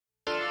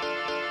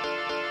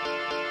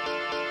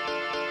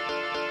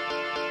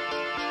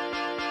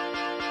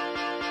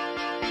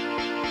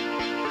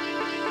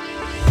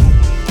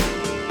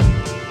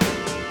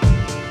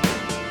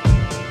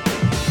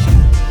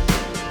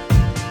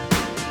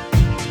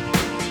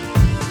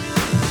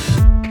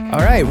All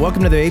right,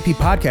 welcome to the AP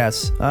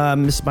Podcast.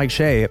 This is Mike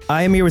Shea.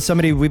 I am here with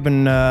somebody I've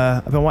been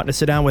wanting to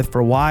sit down with for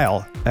a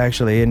while,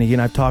 actually, and he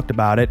and I've talked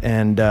about it,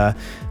 and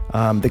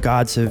the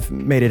gods have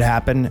made it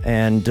happen,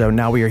 and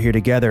now we are here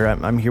together.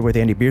 I'm here with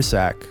Andy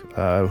Biersack,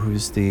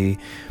 who's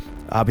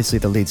obviously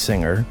the lead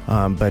singer,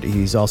 but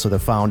he's also the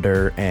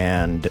founder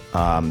and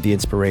the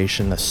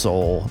inspiration, the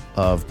soul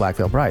of Black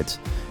Veil Brides.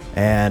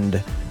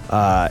 And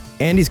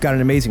Andy's got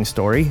an amazing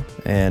story,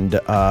 and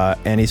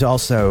he's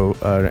also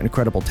an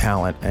incredible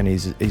talent, and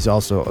he's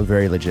also a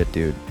very legit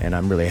dude, and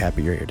I'm really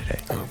happy you're here today.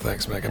 Oh,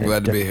 thanks, Mike. I'm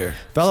glad to be here.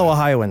 Fellow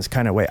Ohioans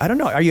kind of way. I don't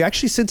know. Are you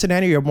actually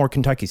Cincinnati or more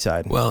Kentucky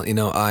side? Well, you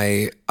know,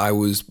 I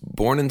was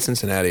born in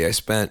Cincinnati. I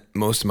spent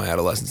most of my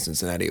adolescence in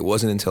Cincinnati. It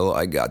wasn't until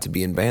I got to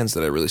be in bands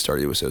that I really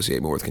started to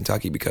associate more with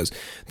Kentucky, because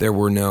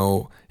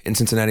in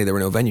Cincinnati, there were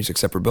no venues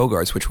except for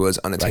Bogart's, which was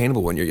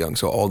unattainable when you're young.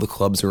 So all the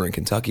clubs were in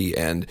Kentucky.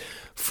 And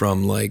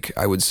from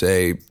I would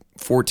say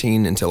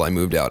 14 until I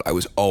moved out, I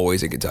was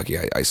always in Kentucky.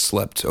 I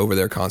slept over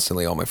there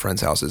constantly, all my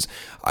friends' houses.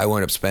 I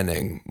wound up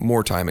spending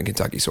more time in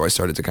Kentucky, so I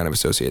started to kind of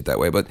associate that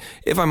way. But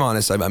if I'm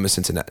honest, I'm a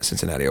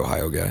Cincinnati,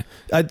 Ohio guy.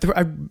 I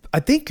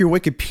think your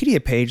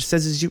Wikipedia page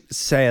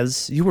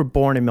says you were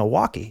born in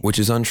Milwaukee. Which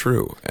is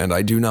untrue, and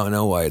I do not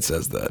know why it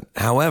says that.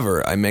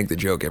 However, I make the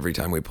joke every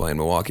time we play in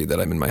Milwaukee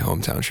that I'm in my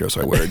hometown show,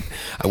 so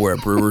I wear a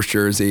Brewers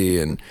jersey,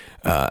 and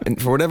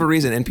for whatever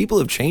reason, and people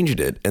have changed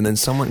it, and then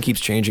someone keeps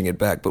changing it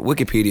back. But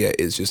Wikipedia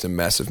is just a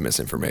mess of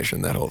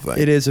misinformation, that whole thing.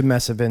 It is a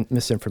mess of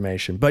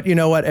misinformation. But you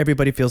know what?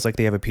 Everybody feels like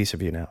they have a piece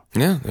of you now.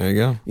 Yeah, there you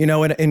go. You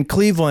know, in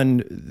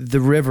Cleveland, the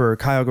river,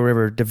 Cuyahoga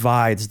River,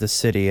 divides the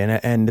city,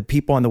 and the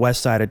people on the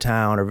west side of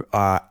town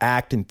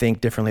act and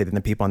think differently than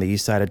the people on the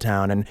east side of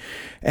town.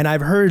 And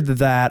I've heard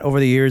that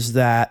over the years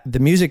that the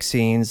music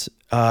scenes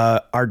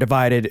are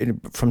divided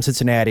from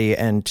Cincinnati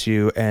and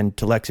to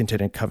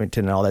Lexington and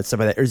Covington and all that stuff.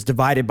 That is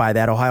divided by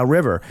that Ohio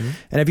River. Mm-hmm.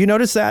 And have you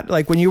noticed that?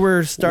 Like when you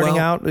were starting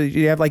out,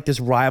 you have like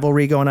this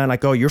rivalry going on.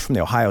 Like, oh, you're from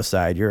the Ohio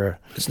side.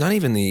 It's not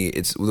even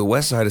it's the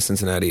west side of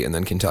Cincinnati, and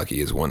then Kentucky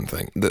is one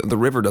thing. The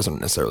river doesn't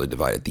necessarily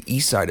divide it. The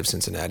east side of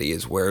Cincinnati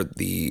is where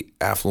the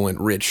affluent,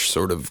 rich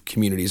sort of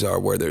communities are,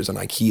 where there's an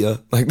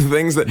IKEA. Like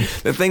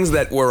the things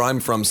that where I'm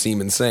from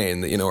seem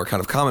insane, that, you know, are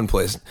kind of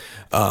commonplace.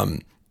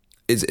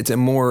 It's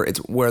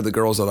where the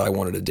girls that I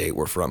wanted to date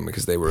were from,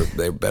 because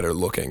they're better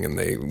looking and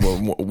they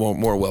were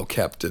more well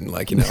kept, and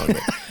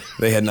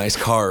they had nice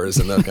cars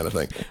and that kind of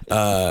thing.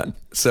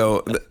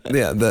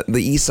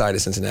 The east side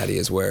of Cincinnati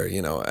is where,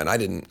 you know,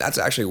 and that's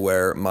actually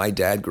where my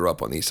dad grew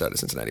up, on the east side of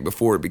Cincinnati,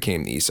 before it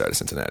became the east side of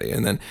Cincinnati.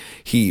 And then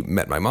he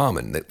met my mom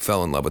and they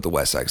fell in love with the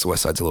west side, because the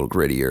west side's a little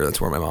grittier.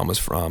 That's where my mom was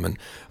from. And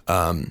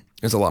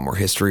there's a lot more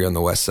history on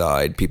the west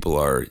side. People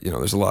are, you know,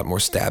 there's a lot more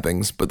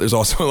stabbings, but there's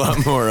also a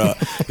lot more,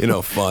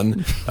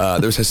 fun.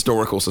 There's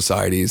historical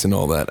societies and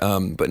all that.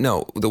 But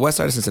no, the west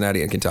side of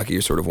Cincinnati and Kentucky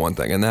are sort of one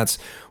thing. And that's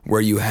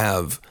where you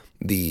have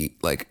the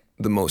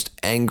most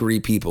angry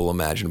people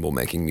imaginable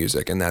making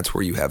music. And that's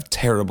where you have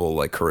terrible,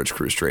 like, Courage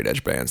Crew straight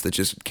edge bands that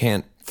just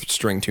can't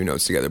string two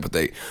notes together, but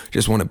they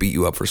just want to beat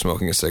you up for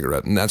smoking a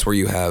cigarette. And that's where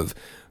you have,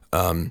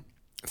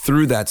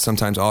 through that,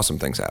 sometimes awesome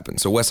things happen.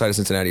 So west side of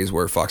Cincinnati is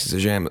where Foxy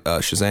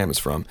Shazam is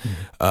from.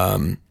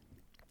 Mm-hmm.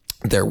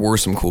 There were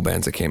some cool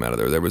bands that came out of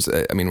there. There was,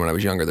 when I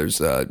was younger,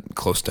 there's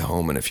Close to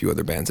Home and a few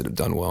other bands that have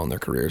done well in their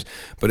careers.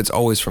 But it's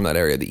always from that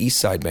area. The east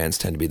side bands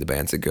tend to be the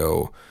bands that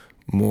go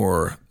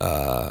more,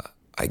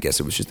 I guess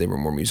it was just they were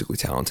more musically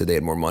talented. They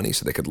had more money,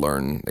 so they could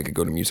learn. They could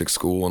go to music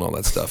school and all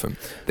that stuff. And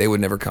they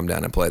would never come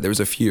down and play. There was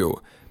a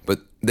few. But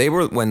they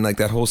were, when like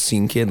that whole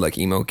scene kid, like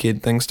emo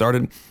kid thing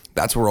started,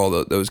 that's where all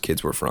those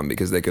kids were from,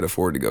 because they could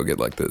afford to go get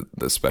like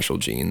the special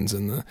jeans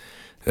and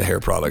the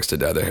hair products to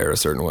dye their hair a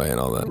certain way and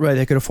all that. Right,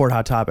 they could afford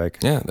Hot Topic.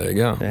 Yeah, there you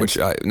go. Thanks. Which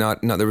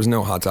there was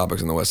no Hot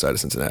Topics on the west side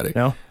of Cincinnati.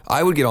 No?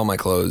 I would get all my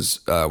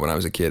clothes when I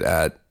was a kid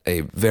at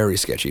a very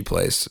sketchy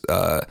place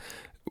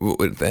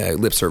with a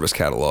lip service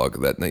catalog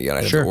that I'd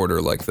have to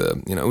order like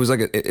it was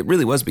like it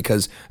really was,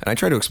 because, and I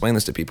try to explain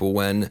this to people,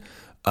 when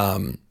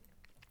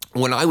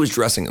I was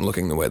dressing and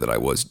looking the way that I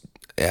was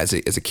as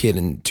a kid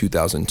in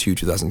 2002,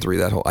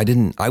 2003,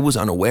 I was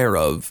unaware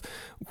of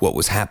what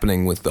was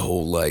happening with the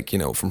whole, like, you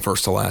know, from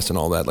first to last and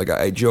all that. Like,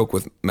 I joke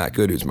with Matt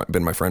Good, who's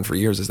been my friend for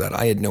years, is that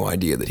I had no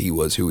idea that he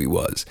was who he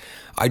was.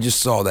 I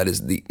just saw that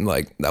as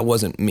that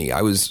wasn't me.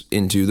 I was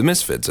into the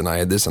Misfits, and I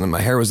had this, and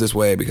my hair was this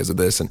way because of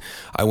this, and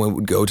I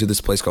would go to this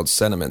place called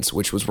Sentiments,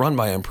 which was run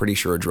by, I'm pretty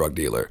sure, a drug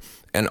dealer,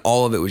 and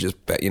all of it was just,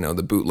 you know,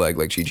 the bootleg,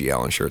 like, G.G.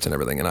 Allen shirts and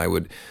everything, and I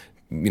would,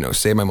 you know,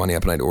 save my money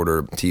up, and I'd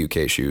order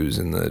TUK shoes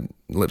and the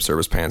lip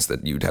service pants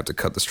that you'd have to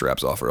cut the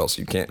straps off, or else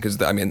you can't.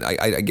 Because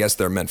I guess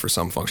they're meant for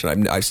some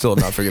function. I still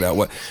have not figured out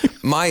what.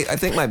 I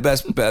think my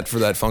best bet for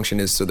that function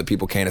is so that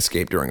people can't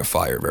escape during a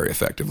fire very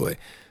effectively.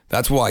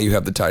 That's why you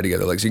have the tie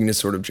together, like, so you can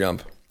just sort of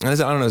jump. I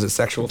don't know, is it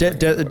sexual?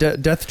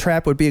 Death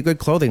Trap would be a good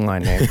clothing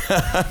line name.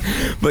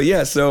 But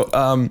yeah, so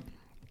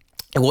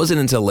it wasn't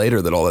until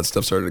later that all that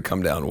stuff started to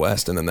come down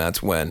west, and then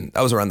that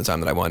was around the time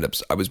that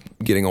I was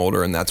getting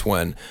older, and that's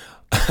when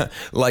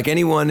like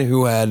anyone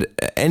who had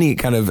any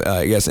kind of,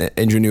 I guess,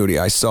 ingenuity,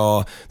 I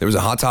saw there was a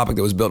Hot Topic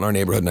that was built in our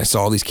neighborhood, and I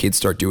saw all these kids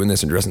start doing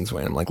this and dressing this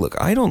way. And I'm like, look,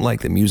 I don't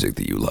like the music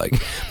that you like,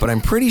 but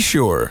I'm pretty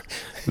sure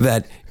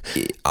that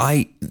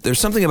there's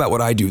something about what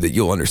I do that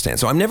you'll understand.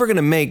 So I'm never going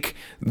to make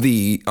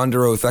the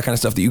Under Oath, that kind of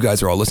stuff that you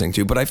guys are all listening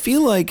to, but I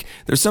feel like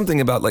there's something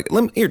about like,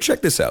 here,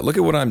 check this out. Look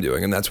at what I'm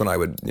doing. And that's when I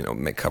would,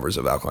 make covers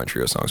of Alkaline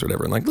Trio songs or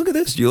whatever. And like, look at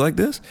this. Do you like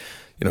this?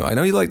 I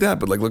know you like that,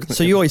 but like, look at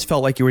So you always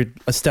felt like you were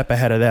a step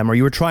ahead of them, or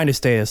you were trying to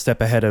stay a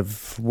step ahead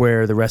of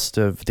where the rest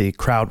of the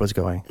crowd was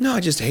going. No, I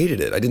just hated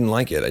it. I didn't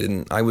like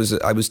it. I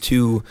was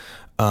too,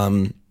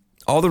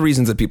 all the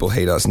reasons that people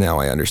hate us now,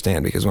 I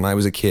understand, because when I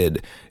was a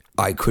kid,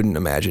 I couldn't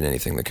imagine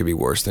anything that could be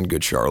worse than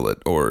Good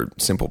Charlotte or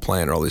Simple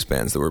Plan or all these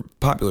bands that were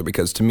popular,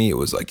 because to me it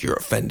was like, you're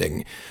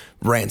offending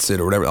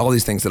Rancid or whatever, all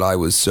these things that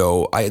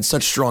I had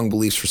such strong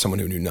beliefs for someone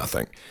who knew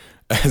nothing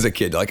as a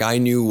kid. Like, I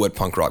knew what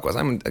punk rock was.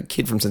 I'm a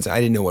kid from Cincinnati.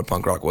 I didn't know what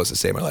punk rock was to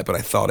save my life, but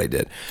I thought I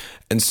did.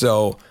 And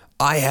so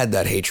I had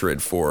that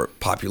hatred for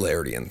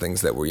popularity and things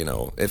that were,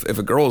 if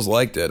a girls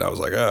liked it, I was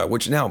like,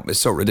 which now is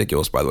so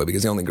ridiculous, by the way,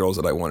 because the only girls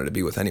that I wanted to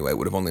be with anyway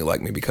would have only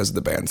liked me because of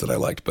the bands that I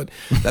liked. But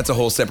that's a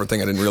whole separate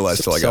thing I didn't realize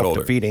till I got older.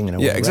 Self-defeating in a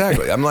way. Yeah,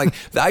 exactly. Right? I'm like,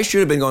 I should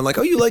have been going like,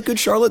 oh, you like Good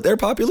Charlotte? They're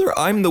popular?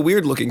 I'm the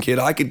weird looking kid.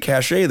 I could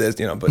cachet this,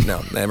 but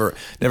no, never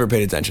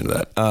paid attention to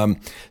that.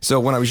 So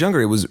when I was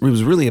younger, it was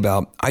really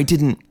about, I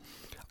couldn't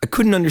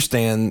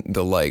understand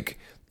the like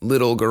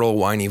little girl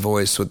whiny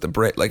voice with the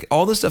braid, like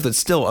all the stuff that's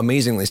still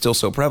amazingly still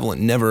so prevalent.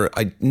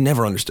 I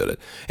never understood it.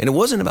 And it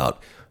wasn't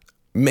about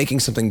making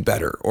something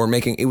better or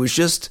it was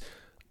just,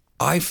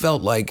 I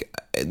felt like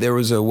there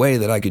was a way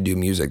that I could do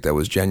music that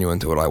was genuine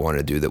to what I wanted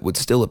to do that would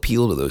still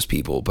appeal to those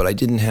people, but I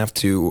didn't have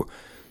to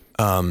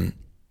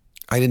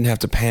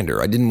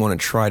pander. I didn't want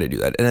to try to do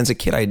that. And as a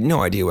kid, I had no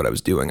idea what I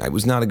was doing. I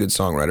was not a good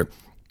songwriter.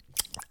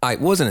 It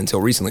wasn't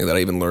until recently that I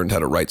even learned how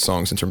to write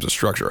songs in terms of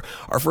structure.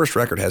 Our first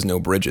record has no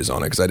bridges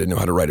on it because I didn't know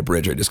how to write a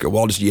bridge. I just go,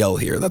 well, I'll just yell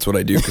here. That's what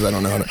I do because I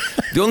don't know how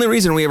to. The only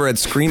reason we ever had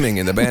screaming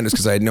in the band is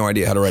because I had no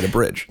idea how to write a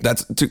bridge.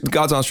 That's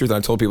God's honest truth. And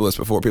I've told people this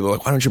before. People are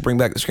like, why don't you bring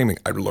back the screaming?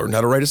 I learned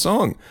how to write a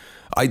song.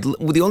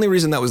 The only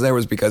reason that was there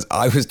was because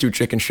I was too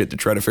chicken shit to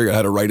try to figure out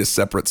how to write a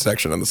separate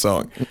section on the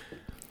song.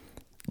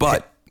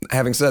 But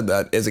having said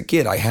that, as a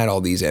kid, I had all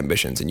these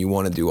ambitions, and you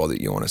want to do all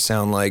that. You want to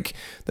sound like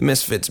the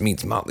Misfits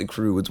meets Motley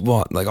Crue. It's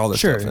what, like all this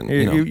stuff. And,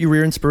 you were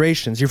your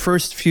inspirations. Your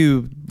first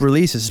few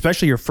releases,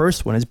 especially your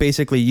first one, is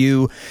basically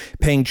you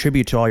paying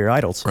tribute to all your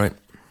idols. Right.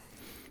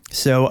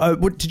 So,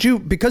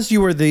 because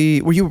you were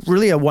you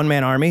really a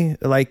one-man army,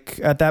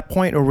 like at that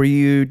point, or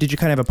did you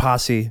kind of have a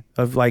posse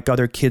of like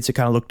other kids that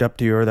kind of looked up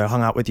to you or that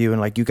hung out with you, and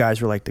like you guys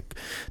were like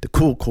the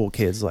cool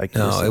kids? Like,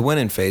 no, it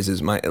went in phases.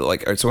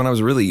 So when I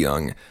was really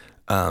young,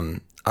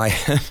 I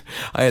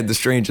had the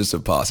strangest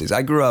of posses.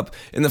 I grew up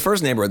in the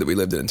first neighborhood that we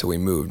lived in until we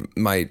moved.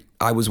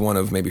 I was one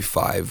of maybe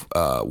 5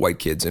 white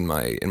kids in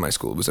my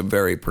school. It was a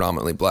very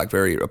predominantly black,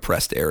 very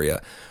oppressed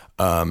area.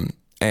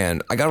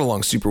 And I got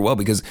along super well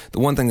because the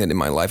one thing that in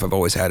my life I've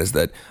always had is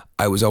that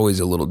I was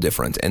always a little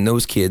different. And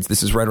those kids,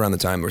 this is right around the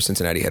time where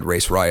Cincinnati had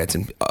race riots,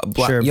 and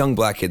young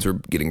black kids were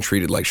getting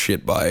treated like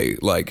shit by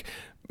like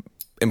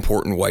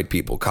important white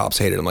people. Cops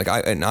hated them.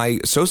 I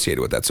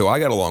associated with that. So I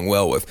got along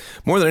well with,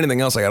 more than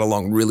anything else, I got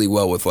along really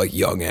well with like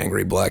young,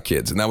 angry black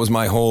kids. And that was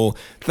my whole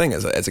thing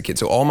as a kid.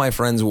 So all my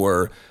friends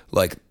were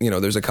like, there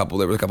were a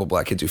couple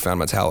black kids who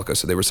found Metallica.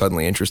 So they were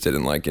suddenly interested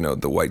in like,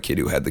 the white kid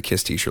who had the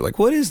Kiss t-shirt. Like,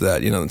 what is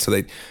that? And so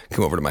they'd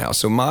come over to my house.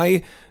 So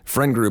my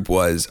friend group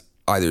was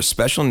either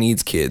special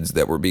needs kids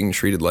that were being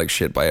treated like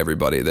shit by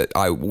everybody that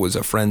I was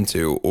a friend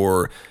to,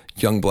 or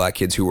young black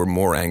kids who were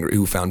more angry,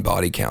 who found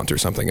Body Count or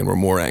something and were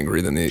more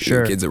angry than the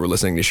kids that were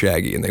listening to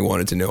Shaggy, and they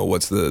wanted to know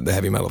what's the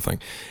heavy metal thing.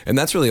 And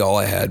that's really all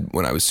I had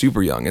when I was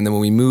super young. And then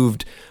when we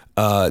moved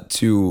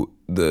to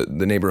the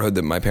neighborhood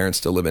that my parents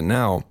still live in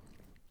now,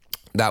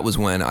 that was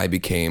when I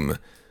became,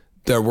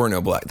 there were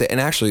no black. And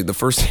actually the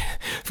first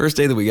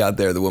day that we got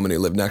there, the woman who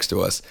lived next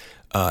to us,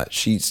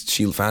 she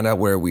found out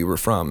where we were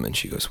from, and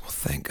she goes, well,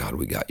 thank God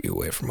we got you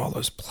away from all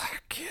those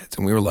black kids.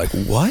 And we were like,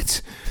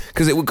 what?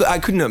 Because I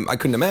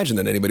couldn't imagine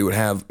that anybody would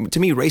have. To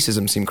me,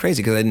 racism seemed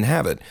crazy because I didn't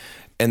have it,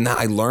 and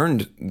I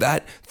learned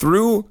that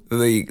through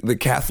the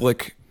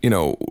Catholic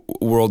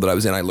world that I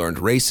was in. I learned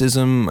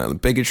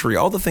racism, bigotry,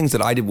 all the things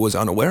that I was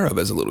unaware of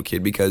as a little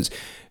kid, because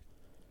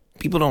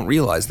people don't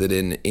realize that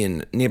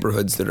in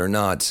neighborhoods that are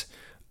not,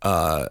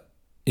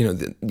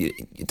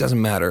 it doesn't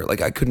matter.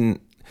 Like I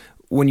couldn't.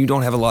 When you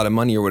don't have a lot of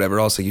money or whatever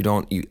else,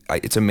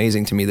 like it's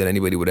amazing to me that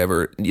anybody would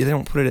ever, they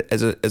don't put it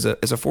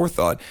as a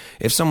forethought.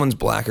 If someone's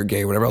black or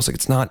gay or whatever else, like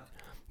it's not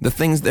the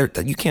things there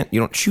that you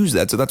don't choose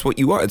that. So that's what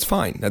you are. It's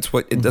fine. That's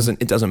what it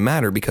doesn't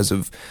matter because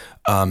of,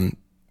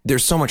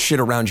 there's so much shit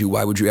around you.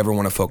 Why would you ever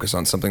want to focus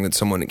on something that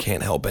someone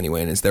can't help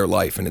anyway? And it's their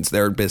life and it's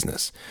their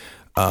business.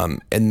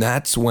 And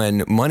that's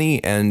when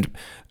money and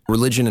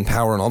religion and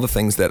power and all the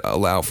things that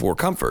allow for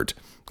comfort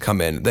come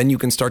in. Then you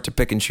can start to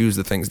pick and choose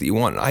the things that you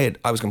want.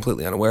 I was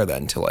completely unaware of that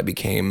until I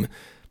became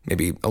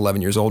maybe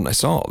 11 years old and I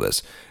saw all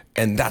this.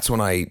 And that's when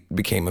I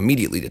became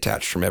immediately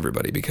detached from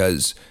everybody,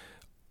 because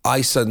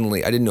I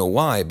didn't know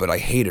why, but I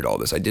hated all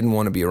this. I didn't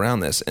want to be around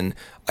this. And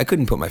I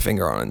couldn't put my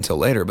finger on it until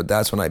later, but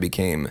that's when I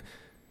became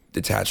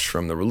detached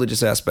from the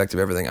religious aspect of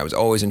everything. I was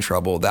always in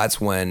trouble.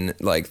 That's when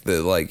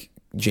the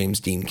James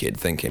Dean kid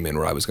thing came in,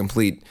 where I was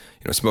complete,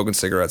 smoking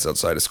cigarettes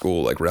outside of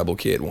school, like rebel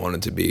kid,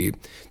 wanted to be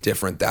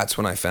different. That's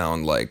when I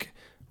found like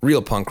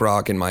real punk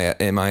rock in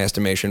my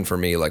estimation for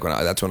me. Like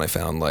that's when I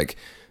found like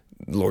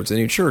Lord's of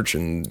the New Church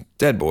and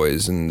Dead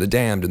Boys and The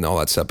Damned and all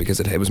that stuff, because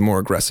it was more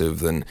aggressive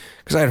than,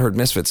 because I had heard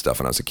Misfits stuff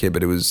when I was a kid,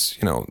 but it was,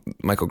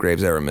 Michael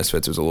Graves era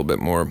Misfits was a little bit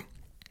more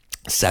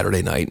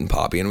Saturday night and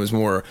poppy, and it was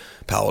more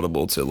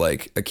palatable to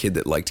like a kid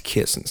that liked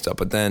Kiss and stuff.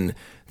 But then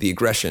the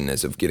aggression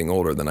as of getting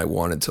older, then I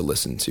wanted to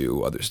listen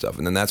to other stuff.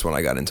 And then that's when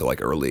I got into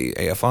like early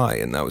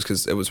AFI, and that was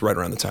because it was right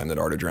around the time that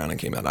Art of Drowning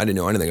came out. I didn't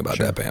know anything about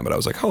that band, but I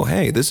was like, oh,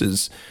 hey, this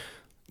is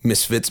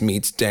Misfits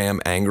meets Damn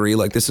Angry,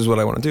 like this is what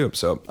I want to do.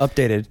 So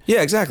updated.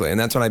 Yeah, exactly. And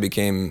that's when I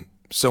became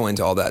so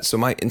into all that.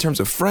 So in terms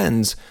of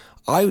friends,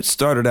 I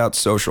started out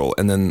social,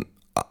 and then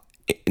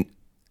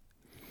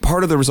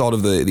part of the result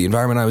of the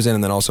environment I was in,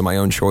 and then also my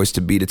own choice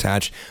to be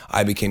detached,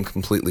 I became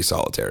completely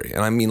solitary.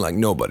 And I mean like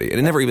nobody. And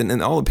it never even,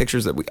 in all the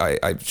pictures that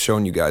I've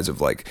shown you guys of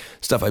like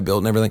stuff I built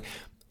and everything,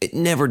 it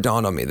never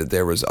dawned on me that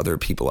there was other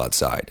people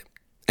outside.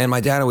 And my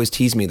dad always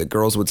teased me that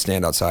girls would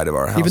stand outside of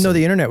our house. Even though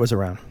the internet was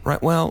around.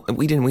 Right. Well,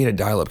 we had a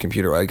dial-up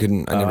computer. I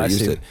never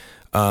used it.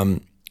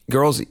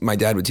 Girls, my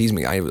dad would tease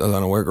me. I was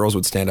unaware girls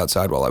would stand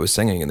outside while I was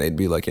singing, and they'd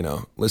be like,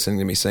 listening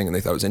to me sing, and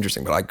they thought it was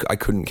interesting. But I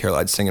couldn't care.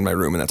 I'd sing in my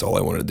room, and that's all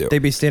I wanted to do. They'd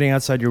be standing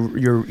outside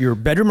your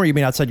bedroom, or you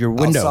mean outside your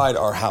window? Outside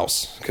our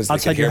house, because they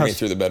could hear me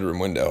through the bedroom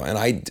window. And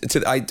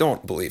I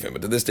don't believe him,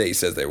 but to this day he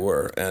says they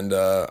were. And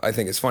I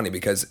think it's funny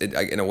because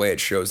in a way it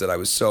shows that I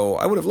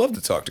would have loved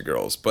to talk to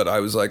girls, but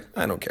I was like,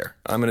 I don't care.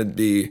 I'm going to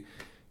be,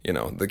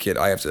 the kid.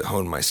 I have to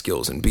hone my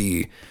skills and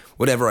be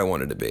whatever I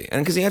wanted to be.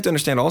 And because you have to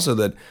understand also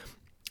that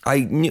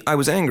I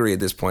was angry at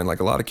this point, like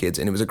a lot of kids,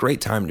 and it was a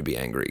great time to be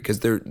angry, because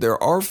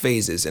there are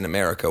phases in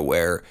America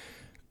where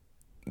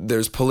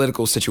there's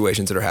political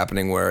situations that are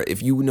happening where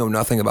if you know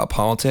nothing about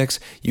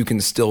politics, you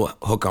can still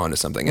hook on to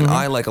something. And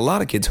I, like a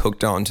lot of kids,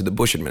 hooked on to the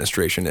Bush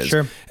administration as,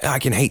 I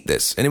can hate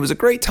this. And it was a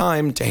great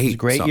time to hate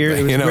something.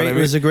 It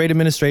was a great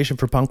administration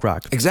for punk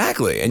rock.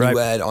 Exactly. And you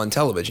had on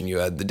television, you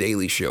had The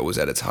Daily Show was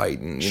at its height.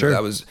 And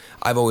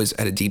I've always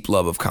had a deep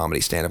love of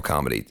comedy, stand-up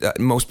comedy.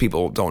 Most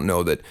people don't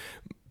know that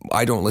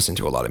I don't listen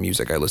to a lot of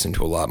music. I listen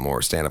to a lot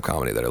more stand-up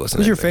comedy that I listen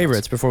to. Who's your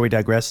favorites before we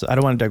digress? I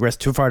don't want to digress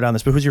too far down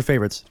this, but who's your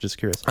favorites? Just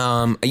curious.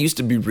 I used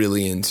to be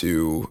really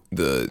into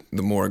the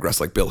more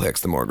aggressive, like Bill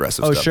Hicks, the more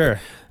aggressive stuff. Oh, sure.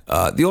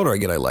 But, the older I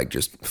get, I like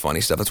just funny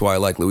stuff. That's why I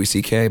like Louis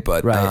C.K.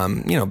 But,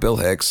 Bill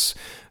Hicks,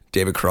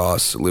 David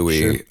Cross,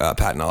 Louis,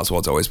 Patton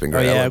Oswalt's always been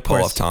great. I like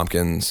Paul F.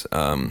 Tompkins.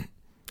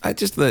 I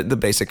just the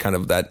basic kind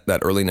of that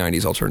early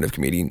 90s alternative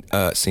comedian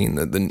scene,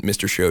 the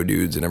Mr. Show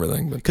dudes and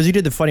everything. Because you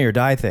did the Funny or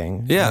Die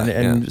thing.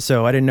 Yeah.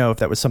 So I didn't know if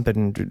that was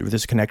something,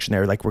 this connection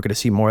there, like we're going to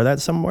see more of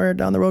that somewhere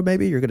down the road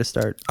maybe? You're going to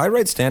start? I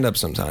write stand-up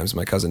sometimes.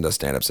 My cousin does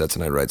stand-up sets,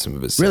 and I write some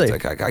of his sets. Really?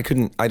 Like,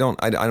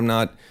 I'm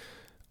not...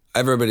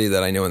 Everybody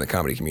that I know in the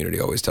comedy community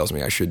always tells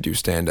me I should do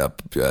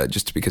stand-up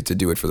just because to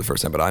do it for the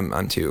first time. But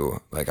I'm too,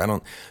 like,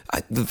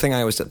 the thing I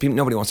always tell people,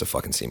 nobody wants to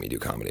fucking see me do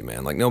comedy,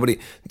 man. Like, nobody...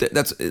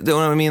 That's... You know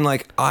what I mean?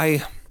 Like,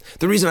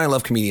 the reason I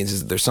love comedians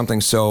is that there's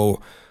something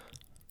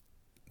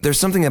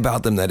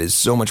about them that is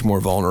so much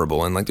more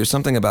vulnerable. And like, there's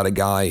something about a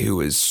guy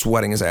who is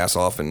sweating his ass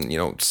off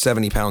and,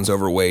 70 pounds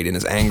overweight and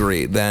is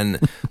angry than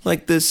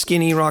like the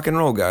skinny rock and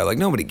roll guy. Like,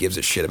 nobody gives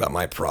a shit about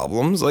my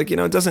problems. Like,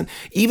 it doesn't,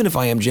 even if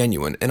I am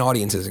genuine, an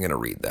audience isn't going to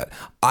read that.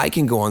 I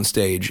can go on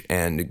stage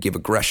and give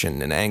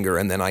aggression and anger,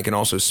 and then I can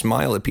also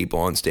smile at people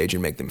on stage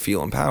and make them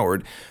feel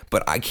empowered.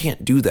 But I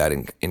can't do that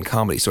in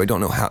comedy. So I don't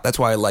know how. That's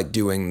why I like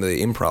doing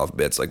the improv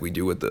bits like we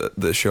do with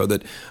the show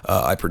that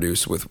I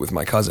produce with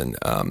my cousin,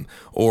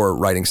 or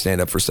writing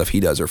stand up for stuff he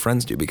does or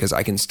friends do, because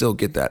I can still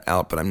get that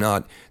out, but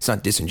it's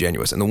not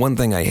disingenuous. And the one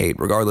thing I hate,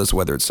 regardless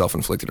whether it's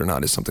self-inflicted or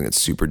not, is something that's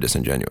super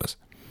disingenuous.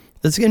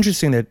 It's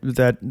interesting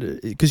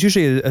that because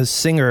usually a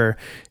singer,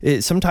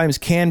 it sometimes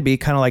can be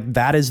kind of like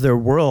that is their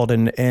world,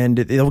 and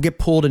they'll get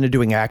pulled into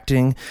doing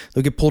acting,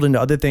 they'll get pulled into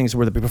other things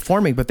where they'll be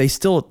performing, but they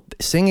still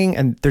singing,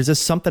 and there's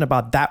just something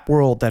about that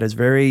world that is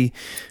very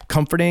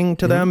comforting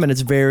to them, and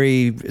it's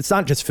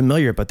not just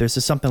familiar, but there's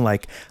just something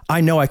like, I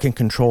know I can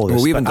control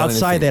this, but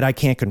outside that I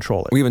can't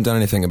control it. We haven't done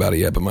anything about it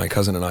yet, but my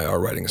cousin and I are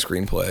writing a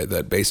screenplay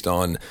that based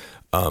on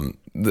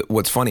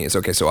what's funny is,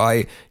 okay,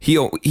 so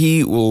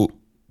he will...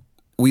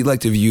 We like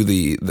to view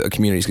the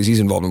communities, because he's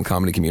involved in the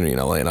comedy community in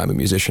LA and I'm a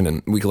musician,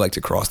 and we like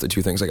to cross the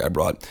two things. Like I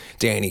brought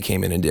Danny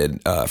came in and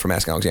did from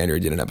Ask Alexandria,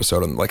 did an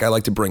episode on, like, I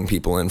like to bring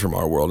people in from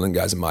our world, and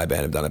guys in my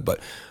band have done it. But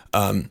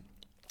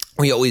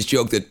we always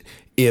joke that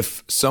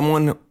if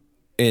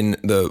in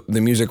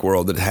the music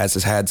world that has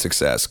had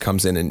success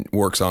comes in and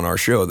works on our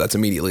show, that's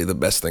immediately the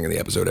best thing in the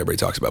episode everybody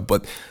talks about.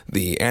 But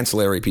the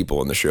ancillary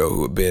people in the show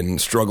who have been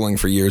struggling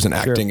for years in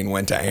acting and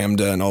went to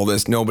AMDA and all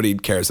this, nobody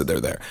cares that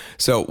they're there.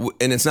 So,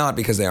 and it's not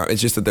because they are,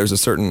 it's just that there's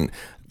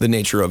the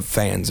nature of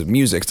fans of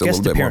music, it's a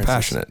little bit more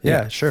passionate.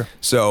 Yeah, sure.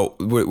 So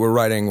we're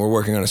working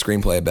on a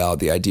screenplay about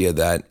the idea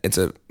that it's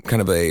a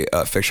kind of a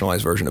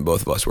fictionalized version of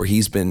both of us, where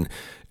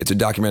it's a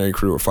documentary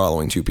crew. We're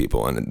following two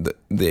people, and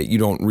you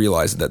don't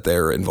realize that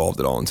they're involved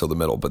at all until the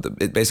middle. But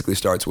it basically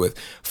starts with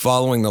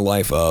following the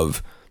life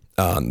of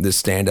this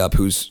stand-up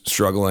who's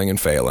struggling and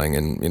failing,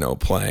 and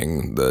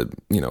playing the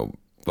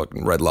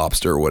fucking Red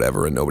Lobster or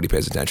whatever, and nobody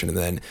pays attention. And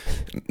then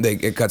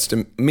it cuts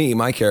to me.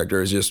 My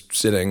character is just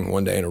sitting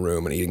one day in a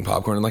room and eating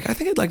popcorn, and I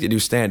think I'd like to do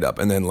stand up.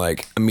 And then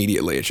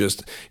immediately it's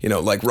just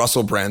like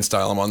Russell Brand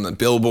style. I'm on the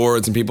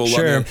billboards and people love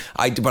it.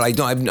 I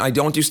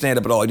don't do stand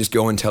up at all. I just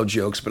go and tell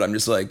jokes, but I'm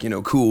just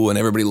cool, and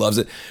everybody loves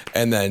it.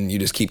 And then you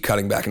just keep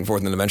cutting back and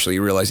forth, and then eventually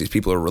you realize these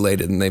people are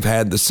related and they've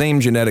had the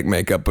same genetic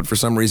makeup, but for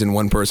some reason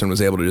one person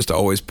was able to just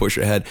always push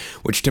ahead,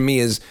 which to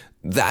me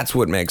that's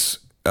what makes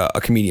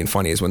a comedian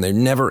funny, is when they're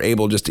never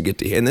able just to get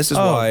to, and this is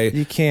why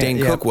Dane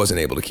Cook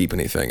wasn't able to keep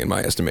anything in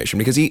my estimation,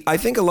 because I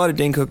think a lot of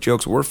Dane Cook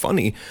jokes were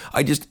funny.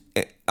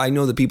 I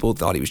know that people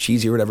thought he was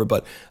cheesy or whatever,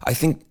 but I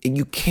think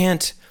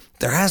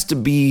there has to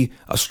be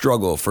a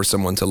struggle for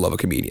someone to love a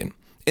comedian.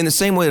 In the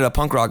same way that a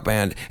punk rock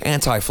band,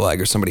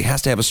 Anti-Flag or somebody,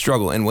 has to have a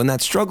struggle. And when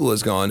that struggle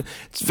is gone,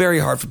 it's very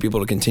hard for people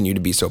to continue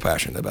to be so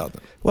passionate about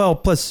them. Well,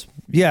 plus,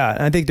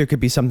 I think there could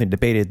be something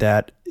debated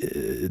that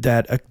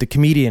the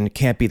comedian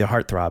can't be the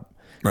heartthrob.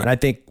 Right. And I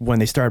think when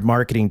they started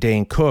marketing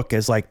Dane Cook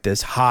as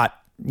this hot,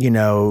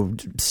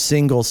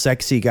 single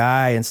sexy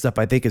guy and stuff,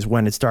 I think is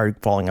when it started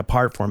falling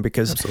apart for him,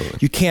 because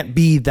you can't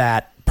be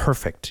that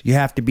perfect. You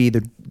have to be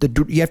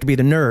you have to be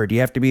the nerd. You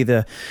have to be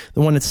the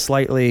one that's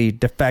slightly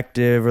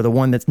defective, or the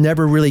one that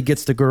never really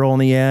gets the girl in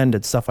the end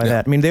and stuff like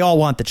that. I mean, they all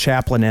want the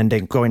Chaplin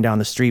ending, going down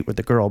the street with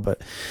the girl,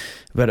 but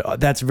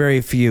that's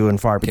very few and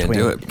far between.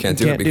 Can't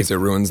do it because it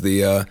ruins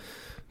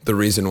the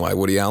reason why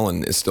Woody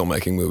Allen is still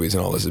making movies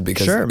and all this is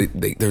because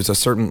there's a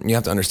certain, you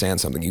have to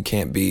understand something. You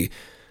can't be,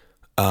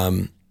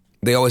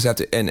 they always have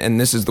to, and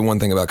this is the one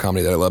thing about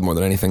comedy that I love more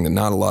than anything that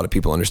not a lot of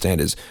people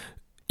understand, is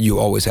you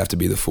always have to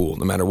be the fool,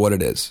 no matter what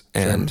it is.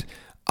 And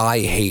I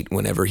hate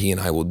whenever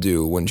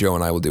when Joe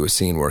and I will do a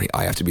scene where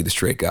I have to be the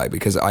straight guy,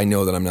 because I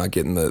know that I'm not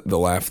getting the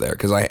laugh there.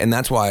 And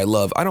that's why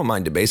I don't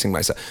mind debasing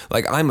myself.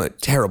 I'm a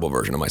terrible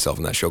version of myself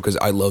in that show because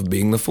I love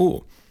being the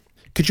fool.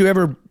 Could you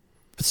ever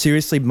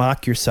seriously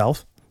mock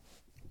yourself?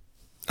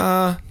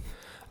 I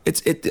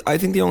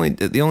think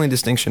the only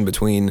distinction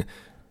between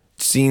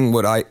seeing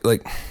what I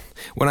like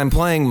when I'm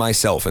playing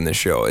myself in this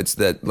show, it's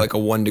that a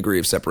 1 degree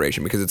of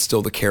separation, because it's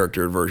still the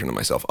character version of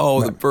myself.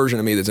 The version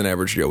of me that's an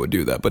average Joe would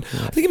do that, but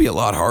I think it'd be a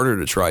lot harder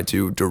to try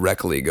to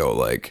directly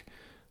go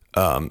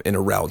in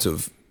a route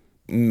of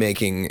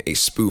making a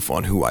spoof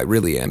on who I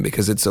really am,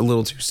 because it's a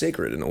little too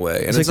sacred in a way.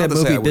 And it's like that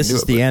movie This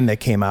Is the End that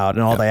came out,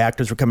 and all the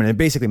actors were coming in and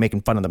basically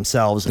making fun of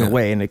themselves in a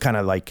way, and it kind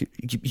of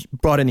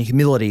brought in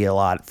humility a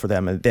lot for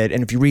them. And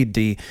if you read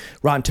the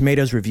Rotten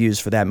Tomatoes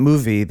reviews for that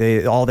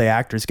movie, all the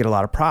actors get a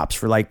lot of props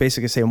for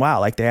basically saying,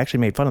 wow, they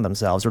actually made fun of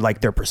themselves, or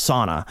their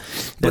persona.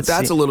 But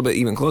that's a little bit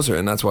even closer,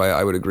 and that's why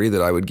I would agree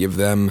that I would give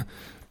them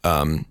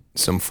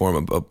some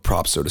form of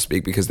props, so to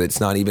speak, because it's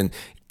not even,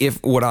 if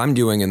what I'm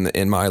doing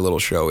in my little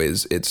show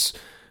is it's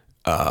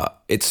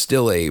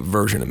still a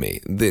version of me.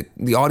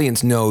 The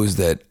audience knows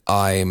that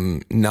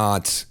I'm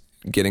not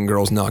getting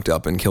girls knocked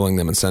up and killing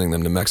them and sending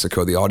them to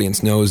Mexico. The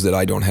audience knows that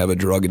I don't have a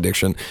drug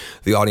addiction.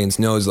 The audience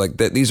knows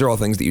that these are all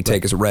things that you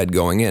take as read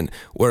going in,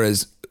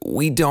 whereas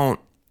we don't.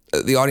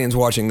 The audience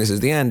watching This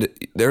Is the End,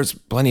 there's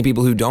plenty of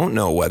people who don't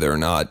know whether or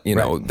not,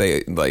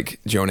 they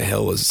Jonah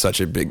Hill is such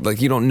a big,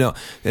 you don't know.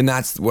 And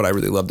that's what I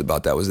really loved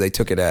about that, was they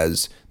took it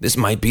as, this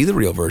might be the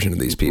real version of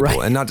these people. Right.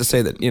 And not to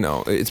say that,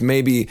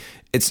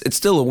 it's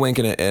still a wink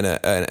and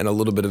a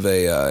little bit of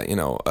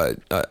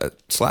a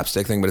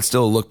slapstick thing, but it's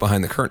still a look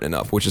behind the curtain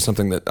enough, which is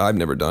something that I've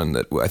never done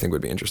that I think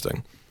would be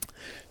interesting.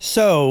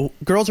 So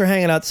girls are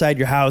hanging outside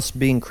your house,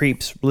 being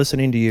creeps,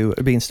 listening to you,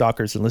 being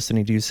stalkers, and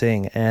listening to you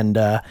sing. And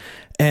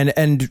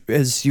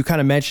as you kind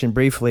of mentioned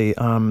briefly,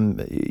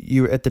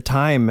 you at the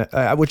time,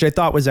 which I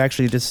thought was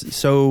actually just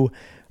so,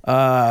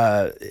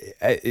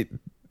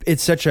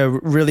 it's such a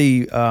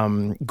really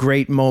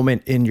great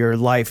moment in your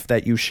life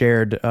that you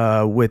shared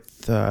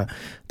with the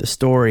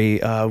story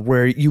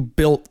where you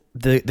built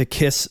the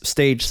KISS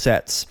stage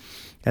sets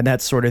and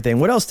that sort of thing.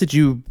 What else did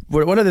you,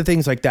 what other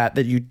things like that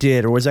you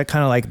did, or was that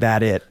kind of like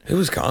that it? It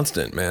was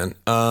constant, man.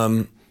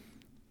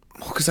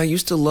 Because I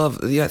used to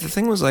love, the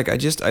thing was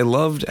I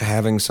loved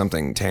having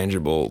something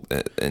tangible,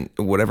 and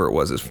whatever it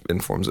was in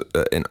forms,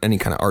 in any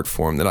kind of art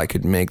form that I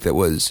could make that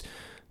was,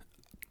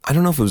 I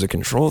don't know if it was a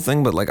control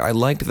thing, but I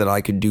liked that I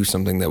could do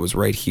something that was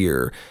right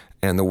here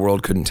and the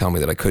world couldn't tell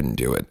me that I couldn't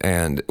do it.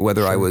 And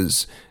whether I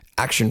was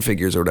action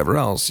figures or whatever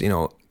else,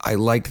 I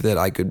liked that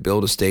I could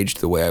build a stage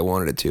the way I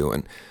wanted it to.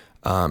 And,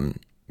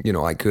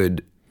 I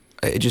could,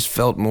 it just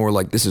felt more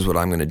like this is what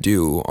I'm going to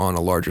do on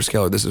a larger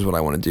scale, or this is what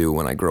I want to do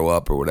when I grow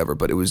up or whatever.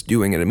 But it was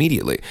doing it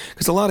immediately,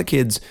 because a lot of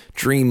kids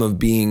dream of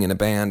being in a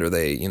band, or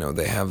they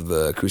have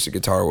the acoustic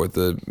guitar with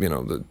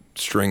the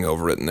string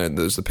over it, and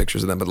there's the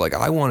pictures of them. But like,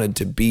 I wanted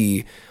to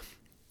be,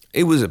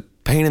 it was a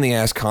pain in the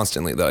ass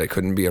constantly that I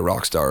couldn't be a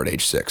rock star at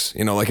age 6.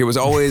 Like it was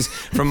always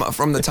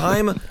from the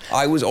time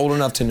I was old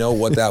enough to know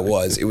what that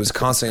was. It was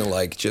constantly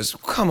like,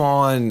 just come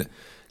on.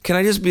 Can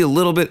I just be a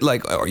little bit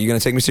like, are you going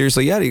to take me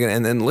seriously yet?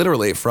 And then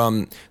literally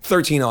from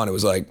 13 on, it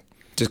was like,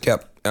 just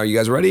kept, are you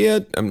guys ready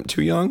yet? I'm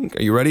too young.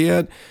 Are you ready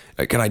yet?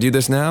 Can I do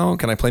this now?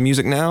 Can I play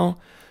music now?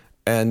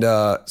 And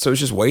so it was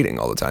just waiting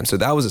all the time. So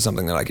that was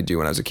something that I could do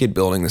when I was a kid,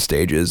 building the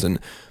stages and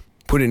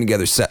putting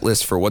together set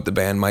lists for what the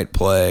band might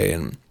play.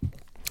 And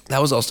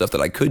that was all stuff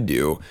that I could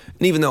do.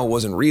 And even though it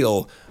wasn't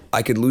real,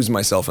 I could lose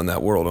myself in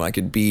that world, and I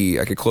could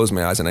close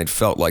my eyes, and I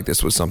felt like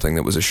this was something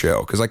that was a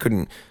show, because I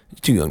couldn't,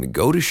 too young to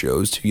go to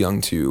shows,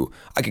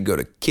 I could go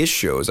to Kiss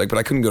shows, but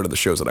I couldn't go to the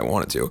shows that I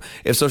wanted to.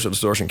 If Social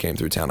Distortion came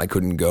through town, I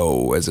couldn't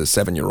go as a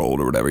 7-year-old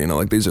or whatever,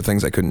 like these are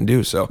things I couldn't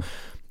do. So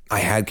I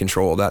had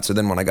control of that. So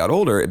then when I got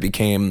older, it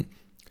became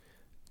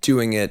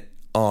doing it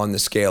on the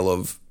scale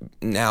of,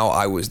 now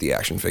I was the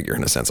action figure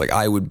in a sense. Like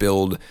I would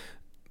build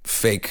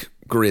fake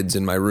grids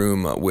in my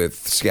room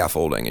with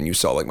scaffolding, and you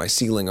saw like my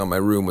ceiling on my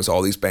room was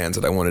all these bands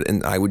that I wanted,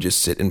 and I would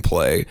just sit and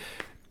play.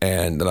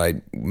 And then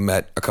I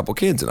met a couple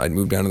kids, and I'd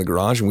move down to the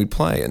garage and we'd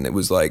play. And it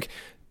was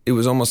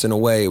almost, in a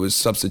way, it was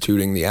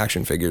substituting the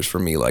action figures for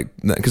me, like,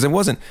 because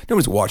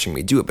nobody's watching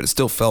me do it, but it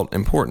still felt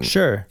important.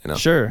 Sure,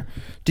 sure.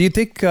 Do you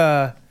think,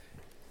 as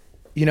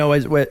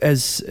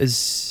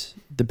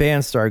the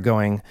band started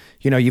going,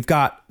 you've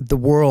got the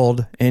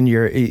world in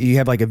you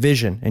have like a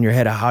vision in your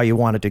head of how you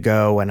want it to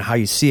go and how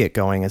you see it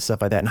going and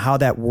stuff like that, and how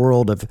that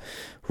world of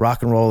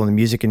rock and roll and the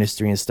music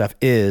industry and stuff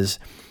is.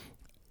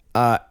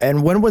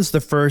 And when was the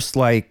first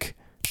like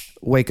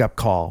wake up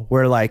call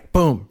where like,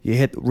 boom, you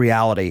hit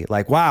reality?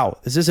 Like, wow,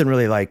 this isn't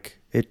really like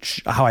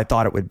how I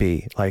thought it would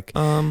be. Like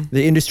the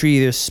industry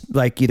just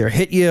like either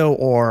hit you,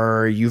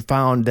 or you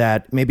found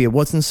that maybe it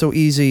wasn't so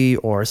easy,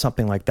 or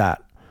something like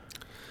that.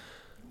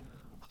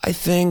 The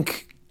thing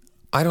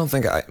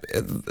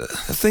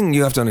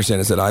you have to understand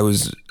is that I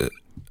was,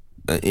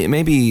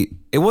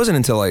 it wasn't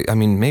until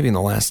maybe in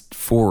the last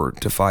 4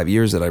 to 5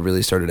 years that I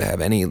really started to have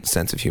any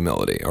sense of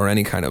humility or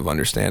any kind of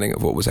understanding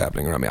of what was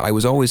happening around me. I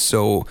was always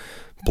so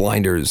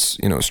blinders,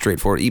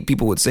 straightforward.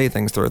 People would say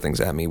things, throw things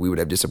at me. We would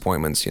have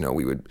disappointments.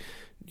 We would,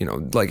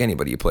 like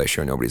anybody, you play a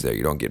show, nobody's there,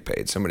 you don't get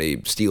paid.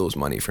 Somebody steals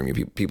money from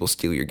you. People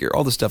steal your gear.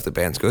 All the stuff that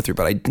bands go through.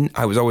 But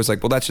I was always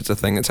like, well, that's just a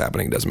thing that's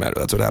happening. It doesn't matter.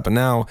 That's what happened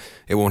now.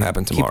 It won't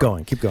happen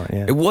tomorrow. Keep going.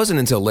 Yeah. It wasn't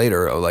until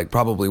later, like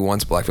probably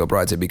once Black Veil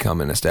Brides had become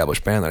an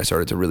established band, that I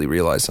started to really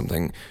realize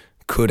something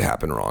could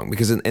happen wrong.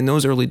 Because in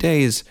those early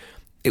days,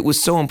 it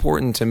was so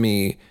important to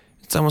me.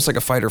 It's almost like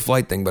a fight or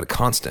flight thing, but a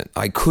constant.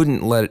 I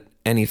couldn't let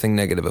anything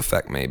negative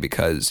affect me,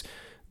 because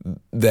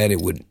then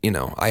it would,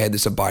 I had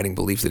this abiding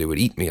belief that it would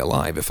eat me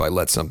alive if I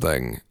let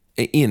something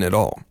in at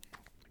all.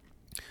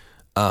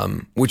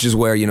 Which is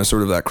where,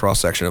 sort of that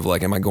cross section of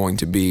like, am I going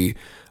to be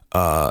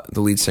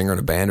the lead singer in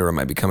a band, or am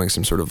I becoming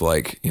some sort of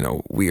like,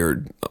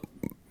 weird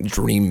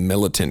dream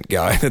militant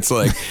guy that's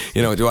like,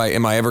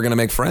 am I ever going to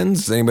make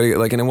friends? Is anybody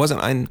like, and it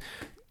wasn't,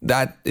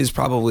 that is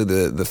probably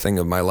the thing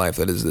of my life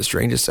that is the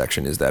strangest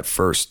section, is that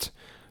first,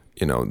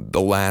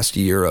 the last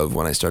year of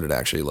when I started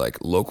actually like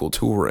local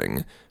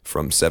touring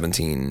from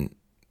 16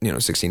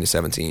 to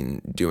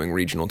 17, doing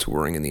regional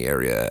touring in the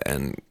area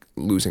and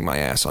losing my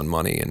ass on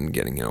money and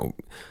getting,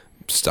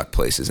 stuck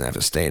places and have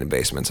to stay in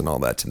basements and all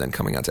that, to then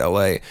coming out to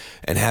LA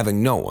and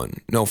having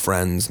no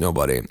friends,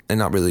 nobody,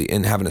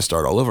 and having to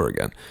start all over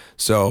again.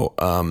 So,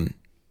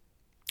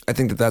 I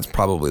think that that's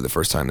probably the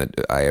first time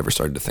that I ever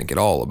started to think at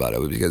all about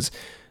it, because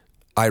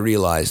I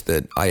realized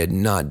that I had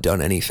not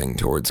done anything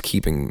towards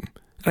keeping.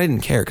 I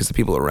didn't care, because the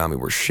people around me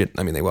were shit.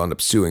 They wound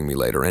up suing me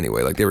later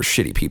anyway. Like, they were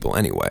shitty people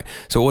anyway.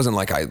 So it wasn't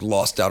like I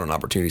lost out on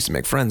opportunities to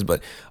make friends,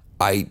 but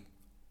I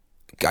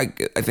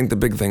think the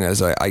big thing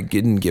is I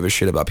didn't give a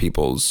shit about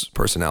people's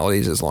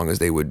personalities as long as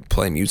they would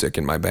play music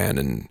in my band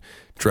and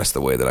dress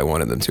the way that I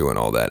wanted them to and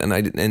all that.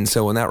 And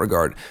so in that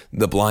regard,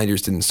 the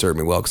blinders didn't serve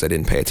me well, because I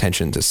didn't pay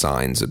attention to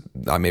signs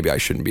that maybe I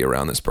shouldn't be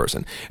around this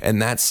person. And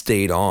that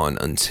stayed on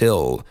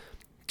until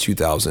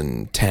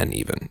 2010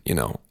 even,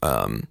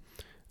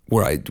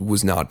 where I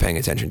was not paying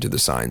attention to the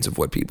signs of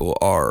what people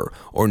are,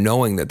 or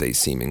knowing that they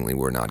seemingly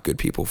were not good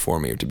people for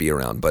me or to be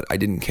around. But I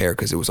didn't care,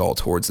 because it was all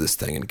towards this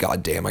thing, and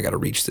goddamn, I got to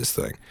reach this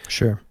thing.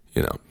 Sure.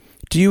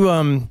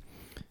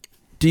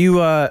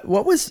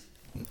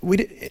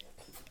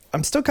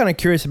 I'm still kind of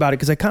curious about it,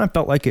 because I kind of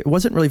felt like it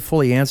wasn't really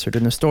fully answered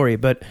in the story,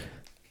 but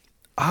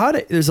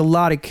there's a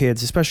lot of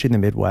kids, especially in the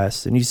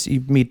Midwest, and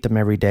you meet them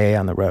every day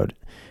on the road,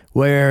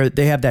 where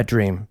they have that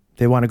dream.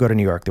 They want to go to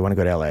New York. They want to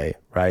go to LA,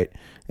 right?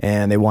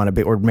 And they want to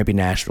be, or maybe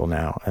Nashville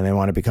now, and they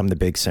want to become the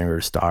big singer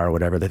or star or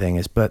whatever the thing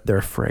is, but they're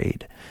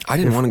afraid. I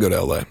didn't want to go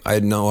to LA. I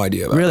had no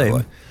idea about really?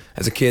 LA.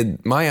 As a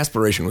kid, my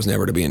aspiration was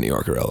never to be in New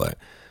York or LA.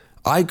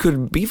 I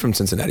could be from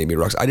Cincinnati and be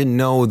rocks. I didn't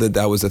know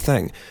that was a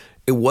thing.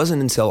 it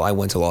wasn't until I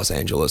went to Los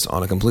Angeles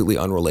on a completely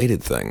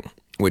unrelated thing,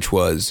 which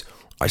was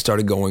I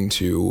started going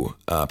to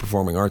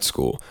performing arts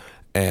school,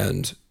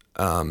 and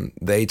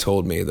they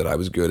told me that I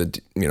was good at,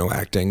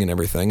 acting and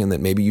everything, and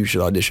that maybe you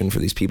should audition for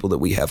these people that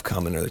we have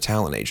come and are the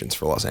talent agents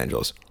for Los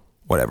Angeles.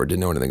 Whatever, didn't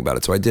know anything about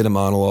it. So I did a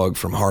monologue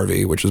from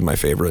Harvey, which was my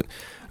favorite.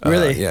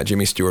 Really? Yeah,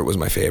 Jimmy Stewart was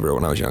my favorite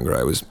when I was younger.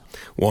 I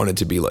wanted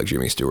to be like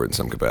Jimmy Stewart in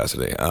some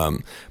capacity.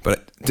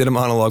 But I did a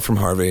monologue from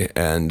Harvey,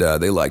 and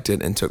they liked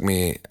it and took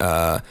me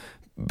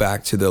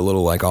back to the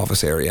little like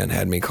office area and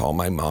had me call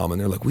my mom,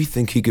 and they're like, "We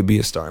think he could be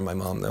a star." And my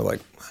mom, they're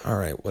like, "All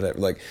right, whatever."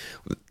 Like,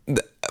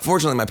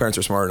 fortunately, my parents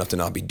were smart enough to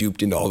not be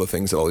duped into all the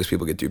things that all these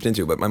people get duped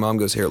into. But my mom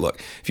goes, "Here, look,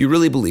 if you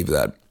really believe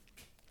that,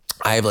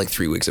 I have like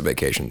 3 weeks of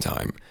vacation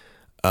time.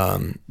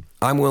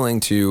 I'm willing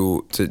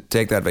to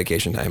take that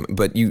vacation time,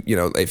 but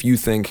if you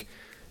think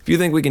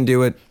we can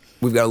do it,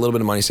 we've got a little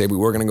bit of money saved. We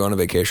were going to go on a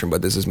vacation,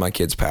 but this is my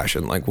kid's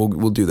passion. Like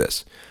we'll do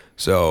this."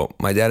 So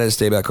my dad had to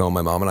stay back home.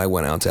 My mom and I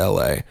went out to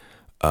LA.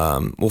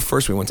 Well,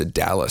 first we went to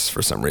Dallas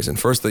for some reason.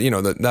 First,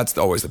 that's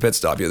always the pit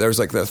stop. There's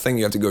like the thing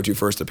you have to go to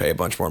first to pay a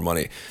bunch more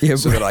money,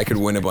 so that I could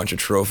win a bunch of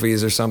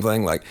trophies or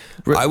something. Like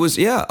I was,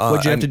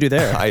 What'd you have to do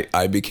there?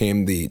 I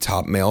became the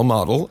top male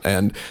model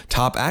and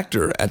top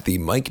actor at the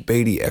Mike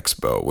Beatty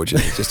Expo, which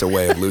is just a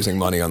way of losing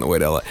money on the way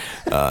to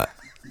LA.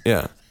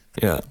 Yeah.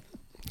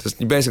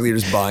 Just basically you're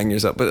just buying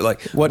yourself. But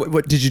like,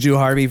 what did you do,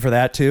 Harvey, for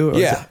that too?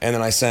 Yeah, and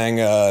then I sang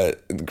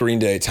Green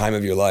Day "Time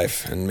of Your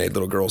Life" and made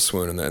little girls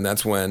swoon, and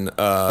that's when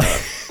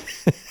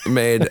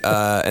made.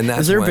 And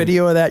that's is there a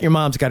video of that? Your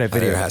mom's got a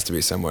video. There has to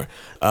be somewhere.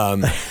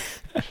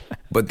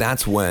 But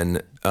that's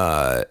when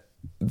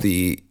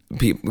the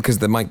people, because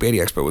the Mike Beatty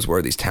Expo was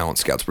where these talent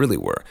scouts really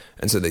were,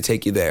 and so they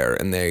take you there,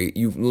 and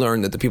you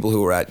learn that the people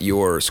who are at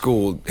your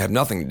school have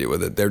nothing to do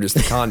with it. They're just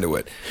the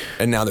conduit,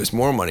 and now there's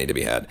more money to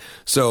be had.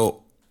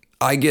 So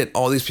I get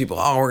all these people,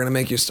 we're going to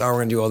make you a star, we're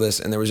going to do all this.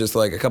 And there was just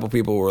like a couple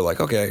people who were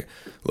like, okay,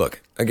 look,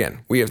 again,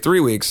 we have 3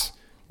 weeks.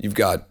 You've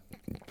got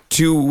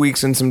 2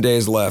 weeks and some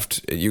days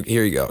left.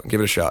 Here you go. Give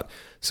it a shot.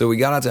 So we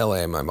got out to LA,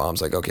 and my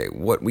mom's like, okay,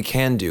 what we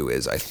can do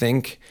is I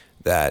think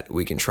that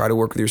we can try to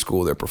work with your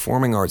school. They're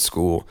performing arts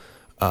school.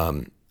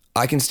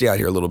 I can stay out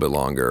here a little bit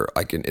longer.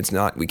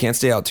 We can't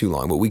stay out too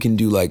long, but we can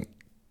do like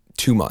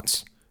 2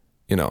 months.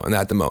 And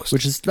at the most.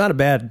 Which is not a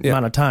bad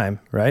amount of time,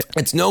 right?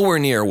 It's nowhere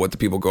near what the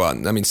people go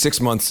out. I mean, 6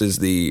 months is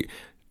the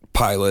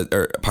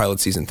pilot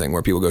season thing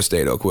where people go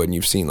stay at Oakwood, and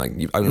you've seen I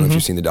don't know if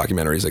you've seen the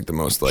documentaries, like the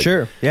most like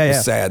sure. Yeah.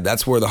 sad.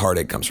 That's where the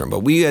heartache comes from.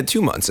 But we had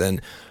 2 months,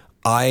 and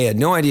I had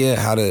no idea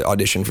how to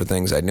audition for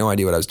things. I had no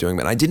idea what I was doing,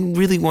 but I didn't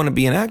really want to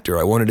be an actor.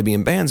 I wanted to be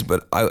in bands,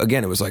 but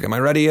it was like, am I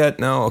ready yet?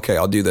 No. Okay,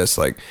 I'll do this.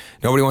 Like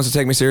nobody wants to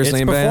take me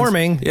seriously in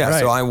performing. bands. Yeah.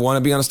 Right. So I want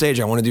to be on a stage.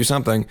 I want to do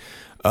something.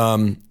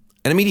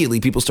 And immediately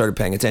people started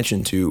paying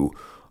attention to,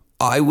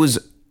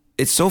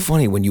 it's so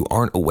funny when you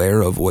aren't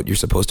aware of what you're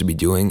supposed to be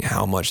doing,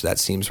 how much that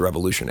seems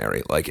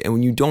revolutionary. And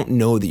when you don't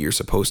know that you're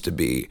supposed to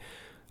be,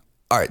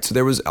 all right, so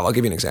I'll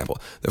give you an example.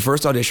 The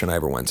first audition I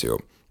ever went to,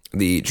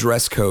 the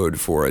dress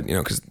code for it,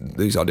 because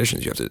these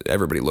auditions,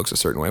 everybody looks a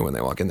certain way when they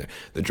walk in there.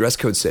 The dress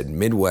code said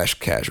Midwest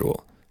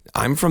casual.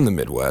 I'm from the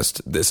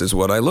Midwest. This is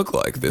what I look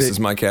like. This is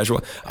my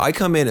casual. I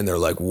come in and they're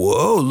like,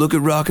 whoa, look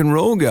at rock and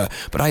roll guy.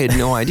 But I had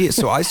no idea.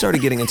 So I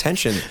started getting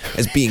attention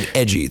as being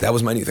edgy. That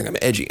was my new thing. I'm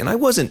edgy. And I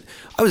was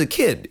a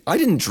kid. I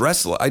didn't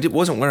dress,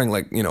 wasn't wearing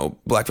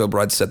Black Veil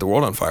Bride Set the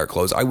World on Fire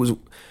clothes. I was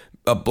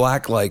a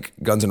black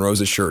Guns N'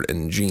 Roses shirt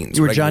and jeans.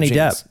 You were Johnny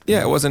jeans. Depp.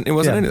 Yeah, it wasn't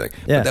anything.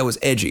 Yeah. But that was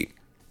edgy.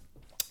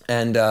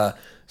 And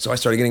so I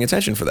started getting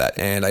attention for that.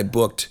 And I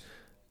booked.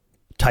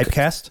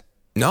 Typecast?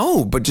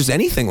 No, but just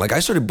anything. I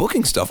started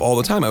booking stuff all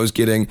the time. I was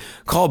getting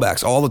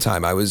callbacks all the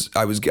time.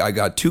 I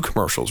got 2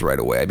 commercials right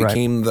away. I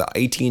became the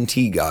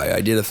AT&T guy.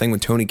 I did a thing with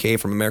Tony Kaye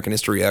from American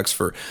History X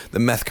for the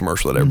meth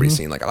commercial that everybody's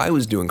seen. I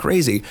was doing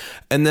crazy.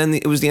 And then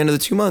it was the end of the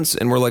 2 months,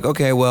 and we're like,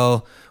 okay,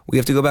 well, we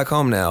have to go back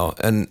home now.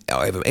 And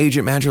I have an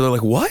agent manager. They're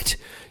like, what?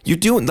 You're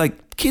doing,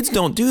 kids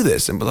don't do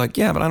this. And we're like,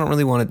 yeah, but I don't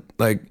really want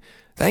to,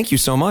 thank you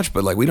so much,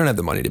 but we don't have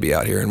the money to be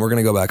out here, and we're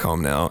going to go back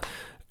home now.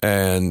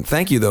 And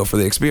thank you, though, for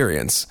the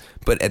experience.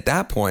 But at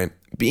that point,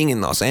 being in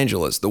Los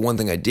Angeles, the one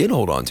thing I did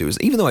hold on to is,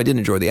 even though I did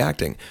enjoy the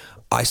acting,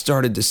 I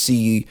started to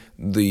see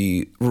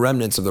the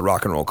remnants of the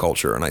rock and roll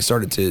culture. And I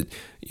started to,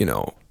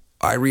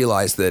 I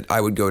realized that I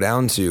would go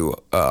down to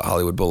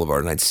Hollywood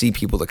Boulevard and I'd see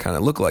people that kind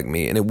of look like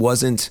me. And it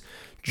wasn't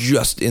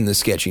just in the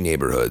sketchy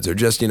neighborhoods or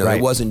just, right.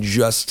 It wasn't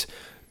just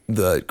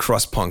the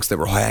crust punks that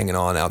were hanging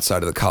on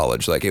outside of the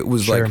college. It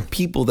was sure.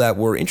 People that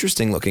were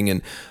interesting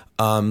looking.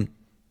 And,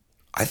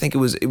 I think it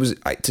was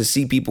to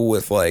see people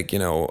with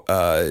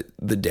the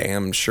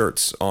damn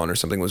shirts on or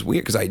something was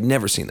weird because I'd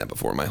never seen that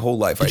before in my whole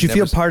life. Did you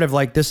feel part of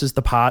this is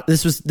the pot?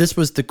 This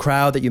was the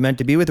crowd that you meant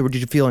to be with, or did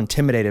you feel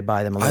intimidated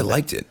by them a little bit? I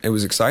liked it. It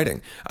was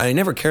exciting. I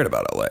never cared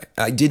about LA.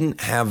 I didn't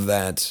have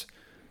that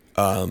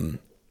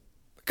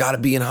gotta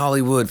be in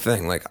Hollywood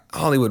thing.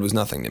 Hollywood was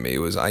nothing to me. It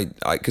was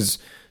because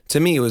to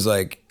me it was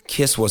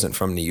Kiss wasn't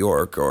from New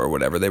York or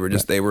whatever. They were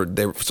just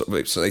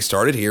so they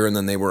started here and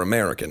then they were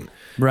American.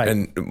 Right.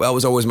 And that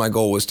was always my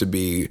goal, was to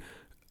be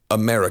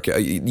America,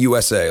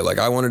 USA. Like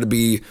I wanted to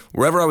be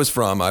wherever I was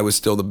from. I was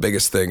still the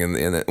biggest thing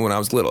when I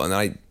was little, and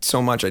I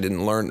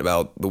didn't learn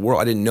about the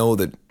world. I didn't know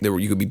that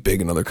you could be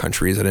big in other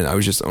countries. When I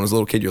was a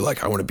little kid, you're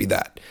like, I want to be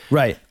that,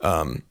 right?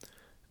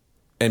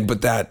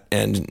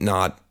 And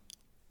not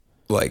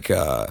like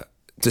to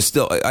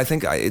still. I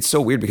think it's so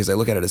weird because I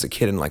look at it as a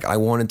kid and like I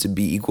wanted to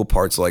be equal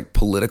parts like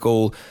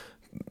political,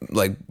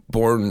 like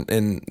born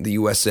in the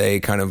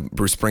USA, kind of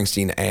Bruce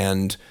Springsteen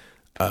and.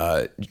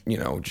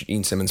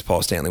 Gene Simmons,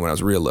 Paul Stanley when I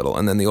was real little.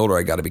 And then the older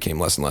I got, it became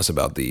less and less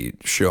about the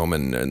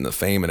showman and the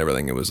fame and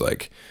everything. It was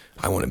like,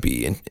 I want to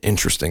be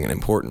interesting and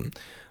important.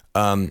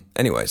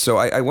 Anyway, so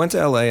I went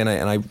to LA and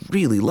I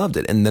really loved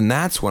it. And then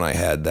that's when I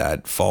had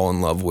that fall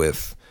in love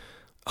with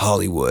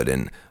Hollywood.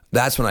 And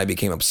that's when I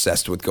became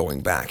obsessed with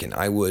going back. And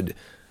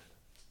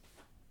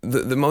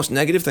the most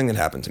negative thing that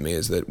happened to me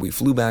is that we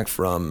flew back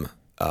from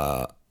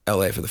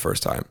LA for the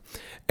first time.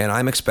 And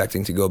I'm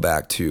expecting to go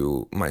back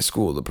to my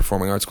school, the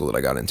performing arts school that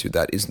I got into.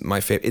 That is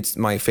it's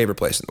my favorite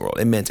place in the world.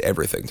 It meant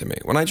everything to me.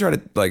 When I try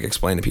to like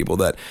explain to people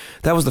that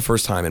was the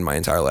first time in my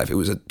entire life, it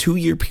was a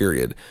 2-year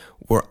period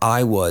where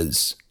I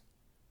was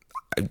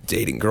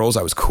dating girls.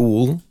 I was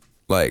cool.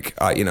 Like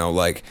I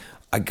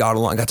got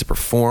along, I got to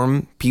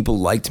perform. People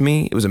liked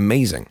me. It was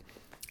amazing.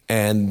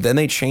 And then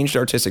they changed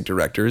artistic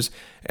directors,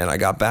 and I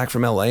got back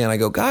from LA, and I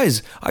go,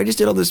 guys, I just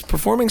did all this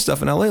performing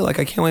stuff in LA. Like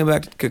I can't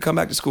wait to come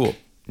back to school.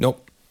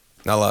 Nope.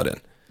 Not allowed in.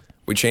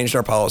 We changed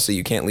our policy.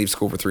 You can't leave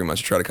school for 3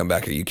 months to try to come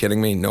back. Are you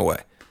kidding me? No way.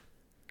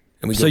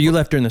 And so you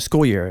left during the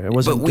school year. It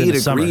wasn't. But we had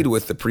agreed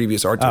with the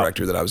previous art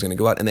director that I was going to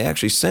go out, and they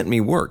actually sent me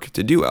work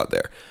to do out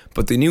there.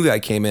 But the new guy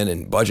came in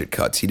and budget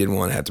cuts. He didn't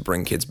want to have to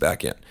bring kids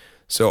back in.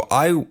 So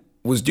I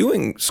was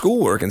doing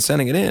schoolwork and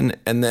sending it in,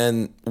 and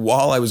then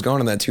while I was gone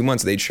in that 2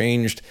 months, they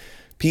changed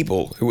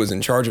people who was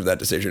in charge of that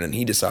decision, and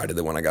he decided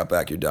that when I got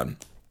back, you're done.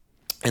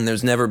 And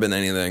there's never been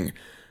anything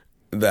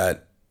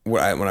that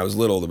when I was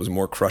little that was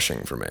more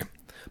crushing for me.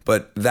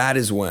 But that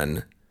is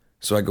when,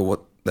 so I go,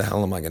 what the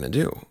hell am I going to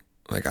do?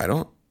 Like,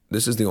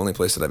 this is the only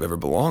place that I've ever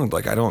belonged.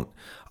 Like, I don't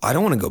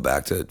want to go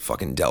back to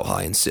fucking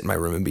Delhi and sit in my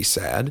room and be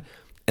sad.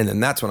 And then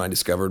that's when I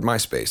discovered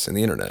MySpace and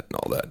the internet and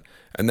all that.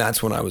 And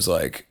that's when I was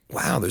like,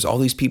 wow, there's all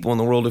these people in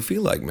the world who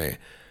feel like me.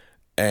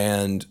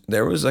 And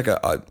there was like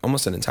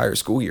almost an entire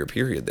school year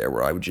period there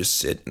where I would just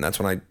sit, and that's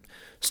when I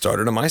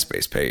started a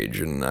MySpace page,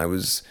 and I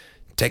was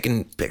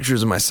taking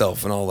pictures of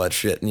myself and all that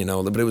shit,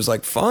 but it was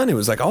like fun. It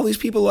was like all these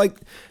people like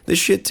this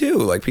shit too.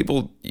 Like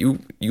people, you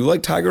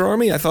like Tiger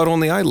Army? I thought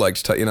only I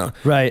liked,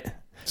 Right.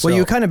 So, well,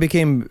 you kind of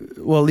became,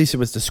 well, at least it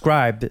was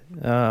described,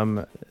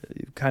 kind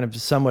of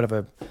somewhat of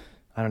a,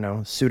 I don't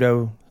know,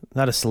 pseudo,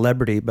 not a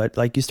celebrity, but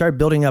like you started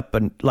building up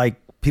and like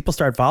people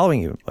started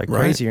following you like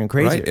crazier and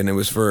crazier. Right. And it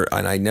was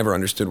and I never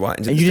understood why.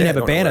 And you didn't have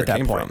a band at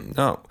that point. From.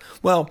 No.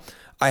 Well,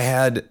 I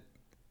had.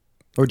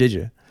 Or did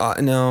you?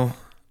 No,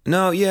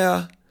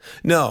 yeah.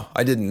 No,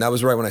 I didn't. That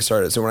was right when I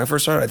started. So when I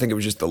first started, I think it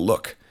was just the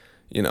look.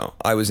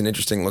 I was an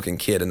interesting looking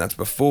kid, and that's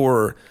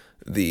before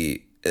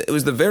it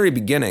was the very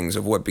beginnings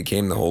of what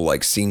became the whole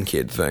like scene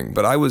kid thing.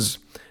 But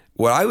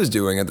what I was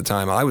doing at the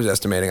time, I was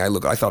estimating I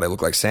thought I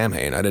looked like Sam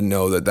Hain. I didn't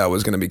know that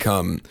was going to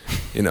become,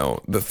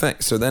 the thing.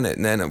 So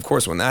then of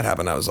course when that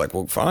happened, I was like,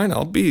 well, fine,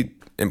 I'll be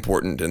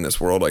important in this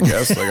world, I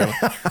guess.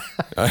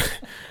 Like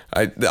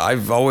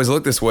I've always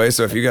looked this way,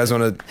 so if you guys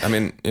want to,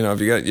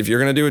 if you're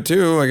gonna do it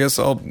too, I guess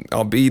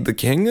I'll be the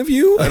king of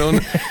you. I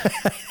don't.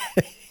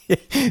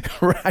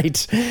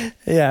 Right.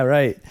 Yeah.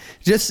 Right.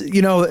 Just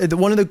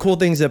one of the cool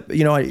things that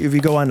if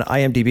you go on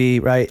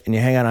IMDb, right, and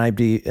you hang on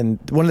IMDb, and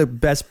one of the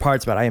best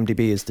parts about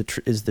IMDb is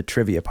the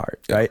trivia part,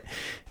 right,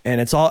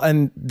 and it's all,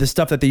 and the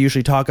stuff that they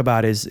usually talk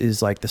about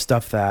is like the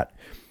stuff that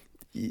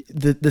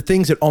the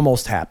things that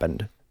almost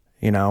happened.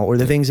 Or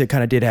the things that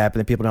kind of did happen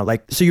that people don't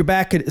like. So you're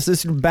back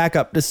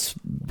up this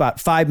about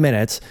 5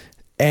 minutes,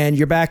 and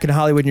you're back in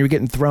Hollywood, and you're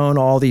getting thrown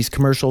all these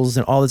commercials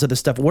and all this other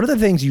stuff. What are the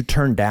things you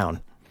turned down?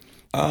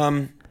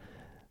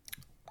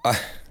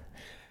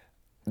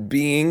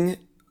 Being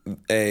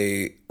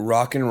a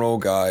rock and roll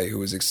guy who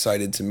was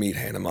excited to meet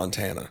Hannah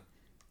Montana.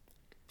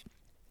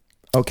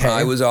 Okay.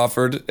 I was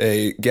offered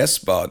a guest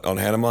spot on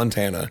Hannah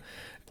Montana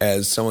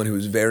as someone who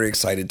was very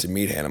excited to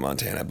meet Hannah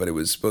Montana, but it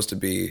was supposed to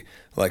be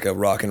like a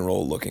rock and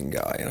roll looking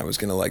guy, and I was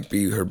gonna like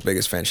be her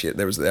biggest fan.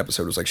 The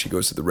episode was like she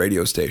goes to the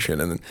radio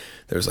station, and then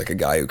there's like a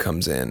guy who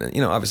comes in,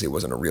 and obviously it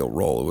wasn't a real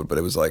role, but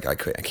it was like I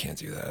can't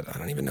do that. I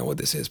don't even know what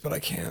this is, but I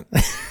can't.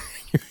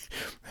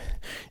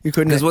 You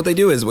couldn't, because what they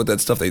do is with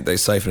that stuff they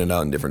siphon it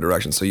out in different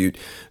directions. So the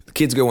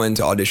kids go in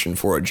to audition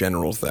for a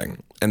general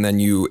thing, and then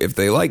if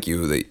they like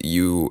you,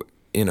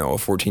 a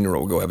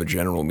 14-year-old will go have a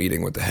general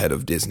meeting with the head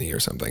of Disney or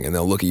something, and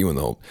they'll look at you and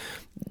they'll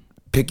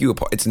pick you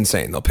apart. It's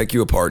insane. They'll pick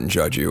you apart and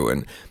judge you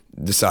and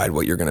decide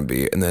what you're going to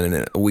be. And then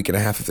in a week and a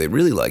half, if they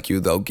really like you,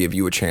 they'll give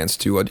you a chance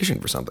to audition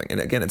for something.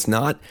 And again, it's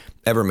not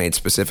ever made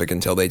specific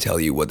until they tell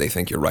you what they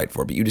think you're right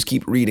for, but you just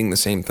keep reading the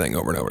same thing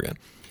over and over again.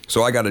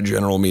 So I got a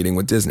general meeting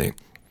with Disney,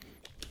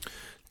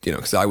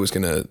 because I was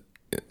going to,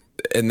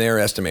 in their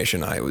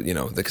estimation,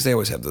 because they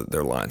always have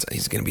their lines.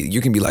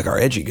 You can be like our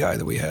edgy guy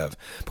that we have,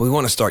 but we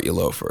want to start you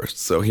low first.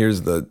 So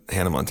here's the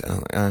Hannah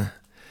Montana. Like,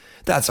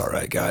 that's all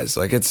right, guys.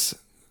 Like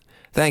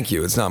thank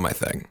you. It's not my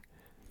thing.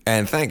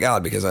 And thank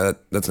God, because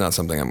that's not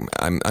something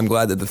I'm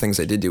glad that the things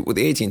I did do with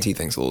the AT&T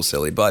thing's a little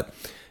silly, but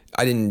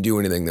I didn't do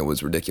anything that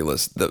was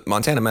ridiculous. The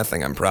Montana Meth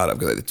thing I'm proud of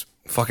because it's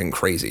fucking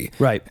crazy.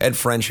 Right. Ed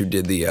French, who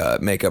did the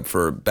makeup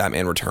for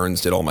Batman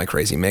Returns, did all my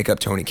crazy makeup.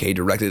 Tony Kaye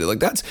directed it. Like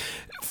that's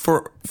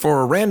for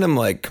a random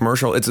like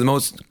commercial. It's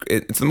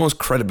the most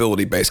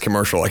credibility based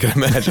commercial I can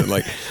imagine.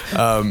 Like,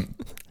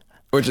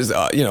 which is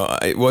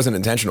it wasn't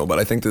intentional, but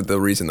I think that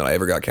the reason that I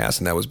ever got cast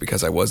in that was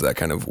because I was that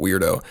kind of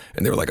weirdo,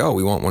 and they were like, "Oh,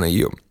 we want one of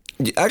you."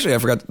 Actually, I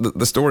forgot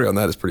the story on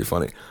that is pretty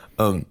funny.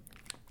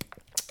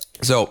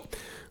 So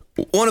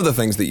one of the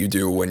things that you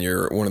do when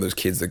you're one of those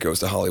kids that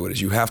goes to Hollywood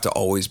is you have to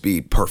always be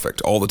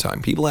perfect all the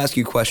time. People ask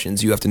you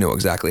questions, you have to know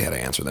exactly how to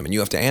answer them, and you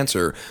have to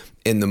answer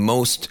in the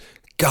most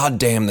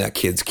goddamn that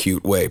kid's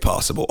cute way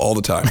possible all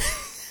the time.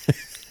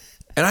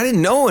 And I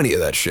didn't know any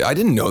of that shit. I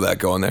didn't know that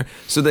going there.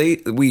 So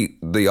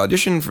the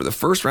audition for the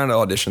first round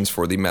of auditions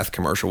for the meth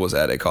commercial was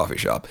at a coffee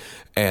shop,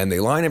 and they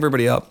line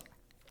everybody up,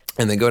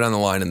 and they go down the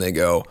line and they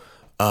go,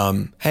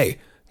 hey,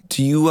 have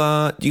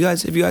you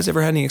guys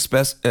ever had any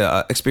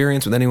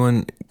experience with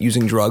anyone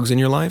using drugs in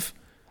your life?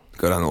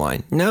 Go down the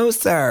line. No,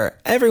 sir.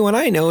 Everyone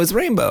I know is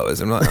rainbows.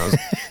 And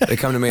they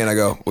come to me and I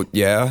go, well,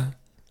 yeah.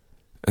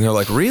 And they're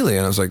like, really?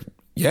 And I was like,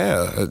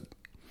 yeah.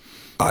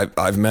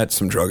 I've met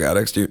some drug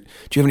addicts. Do you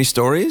have any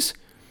stories?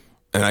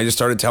 And I just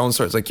started telling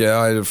stories. Like, yeah,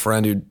 I had a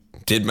friend who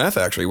did meth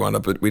actually. Wound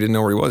up, but we didn't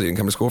know where he was. He didn't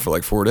come to school for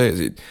like 4 days.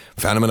 He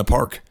found him in a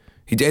park.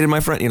 He dated my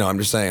friend, I'm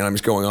just saying, I'm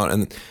just going on.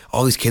 And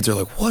all these kids are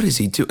like, what is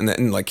he doing?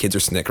 And like kids are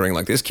snickering,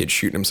 like this kid's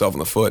shooting himself in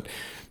the foot.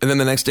 And then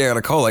the next day I got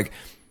a call like,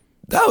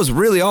 that was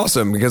really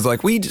awesome because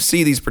like we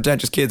see these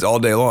pretentious kids all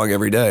day long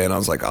every day. And I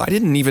was like, I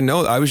didn't even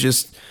know.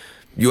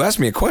 You asked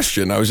me a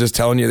question. I was just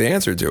telling you the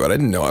answer to it. I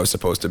didn't know I was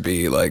supposed to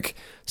be like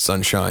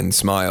sunshine,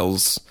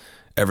 smiles,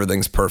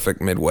 everything's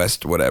perfect,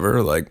 Midwest,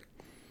 whatever. Like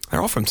they're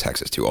all from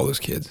Texas too, all those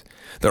kids.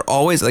 They're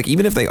always like,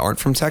 even if they aren't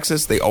from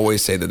Texas, they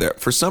always say that they're,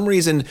 for some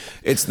reason,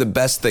 it's the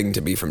best thing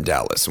to be from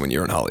Dallas when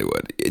you're in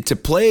Hollywood. To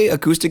play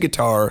acoustic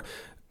guitar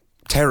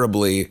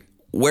terribly,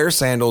 wear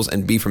sandals,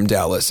 and be from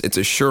Dallas, it's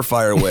a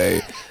surefire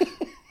way.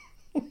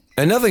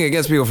 And nothing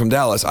against people from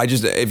Dallas.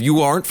 If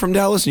you aren't from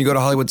Dallas and you go to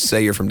Hollywood,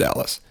 say you're from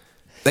Dallas.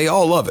 They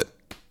all love it.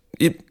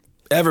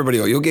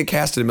 You'll get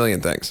cast in a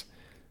million things.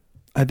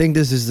 I think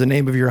this is the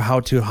name of your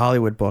How to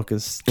Hollywood book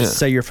is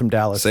Say You're from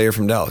Dallas. Say You're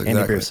from Dallas,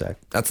 exactly. Biersack.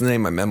 That's the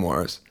name of my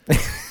memoirs.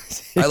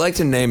 I like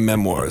to name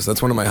memoirs.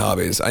 That's one of my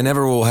hobbies. I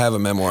never will have a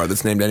memoir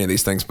that's named any of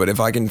these things, but if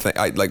I can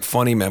like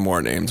funny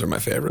memoir names are my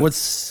favorite.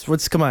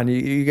 Come on,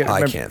 you get.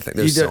 I can't think.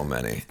 There's so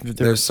many.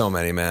 There's so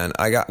many, man.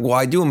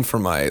 I do them for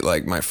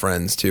my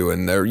friends too,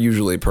 and they're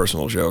usually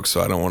personal jokes,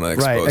 so I don't want to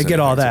expose. Right, I get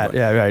all that.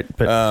 Yeah, right.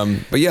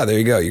 But yeah, there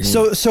you go. You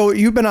can so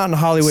you've been out in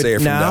Hollywood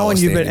now, and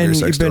you've been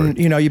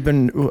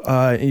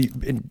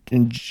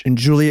and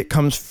Juliet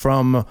comes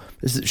from.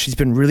 She's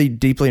been really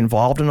deeply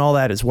involved in all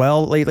that as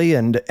well lately,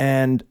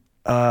 and.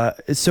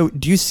 So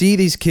do you see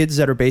these kids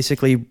that are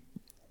basically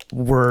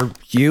were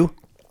you?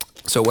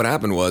 So what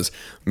happened was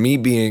me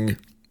being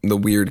the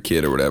weird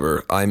kid or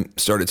whatever, I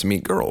started to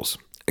meet girls,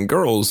 and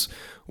girls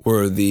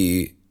were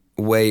the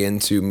way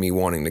into me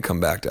wanting to come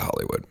back to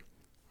Hollywood.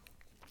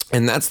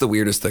 And that's the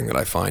weirdest thing that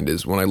I find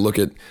is when I look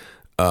at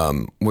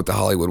what the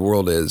Hollywood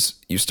world is,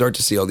 you start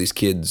to see all these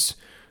kids,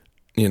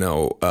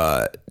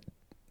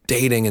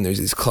 dating, and there's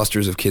these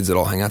clusters of kids that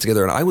all hang out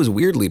together. And I was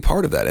weirdly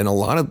part of that. And a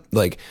lot of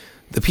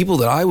the people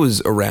that I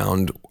was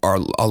around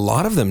a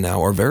lot of them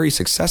now are very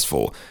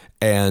successful.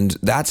 And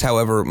that's,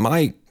 however,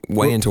 my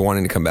way into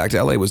wanting to come back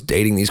to LA was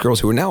dating these girls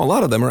who are now, a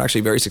lot of them are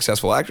actually very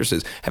successful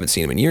actresses. Haven't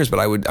seen them in years, but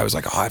I was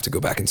like, I have to go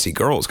back and see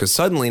girls. Because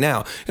suddenly now,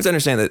 you have to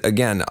understand that,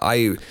 again,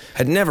 I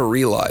had never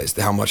realized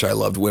how much I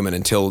loved women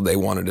until they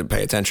wanted to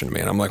pay attention to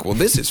me. And I'm like, well,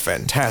 this is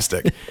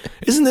fantastic.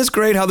 Isn't this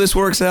great how this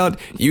works out?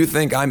 You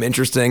think I'm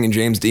interesting and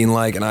James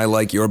Dean-like, and I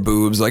like your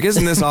boobs. Like,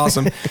 isn't this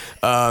awesome?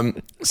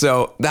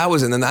 So that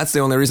was, and then that's the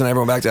only reason I ever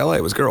went back to LA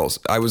was girls.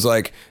 I was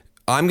like,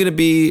 I'm going to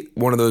be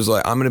one of those,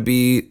 like, I'm going to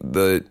be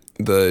the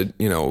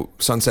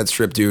Sunset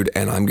Strip dude,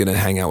 and I'm going to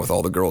hang out with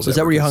all the girls. Is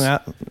that where you hung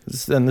out?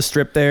 On the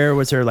strip there?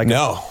 Was there like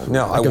no,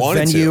 I a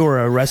wanted venue to. or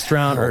a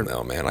restaurant?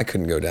 No, man, I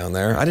couldn't go down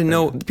there. I didn't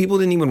know. People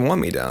didn't even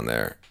want me down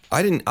there.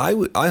 I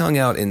hung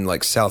out in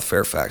like South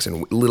Fairfax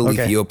and Little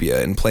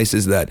Ethiopia, and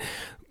places that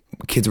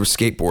kids were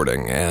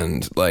skateboarding,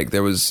 and like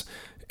there was.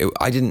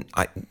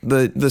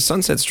 The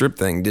Sunset Strip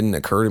thing didn't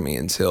occur to me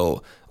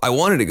until I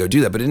wanted to go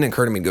do that, but it didn't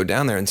occur to me to go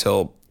down there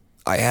until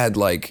I had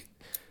like,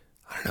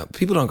 I don't know,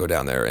 people don't go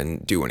down there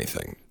and do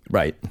anything.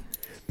 Right.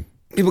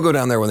 People go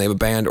down there when they have a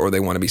band or they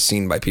want to be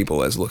seen by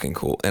people as looking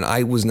cool. And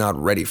I was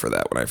not ready for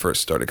that when I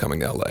first started coming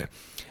to LA.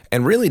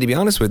 And really, to be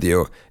honest with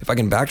you, if I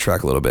can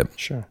backtrack a little bit.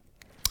 Sure.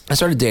 I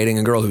started dating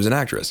a girl who was an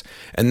actress.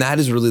 And that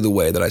is really the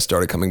way that I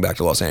started coming back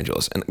to Los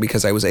Angeles. And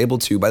because I was able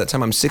to, by the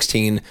time I'm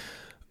 16,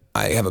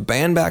 I have a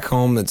band back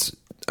home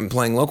I'm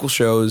playing local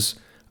shows.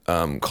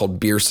 called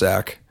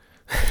Biersack.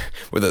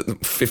 With a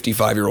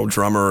 55-year-old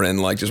drummer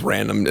and like just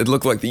random, it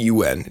looked like the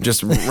UN,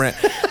 just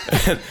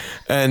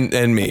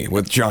and me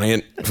with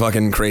giant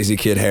fucking crazy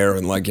kid hair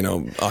and like,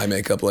 eye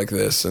makeup like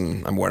this,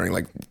 and I'm wearing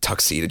like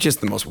tuxedo,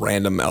 just the most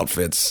random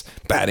outfits,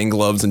 batting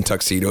gloves and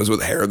tuxedos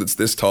with hair that's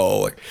this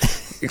tall, like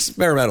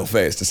experimental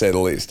face to say the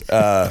least.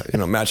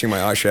 Matching my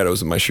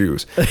eyeshadows with my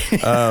shoes.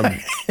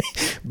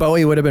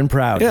 Bowie would have been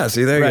proud. Yeah,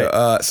 see, there you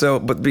go.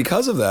 But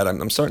because of that,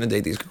 I'm starting to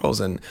date these girls,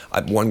 and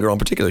one girl in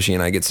particular, she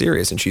and I get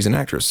serious, and she's an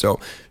actress. So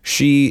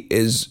she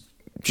is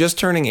just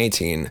turning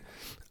 18.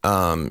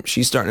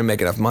 She's starting to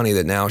make enough money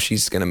that now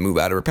she's going to move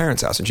out of her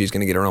parents' house and she's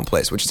going to get her own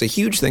place, which is a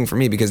huge thing for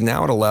me because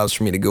now it allows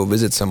for me to go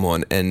visit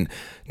someone and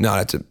not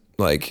have to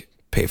like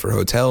pay for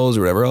hotels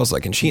or whatever else.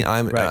 Like,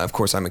 and of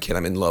course I'm a kid.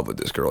 I'm in love with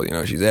this girl.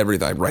 She's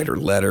everything. I write her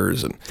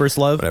letters and first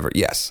love, whatever.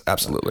 Yes,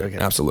 absolutely, okay.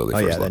 Absolutely. Oh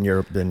first yeah,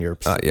 love. then you're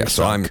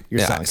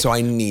So so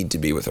I need to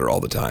be with her all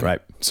the time. Right.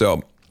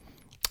 So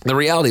the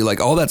reality,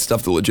 like all that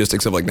stuff, the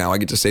logistics of like now I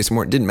get to stay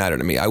somewhere, it didn't matter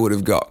to me. I would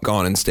have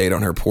gone and stayed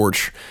on her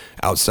porch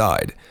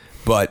outside.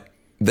 But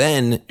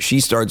then she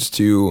starts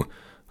to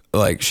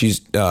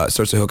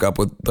starts to hook up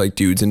with like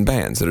dudes in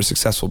bands that are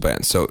successful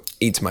bands. So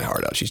eats my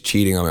heart out. She's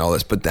cheating on me, all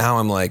this. But now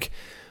I'm like,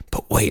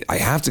 but wait, I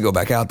have to go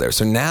back out there.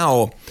 So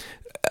now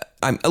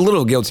I'm a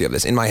little guilty of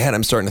this. In my head,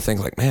 I'm starting to think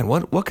like, man,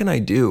 what can I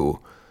do,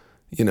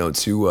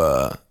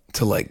 to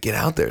like get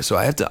out there? So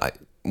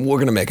we're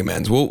going to make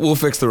amends. We'll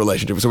fix the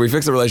relationship. So we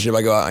fix the relationship.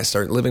 I go out, I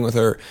start living with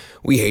her.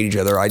 We hate each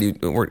other.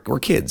 We're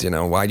kids,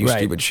 I do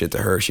stupid shit to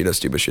her. She does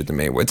stupid shit to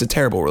me. It's a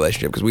terrible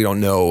relationship because we don't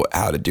know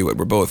how to do it.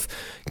 We're both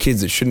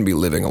kids that shouldn't be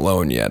living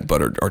alone yet,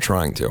 but are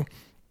trying to.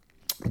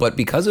 But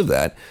because of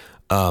that,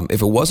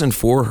 if it wasn't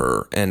for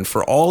her and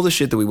for all the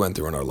shit that we went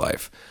through in our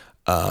life,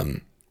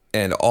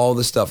 and all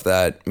the stuff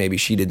that maybe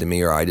she did to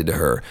me or I did to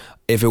her,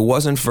 if it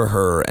wasn't for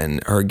her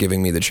and her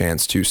giving me the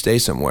chance to stay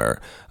somewhere,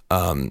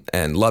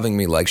 and loving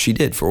me like she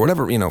did for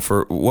whatever,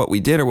 for what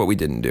we did or what we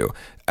didn't do.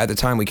 At the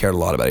time, we cared a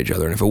lot about each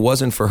other. And if it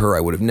wasn't for her, I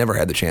would have never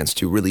had the chance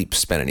to really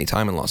spend any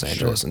time in Los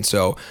Angeles. Sure. And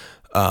so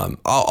I'll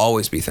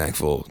always be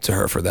thankful to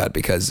her for that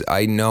because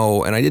I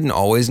know, and I didn't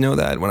always know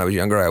that when I was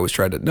younger, I always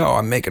tried to, no,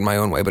 I'm making my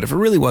own way. But if it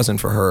really wasn't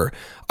for her,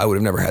 I would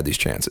have never had these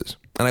chances.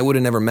 And I would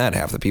have never met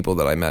half the people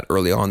that I met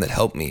early on that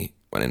helped me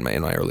when in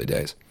my early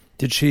days.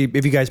 Have you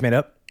guys made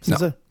up? No,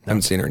 I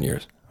haven't seen her in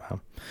years.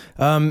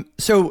 Wow.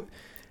 So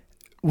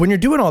when you're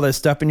doing all this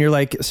stuff and you're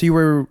like, so you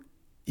were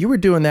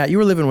doing that, you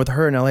were living with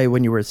her in LA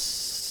when you were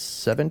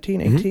 17,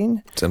 18? Mm-hmm.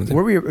 17.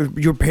 Where were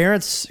your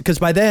parents? Because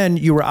by then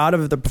you were out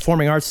of the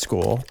performing arts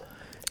school.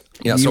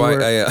 Yeah, so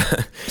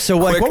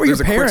what were your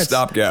parents? A quick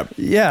stopgap.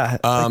 Yeah.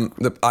 I'm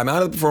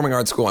out of the performing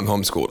arts school. I'm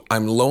homeschooled.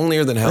 I'm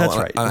lonelier than hell. That's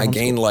right. I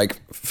gained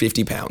like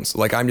 50 pounds.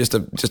 Like I'm just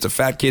a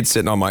fat kid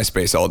sitting on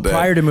MySpace all day.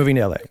 Prior to moving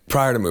to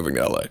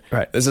LA.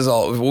 Right. This is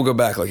all. We'll go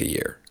back like a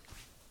year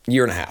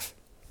and a half.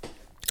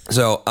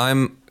 So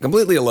I'm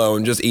completely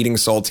alone, just eating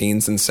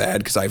saltines and sad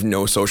because I have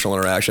no social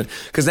interaction.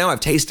 Because now I've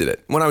tasted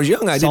it. When I was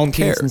young, I didn't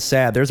care. Saltines and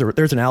sad. There's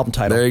an album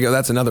title. There you go.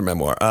 That's another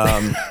memoir.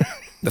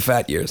 The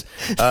Fat Years.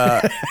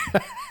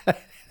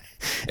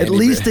 At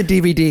least a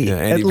DVD. Yeah,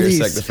 Andy at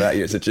least. Biersack, The Fat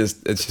Years. It's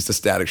just a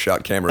static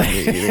shot camera of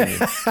me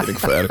getting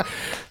fat.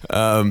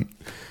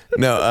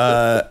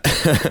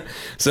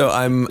 So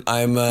I'm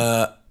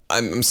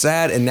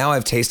sad, and now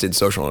I've tasted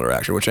social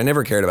interaction, which I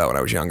never cared about when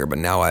I was younger. But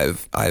now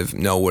I've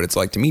know what it's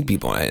like to meet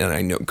people, and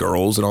I know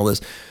girls and all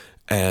this.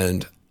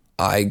 And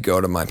I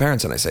go to my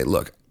parents and I say,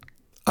 "Look,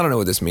 I don't know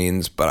what this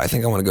means, but I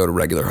think I want to go to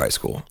regular high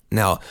school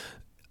now."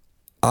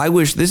 I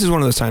wish this is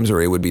one of those times where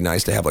it would be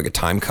nice to have like a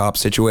time cop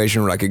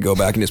situation where I could go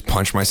back and just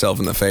punch myself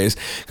in the face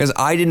because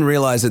I didn't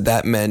realize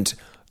that meant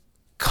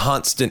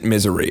constant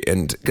misery.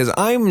 And because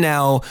I'm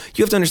now,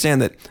 you have to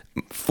understand that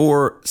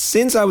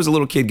since I was a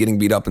little kid getting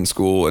beat up in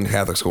school and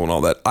Catholic school and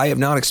all that, I have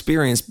not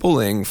experienced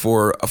bullying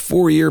for a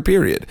 4-year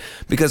period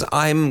because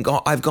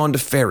I've gone to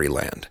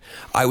fairyland.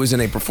 I was in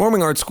a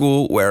performing arts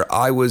school where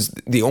I was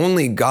the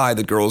only guy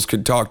that girls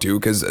could talk to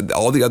because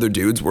all the other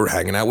dudes were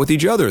hanging out with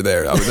each other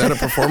there. I was at a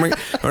performing, you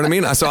know what I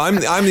mean? So I'm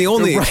the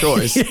only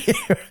choice.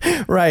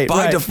 Right.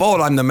 By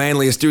default, I'm the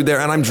manliest dude there,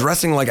 and I'm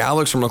dressing like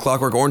Alex from A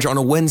Clockwork Orange on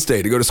a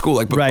Wednesday to go to school.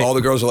 Like, but all the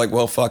girls are like,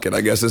 well, fuck it.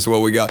 I guess this is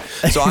what we got.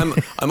 So I'm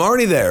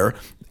already there.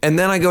 And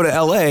then I go to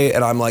LA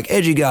and I'm like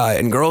edgy guy,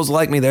 and girls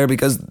like me there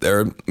because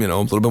they're, a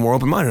little bit more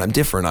open-minded. I'm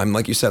different. I'm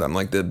like you said, I'm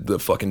like the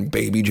fucking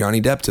baby Johnny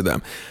Depp to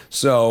them.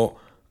 So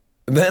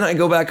then I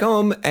go back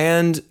home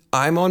and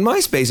I'm on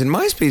MySpace, and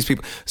MySpace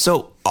people.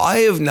 So I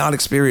have not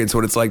experienced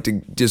what it's like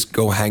to just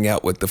go hang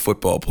out with the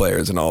football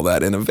players and all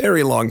that in a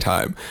very long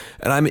time.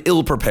 And I'm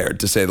ill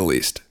prepared to say the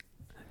least.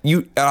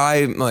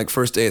 I'm like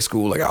first day of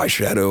school, like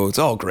eyeshadow. It's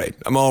all great.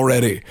 I'm all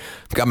ready.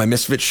 I've got my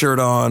Misfit shirt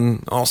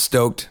on, all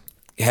stoked.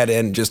 Head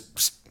in,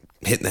 just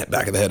hitting that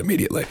back of the head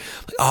immediately. Like,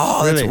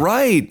 oh, really? That's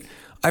right.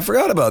 I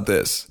forgot about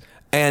this.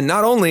 And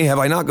not only have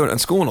I not gone to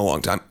school in a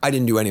long time, I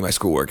didn't do any of my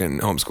schoolwork in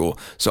homeschool.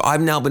 So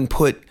I've now been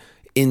put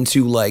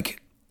into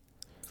like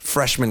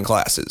freshman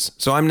classes.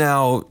 So I'm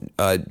now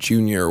a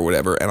junior or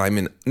whatever, and I'm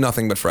in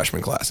nothing but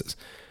freshman classes.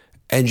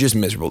 and just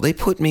miserable. They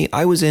put me,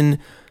 I was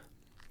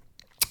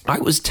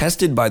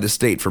tested by the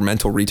state for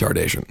mental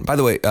retardation. By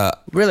the way,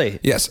 really?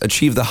 Yes,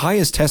 achieved the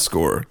highest test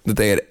score that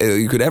they had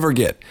you could ever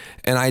get.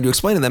 And I had to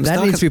explain to them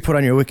that needs to be put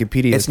on your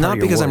Wikipedia. It's not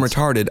because I'm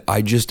retarded.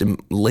 I just am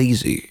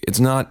lazy. It's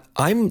not.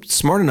 I'm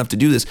smart enough to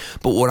do this.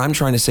 But what I'm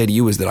trying to say to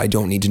you is that I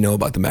don't need to know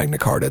about the Magna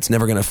Carta. It's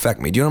never going to affect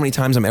me. Do you know how many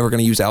times I'm ever going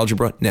to use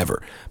algebra?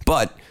 Never.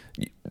 But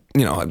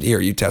here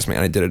you test me,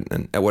 and I did it,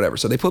 and whatever.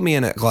 So they put me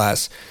in a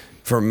class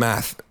for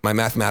math. My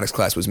mathematics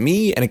class was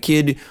me and a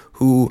kid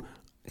who,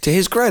 to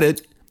his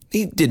credit,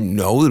 he didn't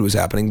know that it was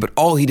happening, but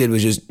all he did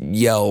was just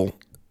yell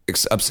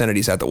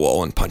obscenities at the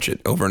wall and punch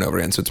it over and over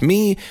again. So it's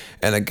me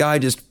and a guy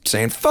just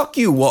saying, fuck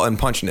you, wall, and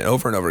punching it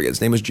over and over again.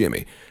 His name was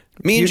Jimmy.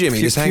 Me and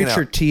Jimmy just hanging out.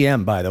 Future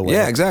TM, by the way.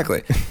 Yeah,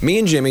 exactly. Me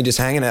and Jimmy just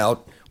hanging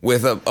out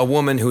with a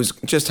woman who's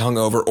just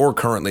hungover or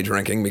currently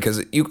drinking,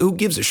 because who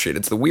gives a shit?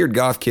 It's the weird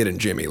goth kid and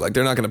Jimmy. Like,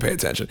 they're not going to pay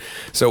attention.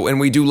 So, and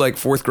we do like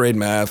 4th grade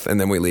math, and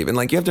then we leave. And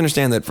like, you have to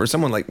understand that for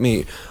someone like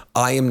me,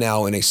 I am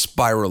now in a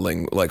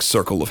spiraling like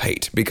circle of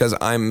hate, because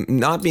I'm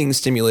not being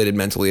stimulated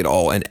mentally at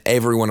all, and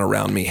everyone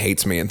around me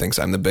hates me and thinks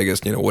I'm the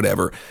biggest,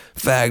 whatever,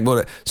 fag,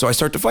 whatever. So I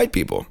start to fight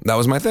people. That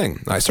was my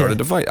thing. I started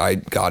to fight. I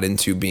got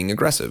into being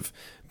aggressive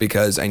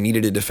because I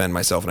needed to defend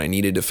myself and I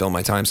needed to fill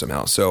my time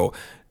somehow. So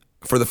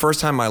for the first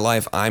time in my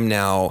life, I'm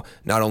now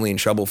not only in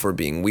trouble for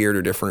being weird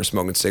or different or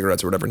smoking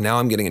cigarettes or whatever. Now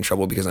I'm getting in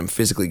trouble because I'm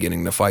physically getting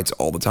into fights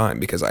all the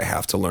time because I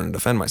have to learn to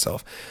defend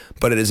myself.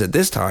 But it is at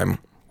this time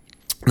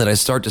that I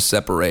start to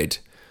separate,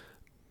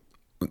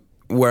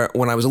 where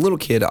when I was a little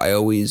kid, I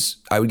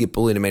would get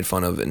bullied and made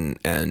fun of,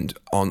 and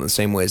on the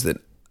same ways that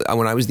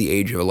when I was the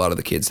age of a lot of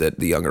the kids, that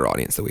the younger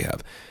audience that we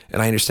have.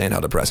 And I understand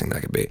how depressing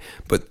that could be.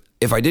 But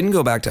if I didn't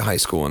go back to high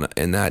school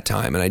in that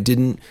time, and I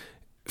didn't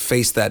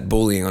face that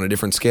bullying on a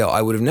different scale,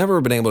 I would have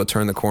never been able to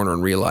turn the corner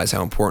and realize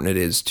how important it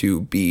is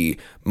to be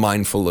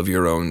mindful of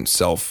your own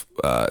self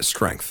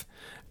strength.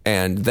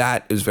 And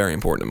that is very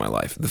important in my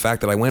life. The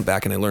fact that I went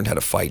back and I learned how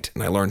to fight,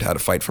 and I learned how to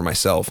fight for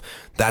myself,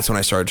 that's when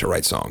I started to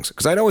write songs.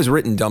 Because I'd always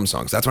written dumb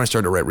songs. That's when I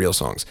started to write real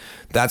songs.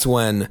 That's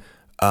when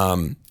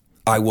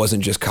I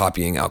wasn't just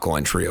copying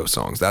Alkaline Trio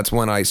songs. That's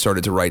when I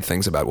started to write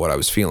things about what I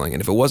was feeling.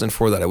 And if it wasn't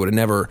for that, I would have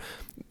never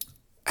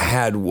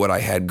had what I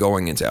had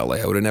going into LA.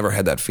 I would have never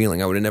had that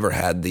feeling. I would have never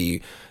had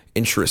the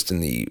interest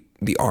in the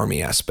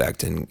army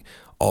aspect and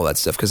all that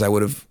stuff, because I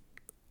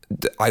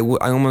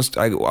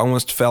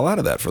almost fell out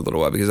of that for a little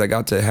while, because I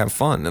got to have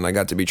fun and I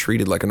got to be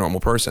treated like a normal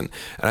person.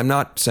 And I'm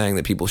not saying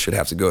that people should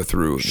have to go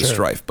through the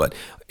strife, but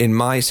in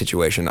my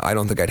situation, I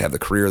don't think I'd have the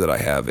career that I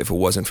have if it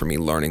wasn't for me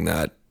learning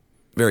that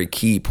very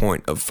key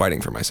point of fighting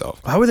for myself.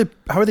 How were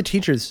the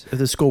teachers at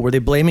the school? Were they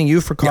blaming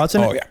you for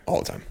causing it? Oh yeah, all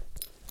the time.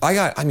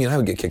 I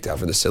would get kicked out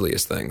for the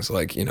silliest things.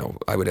 Like,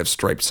 I would have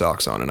striped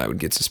socks on and I would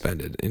get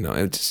suspended.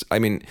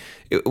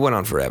 It went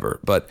on forever,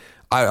 but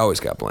I always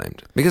got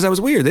blamed because I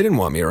was weird. They didn't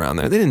want me around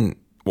there. They didn't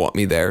want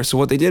me there. So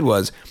what they did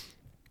was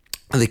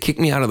they kicked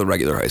me out of the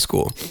regular high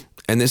school.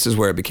 And this is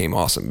where it became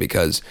awesome,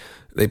 because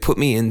they put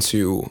me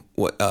into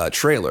a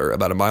trailer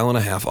about 1.5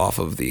 miles off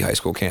of the high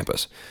school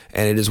campus.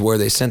 And it is where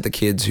they sent the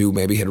kids who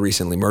maybe had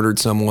recently murdered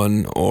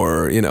someone,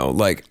 or,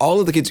 like all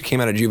of the kids who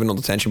came out of juvenile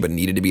detention but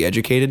needed to be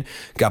educated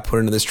got put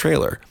into this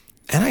trailer.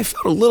 And I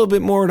felt a little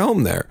bit more at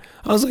home there.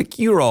 I was like,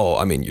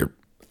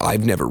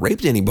 I've never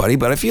raped anybody,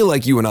 but I feel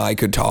like you and I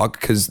could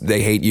talk, because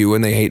they hate you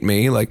and they hate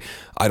me. Like,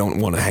 I don't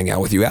want to hang out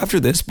with you after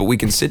this, but we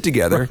can sit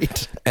together.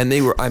 Right. And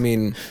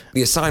the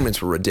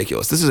assignments were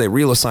ridiculous. This is a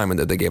real assignment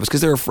that they gave us because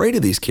they're afraid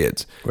of these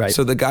kids. Right.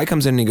 So the guy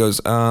comes in and he goes,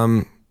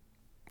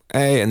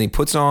 hey, and he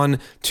puts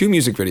on 2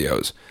 music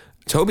videos.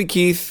 Toby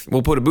Keith,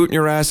 We'll Put a Boot in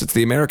Your Ass, It's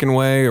the American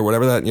Way, or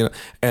whatever that,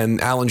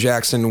 and Alan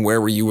Jackson, Where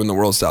Were You When the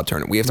World Stopped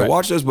Turning? We have to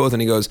watch those both.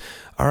 And he goes,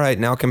 all right,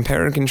 now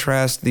compare and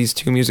contrast these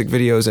 2 music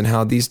videos and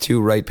how these 2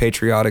 write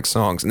patriotic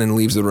songs, and then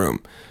leaves the room.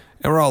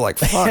 And we're all like,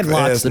 fuck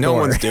this, no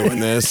one's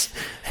doing this.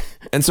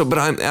 And so,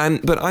 I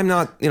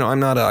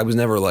was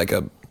never like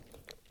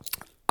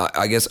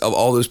I guess of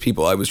all those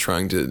people, I was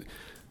trying to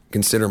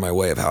consider my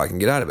way of how I can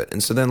get out of it.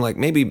 And so then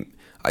maybe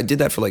I did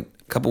that for a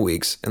couple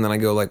weeks, and then I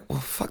go well,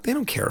 fuck, they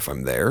don't care if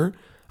I'm there.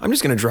 I'm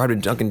just going to drive to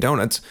Dunkin'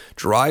 Donuts,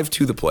 drive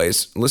to the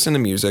place, listen to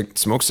music,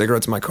 smoke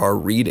cigarettes in my car,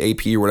 read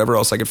AP or whatever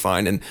else I could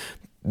find, and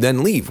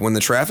then leave. When the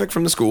traffic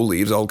from the school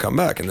leaves, I'll come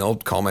back and they'll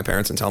call my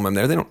parents and tell them I'm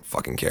there. They don't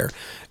fucking care.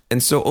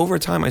 And so over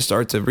time, I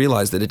start to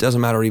realize that it doesn't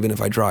matter even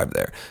if I drive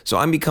there. So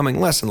I'm becoming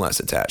less and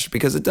less attached,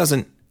 because it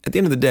doesn't, at the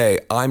end of the day,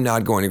 I'm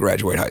not going to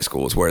graduate high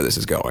school is where this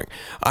is going.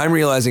 I'm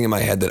realizing in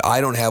my head that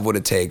I don't have what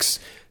it takes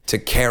to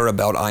care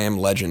about I Am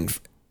Legend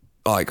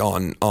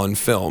on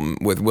film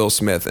with Will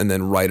Smith and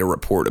then write a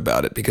report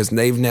about it, because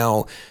they've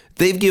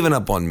given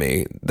up on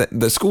me.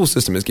 The school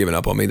system has given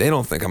up on me. They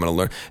don't think I'm going to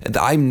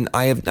learn.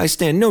 I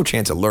stand no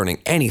chance of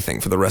learning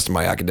anything for the rest of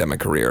my academic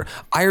career.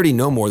 I already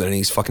know more than any of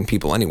these fucking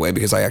people anyway,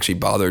 because I actually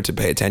bothered to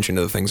pay attention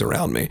to the things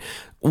around me.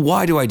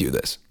 Why do I do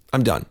this?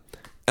 I'm done.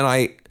 And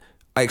I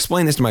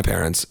explain this to my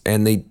parents,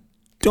 and they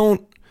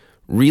don't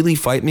really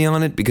fight me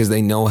on it, because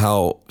they know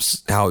how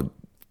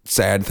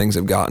sad things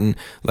have gotten.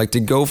 Like to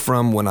go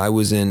from when I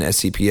was in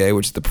SCPA,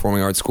 which is the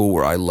performing arts school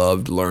where I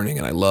loved learning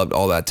and I loved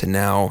all that, to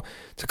now,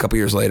 it's a couple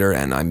years later,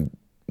 and I'm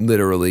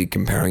literally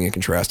comparing and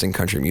contrasting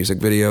country music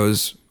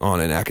videos on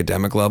an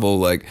academic level.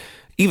 Like,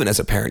 even as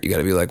a parent, you got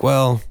to be like,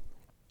 well,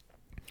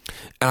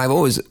 and I've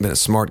always been a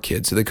smart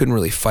kid, so they couldn't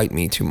really fight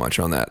me too much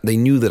on that. They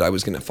knew that I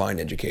was going to find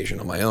education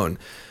on my own.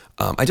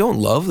 I don't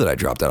love that I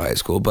dropped out of high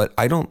school, but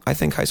I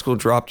think high school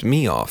dropped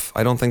me off.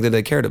 I don't think that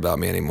they cared about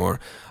me anymore.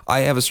 I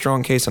have a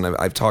strong case, and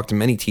I've talked to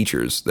many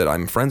teachers that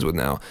I'm friends with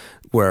now,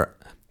 where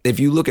if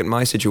you look at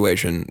my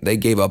situation, they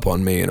gave up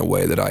on me in a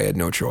way that I had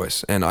no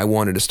choice, and I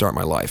wanted to start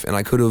my life, and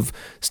I could have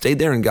stayed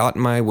there and gotten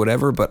my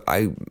whatever, but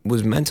I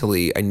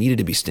needed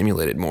to be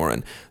stimulated more,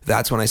 and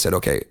that's when I said,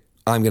 okay,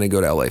 I'm going to go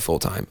to LA full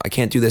time. I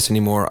can't do this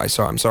anymore.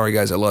 I'm sorry,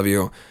 guys. I love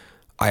you.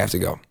 I have to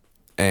go.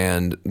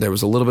 And there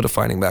was a little bit of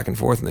fighting back and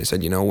forth. And they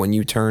said, when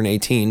you turn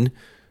 18,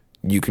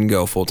 you can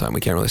go full time. We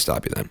can't really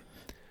stop you then.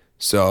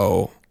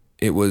 So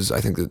it was,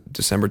 I think,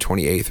 December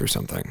 28th or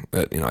something.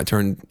 I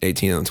turned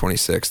 18 on the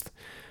 26th.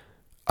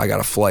 I got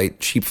a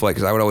cheap flight,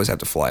 because I would always have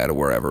to fly out of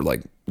wherever,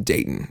 like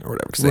Dayton or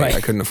whatever, because I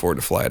couldn't afford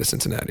to fly out of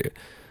Cincinnati.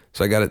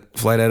 So I got a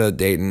flight out of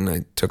Dayton.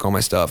 I took all my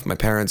stuff. My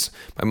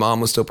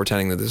mom was still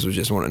pretending that this was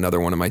just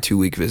another one of my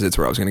 2-week visits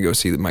where I was going to go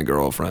see my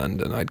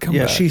girlfriend, and I'd come back.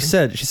 Yeah, she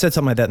said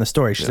something like that in the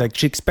story. She's like,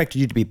 she expected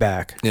you to be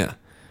back. Yeah,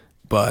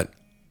 but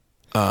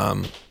my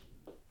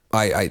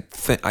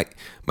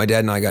dad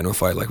and I got into a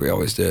fight like we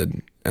always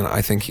did, and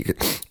I think he could,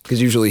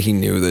 because usually he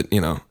knew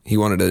that he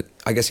wanted to.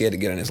 I guess he had to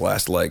get on his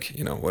last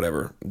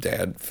whatever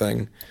dad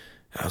thing.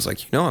 And I was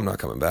like, I'm not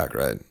coming back,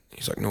 right?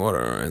 He's like, no,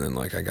 whatever. And then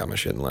I got my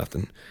shit and left,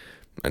 and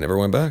I never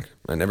went back.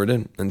 I never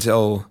did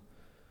until,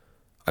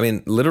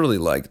 literally,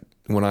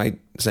 when I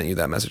sent you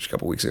that message a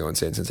couple weeks ago and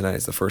saying Cincinnati,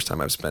 it's the first time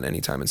I've spent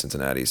any time in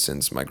Cincinnati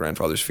since my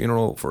grandfather's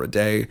funeral for a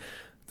day,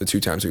 the 2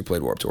 times we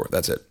played Warped Tour.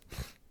 That's it.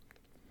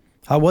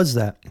 How was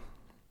that?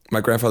 My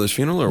grandfather's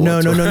funeral or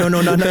No,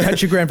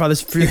 not your grandfather's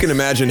funeral. You can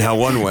imagine how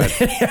one went.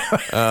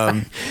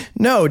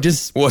 No,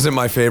 just wasn't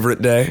my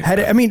favorite day.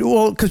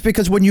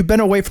 Because when you've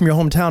been away from your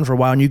hometown for a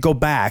while and you go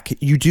back,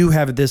 you do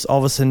have this all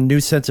of a sudden new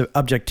sense of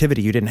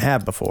objectivity you didn't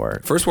have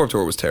before. First Warped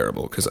Tour was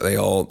terrible because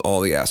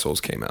all the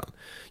assholes came out.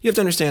 You have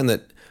to understand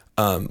that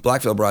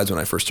Black Veil Brides, when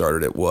I first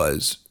started, it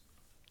was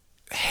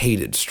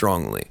hated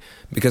strongly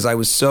because I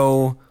was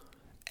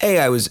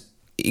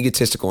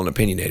egotistical and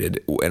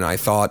opinionated, and I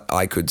thought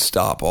I could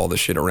stop all the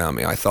shit around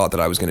me. I thought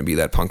that I was going to be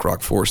that punk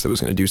rock force that was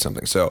going to do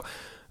something. So,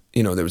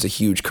 there was a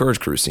huge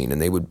Courage Crew scene,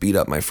 and they would beat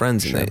up my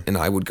friends, and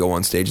I would go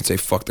on stage and say,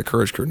 fuck the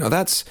Courage Crew. Now,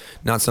 that's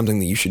not something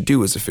that you should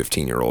do as a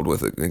 15-year-old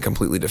with a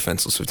completely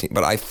defenseless 15.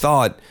 But I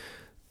thought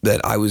that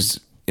I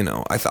was,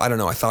 I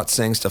thought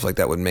saying stuff like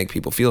that would make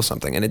people feel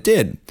something, and it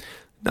did.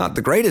 Not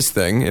the greatest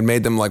thing. It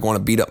made them want to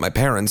beat up my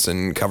parents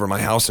and cover my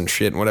house and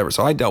shit and whatever.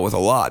 So I dealt with a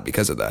lot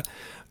because of that.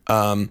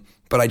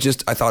 But I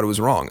thought it was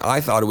wrong.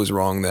 I thought it was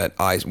wrong that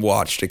I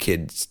watched a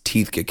kid's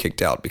teeth get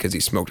kicked out because he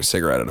smoked a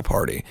cigarette at a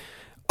party.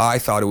 I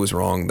thought it was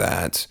wrong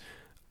that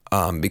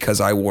because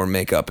I wore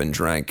makeup and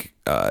drank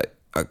a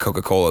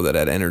Coca-Cola that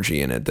had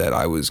energy in it, that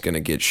I was going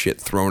to get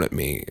shit thrown at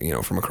me,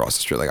 from across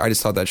the street. I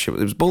just thought that shit, it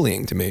was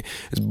bullying to me. It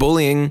was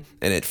bullying,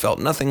 and it felt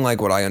nothing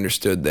like what I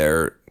understood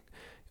there.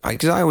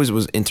 Because I always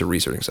was into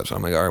researching stuff. So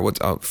I'm like, all right, what's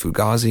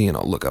Fugazi? And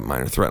I'll look up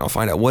Minor Threat, and I'll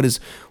find out what is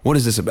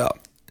this about.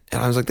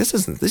 And I was like,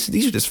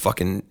 these are just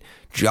fucking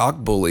jock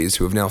bullies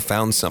who have now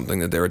found something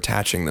that they're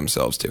attaching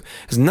themselves to. It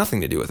has nothing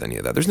to do with any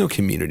of that. There's no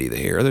community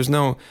there. They're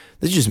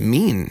just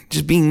mean,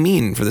 just being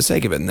mean for the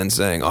sake of it, and then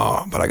saying,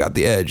 oh, but I got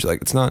the edge.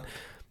 It's not,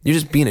 you're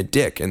just being a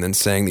dick and then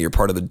saying that you're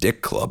part of the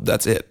dick club.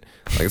 That's it.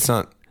 It's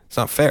not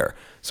fair.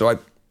 So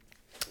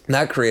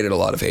that created a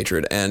lot of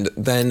hatred. And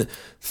then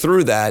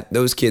through that,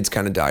 those kids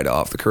kind of died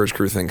off. The Courage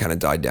Crew thing kind of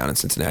died down in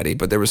Cincinnati,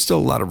 but there was still a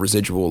lot of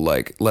residual,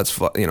 let's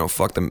fuck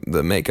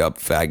the makeup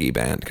faggy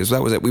band, because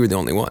that was it. We were the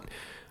only one.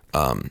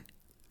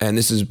 And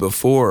this is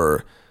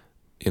before,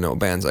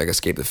 bands like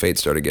Escape the Fate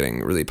started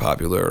getting really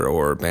popular,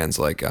 or bands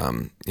like,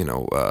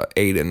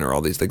 Aiden, or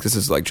all these things. This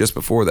is just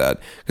before that,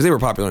 because they were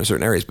popular in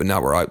certain areas, but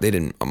not where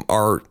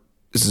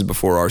this is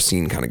before our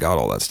scene kind of got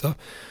all that stuff.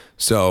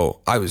 So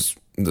I was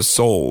the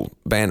sole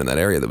band in that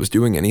area that was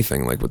doing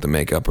anything with the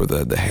makeup or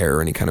the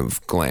hair, any kind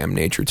of glam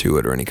nature to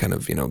it, or any kind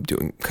of,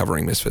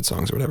 covering Misfit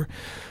songs or whatever.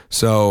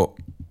 So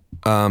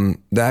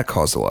that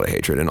caused a lot of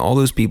hatred, and all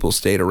those people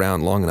stayed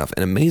around long enough.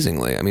 And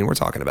amazingly, we're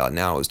talking about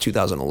now, it was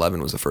 2011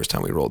 was the first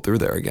time we rolled through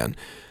there again.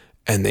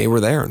 And they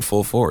were there in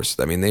full force.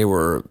 They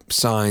were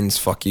signs,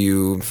 fuck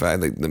you, in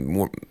fact,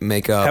 the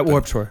makeup. At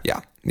Warped Tour.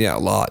 Yeah, a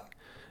lot.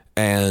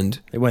 And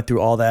they went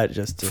through all that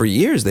for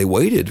years. They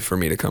waited for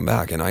me to come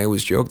back, and I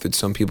always joke that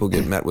some people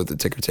get met with the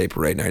ticker tape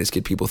parade, and I just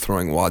get people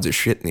throwing wads of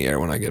shit in the air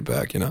when I get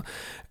back,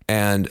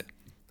 And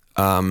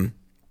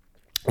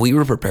we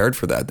were prepared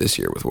for that this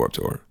year with Warped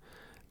Tour,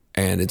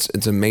 and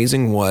it's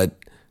amazing what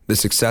the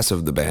success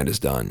of the band has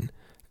done,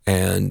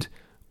 and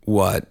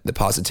what the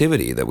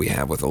positivity that we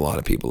have with a lot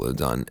of people have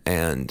done.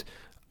 And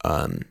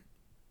it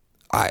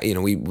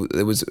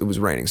was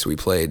raining, so we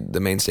played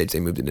the main stage. They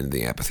moved it into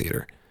the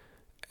amphitheater.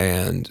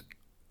 And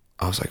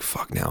I was like,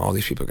 fuck, now all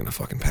these people are going to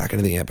fucking pack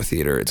into the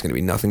amphitheater. It's going to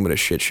be nothing but a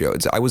shit show.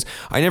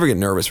 I never get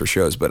nervous for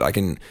shows, but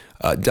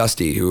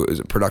Dusty, who is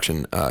a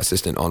production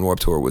assistant on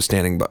Warped Tour, was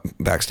standing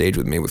backstage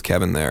with me with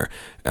Kevin there.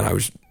 And I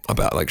was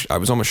I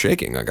was almost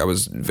shaking. Like I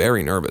was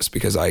very nervous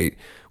because I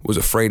was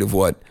afraid of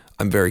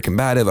I'm very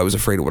combative. I was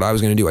afraid of what I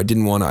was going to do.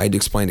 I'd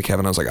explained to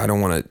Kevin, I was like, I don't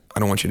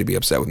want you to be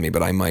upset with me,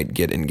 but I might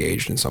get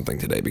engaged in something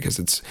today because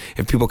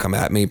if people come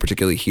at me,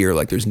 particularly here,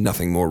 like there's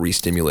nothing more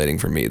re-stimulating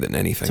for me than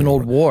anything. It's an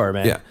old war,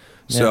 man. Yeah.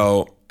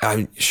 So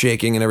I'm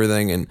shaking and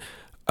everything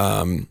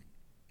and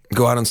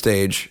go out on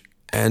stage,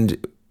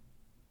 and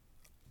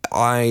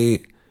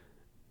I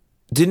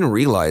didn't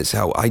realize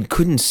I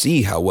couldn't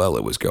see how well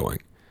it was going.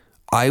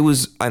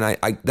 That's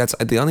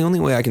the only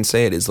way I can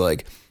say it is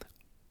like,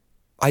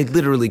 I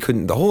literally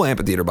couldn't. The whole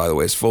amphitheater, by the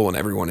way, is full and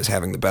everyone is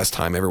having the best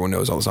time. Everyone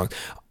knows all the songs.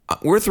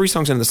 We're 3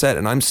 songs into the set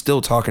and I'm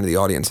still talking to the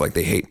audience like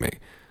they hate me.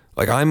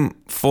 Like I'm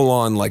full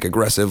on like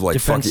aggressive, like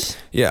Defense.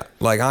 fuck you. Yeah.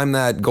 Like I'm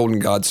that Golden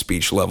God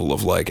speech level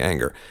of like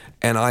anger.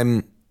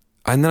 And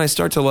then I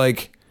start to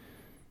like,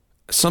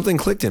 something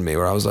clicked in me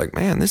where I was like,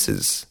 man,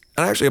 and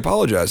I actually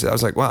apologized. I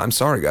was like, wow, I'm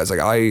sorry guys. Like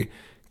I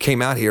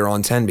came out here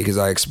on 10 because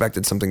I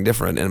expected something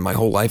different and my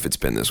whole life it's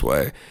been this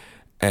way.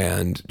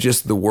 And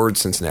just the word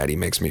Cincinnati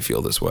makes me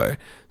feel this way.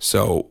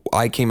 So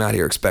I came out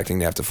here expecting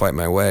to have to fight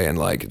my way and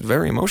like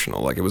very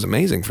emotional. Like it was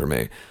amazing for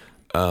me.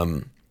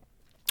 And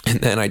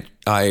then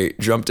I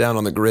jumped down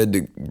on the grid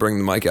to bring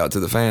the mic out to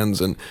the fans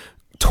and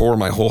tore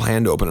my whole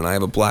hand open, and I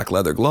have a black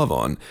leather glove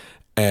on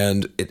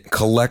and it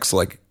collects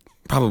like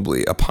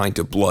probably a pint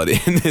of blood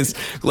in this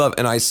glove,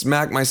 and I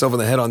smack myself in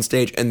the head on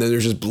stage and then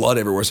there's just blood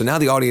everywhere. So now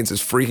the audience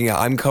is freaking out.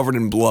 I'm covered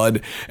in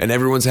blood and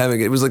everyone's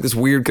it was like this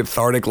weird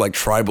cathartic like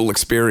tribal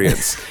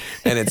experience.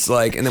 And it's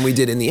like, and then we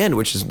did In the End,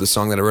 which is the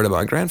song that I wrote about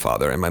my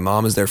grandfather, and my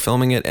mom is there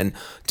filming it. And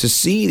to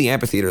see the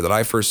amphitheater that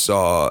I first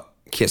saw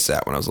Kiss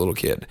at when I was a little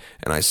kid,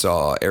 and I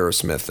saw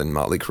Aerosmith and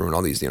Motley Crue and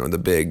all these, the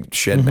big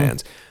shed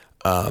bands,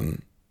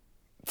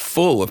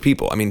 full of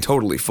people, I mean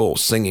totally full,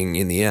 singing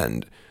In the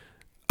End,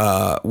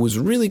 was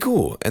really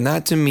cool. And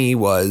that to me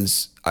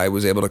I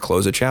was able to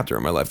close a chapter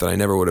in my life that I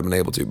never would have been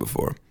able to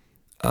before.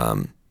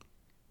 It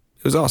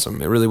was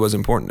awesome. It really was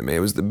important to me. It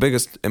was the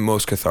biggest and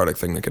most cathartic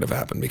thing that could have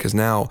happened, because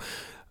now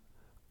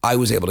I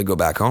was able to go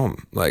back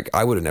home. Like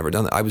I would have never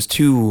done that. I was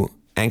too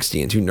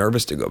angsty and too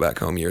nervous to go back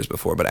home years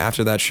before. But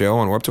after that show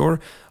on Warped Tour,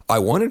 I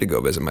wanted to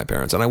go visit my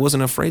parents, and I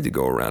wasn't afraid to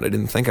go around. I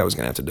didn't think I was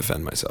going to have to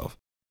defend myself.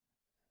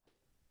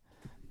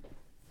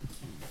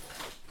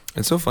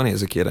 It's so funny,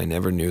 as a kid, I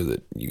never knew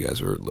that you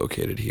guys were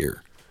located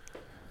here.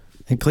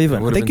 In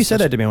Cleveland. I think you said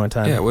that to me one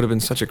time. Yeah, it would have been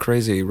such a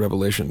crazy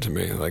revelation to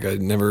me. Like I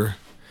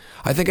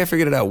think I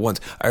figured it out once.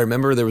 I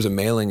remember there was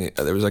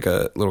like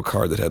a little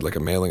card that had like a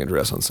mailing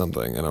address on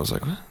something, and I was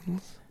like, what?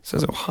 It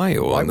says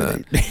Ohio on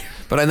that.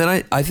 But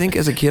then I think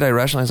as a kid I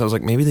rationalized, I was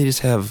like, maybe they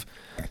just have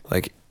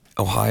like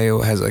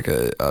Ohio has like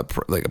a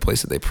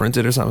place that they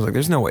printed or something. I was like,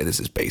 there's no way this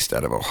is based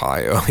out of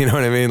Ohio. You know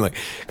what I mean? Like,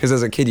 because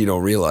as a kid you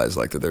don't realize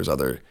like that there's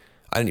other.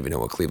 I didn't even know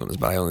what Cleveland is,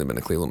 but I only been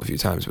to Cleveland a few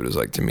times. But it was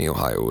like, to me,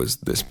 Ohio was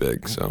this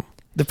big. So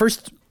the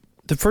first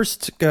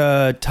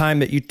time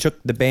that you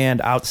took the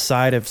band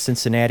outside of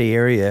Cincinnati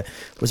area,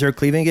 was there a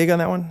Cleveland gig on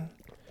that one?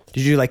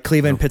 Did you do like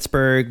Cleveland,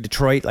 Pittsburgh,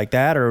 Detroit, like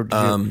that, or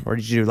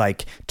did you do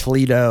like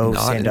Toledo,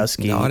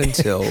 Sandusky? Not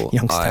until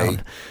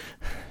Youngstown.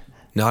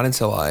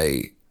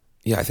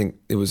 I think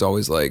it was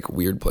always like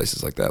weird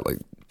places like that. Like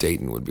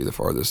Dayton would be the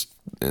farthest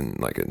in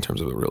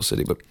terms of a real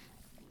city, but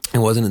it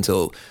wasn't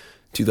until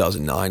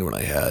 2009 when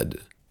I had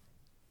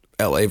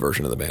LA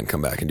version of the band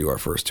come back and do our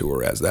first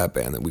tour as that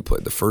band that we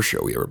played. The first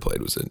show we ever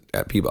played was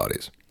at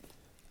Peabody's.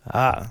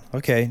 Ah,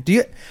 okay.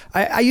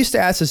 I used to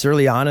ask this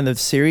early on in the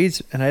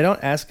series, and I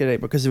don't ask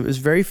it because it was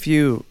very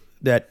few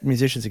that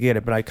musicians get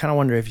it, but I kind of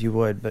wonder if you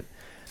would. But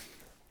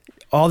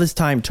all this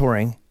time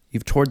touring,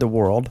 you've toured the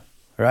world,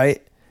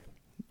 right?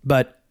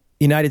 But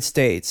United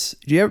States,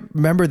 do you ever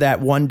remember that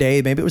one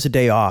day, maybe it was a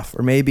day off,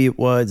 or maybe it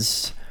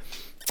was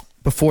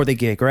before the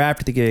gig or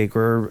after the gig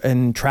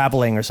and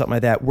traveling or something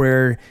like that,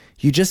 where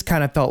you just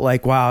kind of felt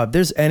like, wow, if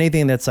there's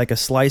anything that's like a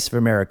slice of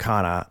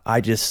Americana,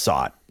 I just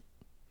saw it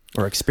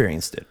or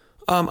experienced it?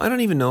 I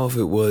don't even know if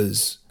it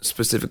was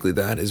specifically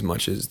that as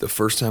much as the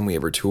first time we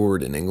ever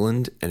toured in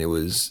England, and it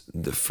was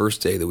the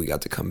first day that we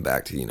got to come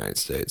back to the United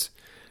States.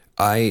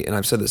 And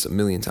I've said this a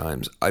million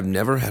times, I've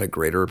never had a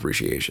greater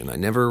appreciation. I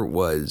never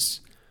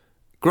was,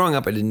 growing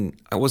up,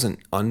 I wasn't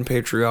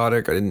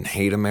unpatriotic, I didn't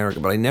hate America,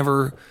 but I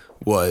never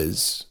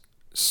was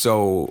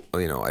so, I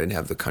didn't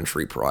have the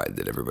country pride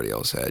that everybody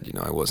else had.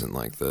 I wasn't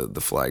like the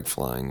flag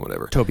flying,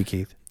 whatever. Toby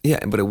Keith.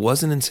 Yeah, but it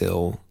wasn't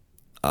until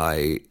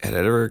I had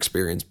ever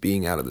experienced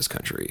being out of this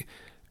country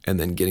and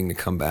then getting to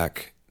come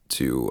back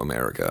to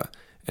America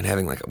and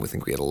having I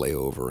think we had a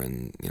layover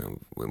in,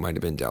 it might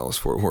have been Dallas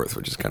Fort Worth,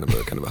 which is kind of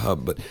a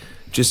hub, but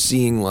just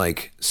seeing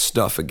like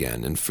stuff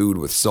again and food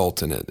with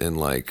salt in it and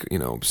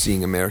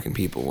seeing American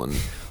people and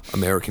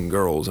American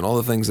girls and all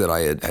the things that I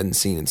hadn't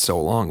seen in so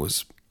long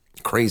was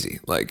crazy.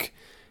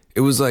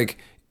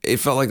 It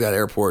felt like that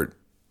airport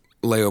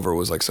layover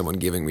was like someone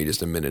giving me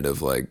just a minute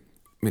of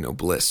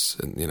bliss,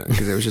 and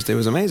because it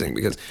was amazing.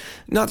 Because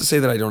not to say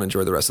that I don't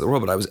enjoy the rest of the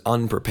world, but I was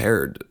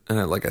unprepared, and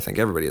I think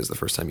everybody is the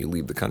first time you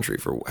leave the country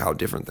for how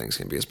different things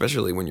can be,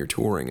 especially when you're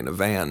touring in a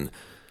van,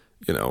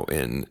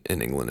 in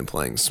England and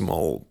playing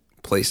small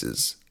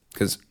places,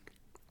 because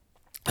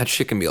that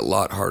shit can be a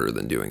lot harder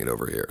than doing it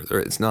over here.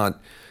 It's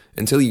not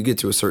until you get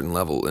to a certain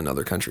level in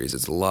other countries,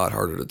 it's a lot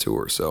harder to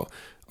tour. So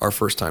our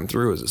first time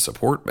through as a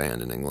support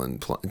band in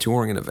England,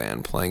 touring in a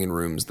van, playing in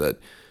rooms that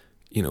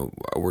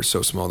were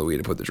so small that we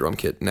had to put the drum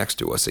kit next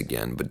to us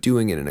again, but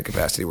doing it in a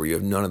capacity where you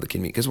have none of the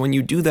convenience. Because when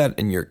you do that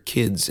and your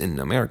kids in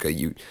America,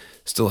 you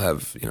still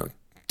have,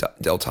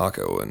 Del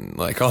Taco and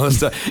like all this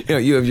stuff.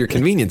 You have your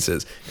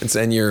conveniences,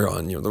 and you're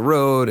on the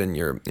road, and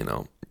you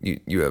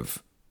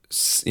have,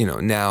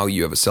 now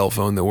you have a cell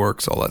phone that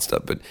works, all that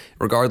stuff. But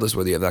regardless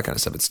whether you have that kind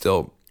of stuff, it's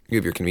still, you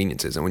have your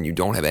conveniences. And when you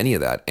don't have any of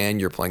that, and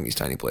you're playing these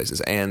tiny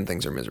places, and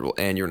things are miserable,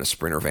 and you're in a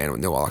Sprinter van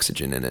with no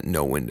oxygen in it,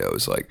 no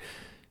windows, like,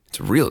 it's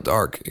a real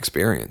dark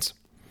experience.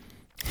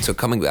 So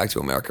coming back to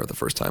America for the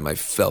first time, I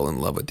fell in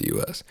love with the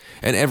U.S.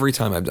 And every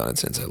time I've done it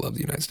since, I love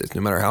the United States.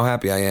 No matter how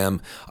happy I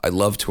am, I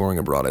love touring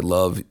abroad. I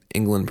love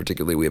England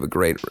particularly. We have a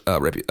great,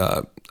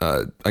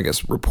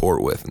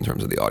 rapport with in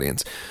terms of the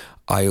audience.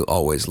 I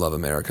always love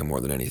America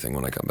more than anything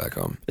when I come back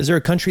home. Is there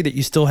a country that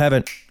you still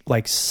haven't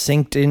like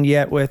synced in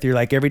yet with? You're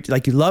like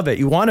you love it.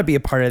 You want to be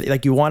a part of it.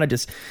 Like you want to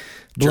just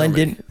blend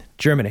in.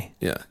 Germany.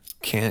 Yeah.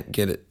 Can't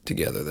get it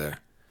together there.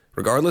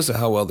 Regardless of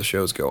how well the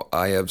shows go,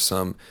 I have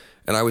some,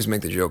 and I always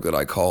make the joke that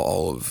I call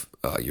all of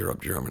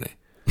Europe Germany.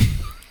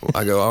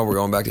 I go, oh, we're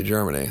going back to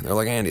Germany. They're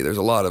like, Andy, there's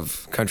a lot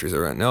of countries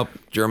that are, nope,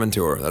 German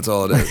tour. That's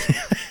all it is.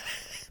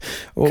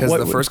 Because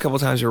the first couple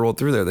of times we rolled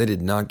through there, they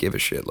did not give a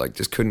shit, like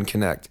just couldn't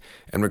connect.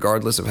 And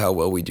regardless of how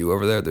well we do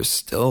over there, there's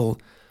still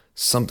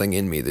something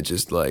in me that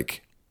just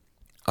like,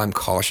 I'm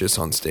cautious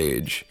on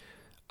stage.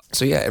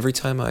 So yeah, every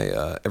time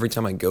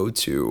I go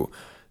to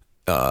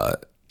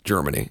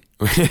Germany,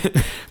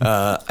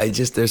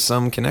 there's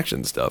some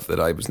connection stuff that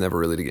I was never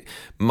really to get.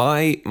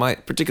 My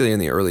particularly in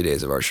the early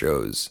days of our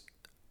shows,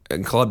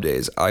 in club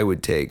days,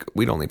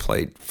 we'd only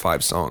play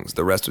 5 songs.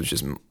 The rest was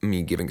just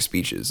me giving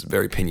speeches,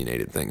 very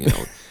opinionated thing,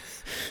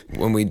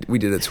 When we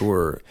did a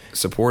tour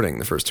supporting,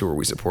 the first tour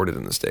we supported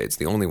in the States,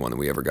 the only one that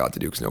we ever got to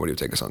do because nobody would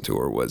take us on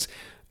tour was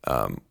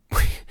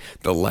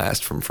the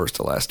last from first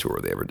to last tour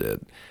they ever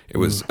did. It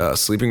was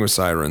Sleeping with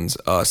Sirens,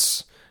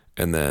 us,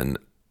 and then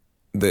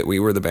we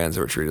were the bands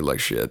that were treated like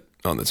shit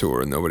on the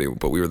tour,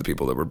 but we were the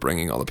people that were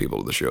bringing all the people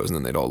to the shows, and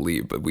then they'd all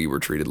leave, but we were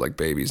treated like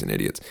babies and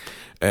idiots.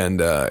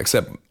 And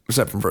except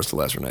from first to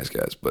last were nice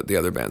guys, but the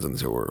other bands on the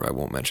tour, I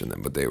won't mention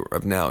them, but they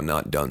have now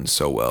not done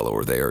so well,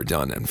 or they are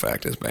done, in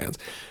fact, as bands.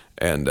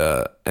 And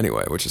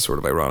anyway, which is sort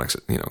of ironic,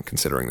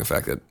 considering the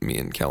fact that me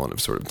and Kellen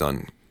have sort of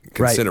done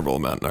considerable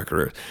amount in our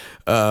careers.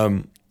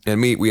 And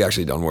we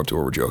actually done Warped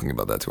Tour. We're joking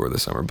about that tour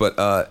this summer,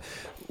 but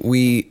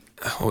we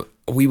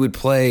would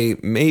play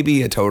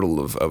maybe a total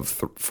of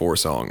 4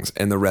 songs,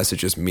 and the rest is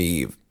just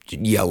me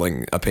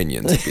yelling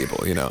opinions at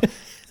people,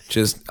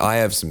 Just, I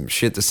have some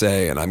shit to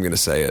say, and I'm going to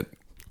say it.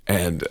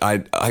 And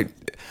I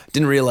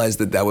didn't realize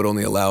that would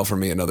only allow for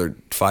me another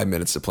 5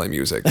 minutes to play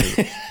music.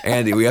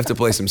 Andy, we have to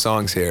play some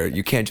songs here.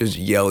 You can't just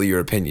yell your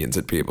opinions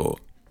at people.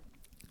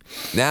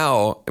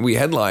 Now, we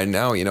headline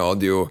now, we'll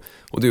do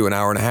an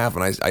hour and a half,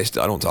 and I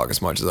don't talk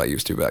as much as I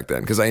used to back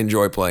then because I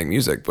enjoy playing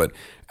music, but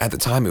at the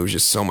time it was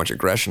just so much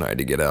aggression I had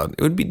to get out.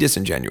 It would be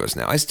disingenuous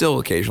now. I still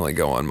occasionally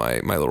go on my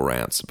little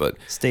rants, but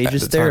at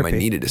the time I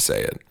needed to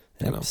say it.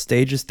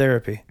 Stage is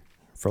therapy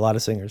for a lot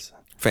of singers.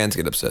 Fans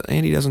get upset.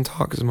 Andy doesn't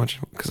talk as much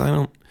because I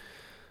don't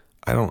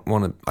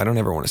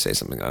ever want to say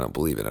something I don't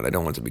believe in, and I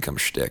don't want it to become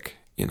shtick,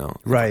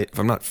 Right. If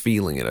I'm not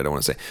feeling it, I don't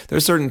want to say.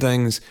 There's certain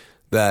things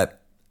that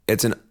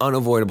it's an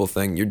unavoidable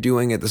thing. You're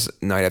doing it this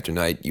night after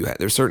night.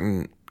 There's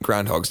certain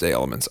Groundhog's Day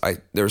elements.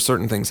 There are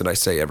certain things that I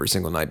say every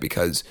single night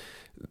because,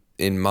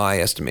 in my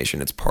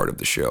estimation, it's part of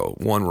the show.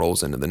 One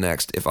rolls into the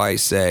next. If I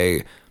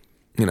say,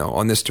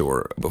 on this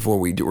tour, before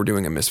we're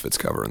doing a Misfits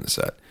cover in the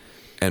set,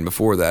 and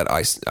before that,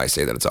 I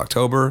say that it's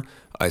October.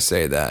 I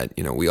say that,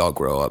 we all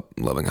grow up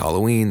loving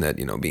Halloween, that,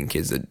 being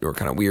kids that are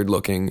kind of weird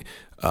looking,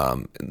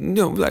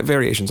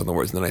 variations on the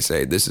words. And then I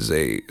say, this is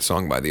a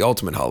song by the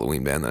Ultimate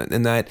Halloween Band.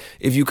 And that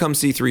if you come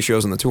see 3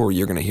 shows on the tour,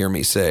 you're going to hear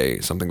me say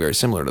something very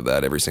similar to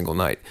that every single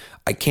night.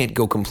 I can't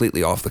go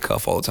completely off the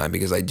cuff all the time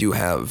because I do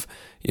have,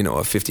 a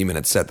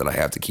 50-minute set that I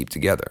have to keep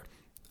together.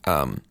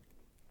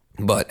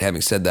 But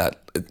having said that,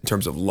 in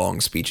terms of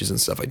long speeches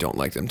and stuff, I don't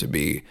like them to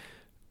be,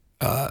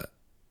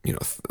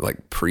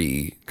 like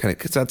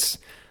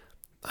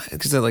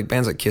because like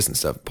bands like Kiss and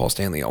stuff, Paul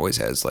Stanley always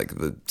has like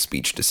the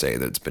speech to say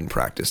that it's been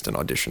practiced and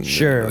auditioned.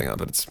 Sure. And everything else,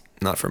 but it's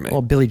not for me.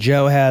 Well, Billy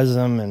Joe has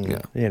them,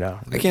 and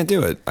I can't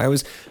do it.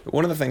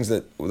 One of the things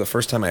that the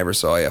first time I ever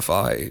saw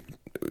AFI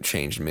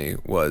changed me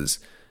was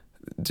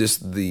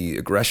just the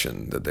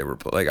aggression that they were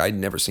like. I'd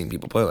never seen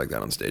people play like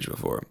that on stage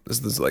before. This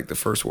is like the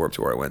first Warped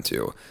Tour I went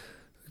to,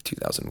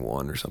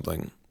 2001 or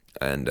something.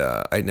 And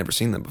I'd never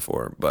seen them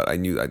before, but I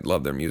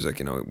loved their music,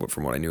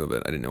 from what I knew of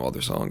it. I didn't know all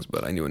their songs,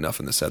 but I knew enough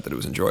in the set that it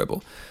was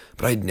enjoyable.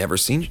 But I'd never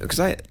seen, because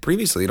I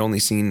previously had only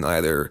seen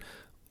either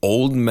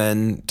old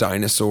men,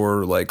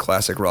 dinosaur, like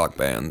classic rock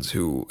bands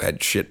who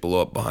had shit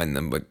blow up behind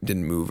them but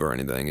didn't move or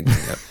anything,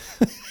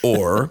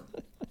 or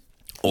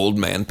old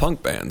man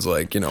punk bands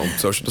like,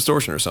 Social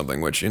Distortion or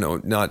something, which,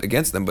 not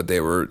against them, but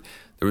there was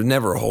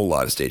never a whole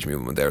lot of stage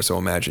movement there. So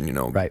imagine,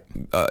 right.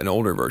 An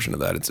older version of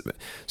that.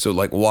 So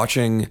like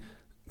watching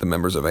the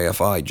members of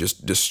AFI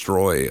just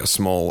destroy a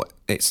small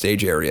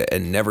stage area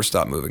and never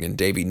stop moving. And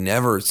Davey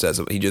never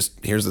says, he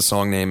just hears the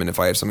song name and if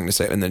I have something to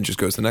say, and then just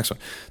goes to the next one.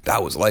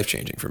 That was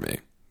life-changing for me.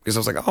 Because I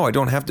was like, I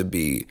don't have to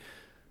be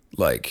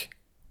like,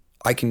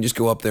 I can just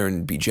go up there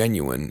and be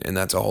genuine. And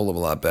that's a whole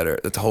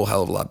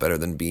hell of a lot better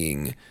than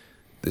being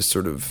this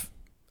sort of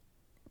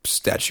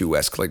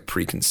statuesque, like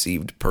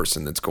preconceived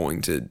person that's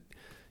going to,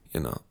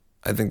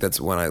 I think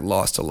that's when I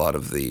lost a lot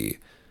of the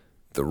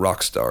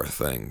rock star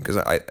thing. Because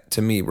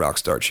to me, rock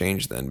star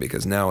changed then,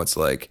 because now it's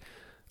like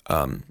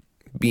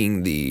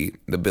being the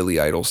Billy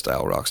Idol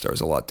style rock star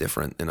is a lot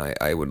different. And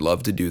I would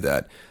love to do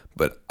that,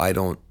 but I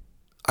don't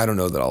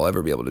know that I'll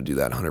ever be able to do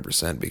that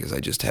 100% because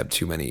I just have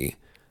too many,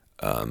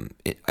 I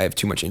have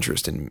too much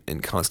interest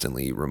in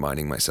constantly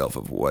reminding myself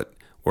of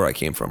where I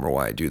came from or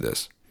why I do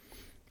this.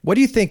 What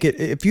do you think,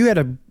 if you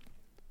had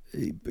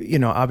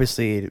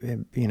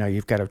obviously,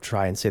 you've got to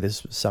try and say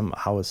this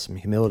somehow with some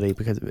humility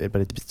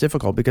but it's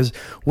difficult, because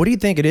what do you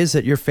think it is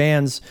that your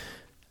fans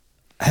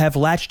have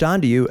latched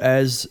onto you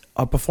as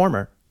a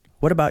performer?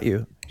 What about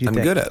you? I'm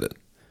good at it.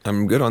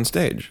 I'm good on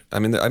stage. I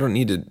mean, I don't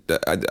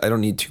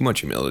need too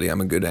much humility.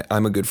 I'm a good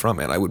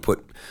frontman. I would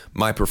put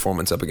my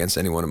performance up against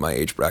anyone in my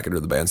age bracket or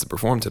the bands that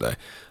perform today.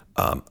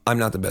 I'm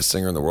not the best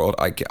singer in the world.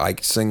 I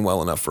sing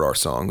well enough for our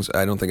songs.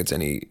 I don't think it's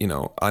any,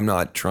 I'm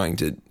not trying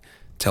to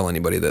tell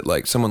anybody that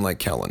like someone like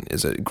Kellen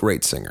is a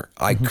great singer.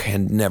 I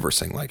can never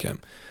sing like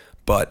him,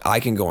 but I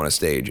can go on a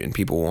stage and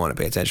people want to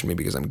pay attention to me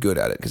because I'm good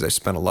at it, because I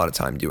spent a lot of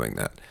time doing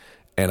that.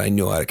 And I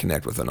know how to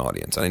connect with an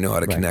audience. And I know how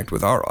to connect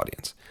with our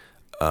audience.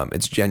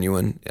 It's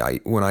genuine.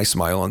 When I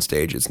smile on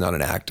stage, it's not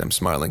an act. I'm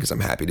smiling because I'm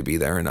happy to be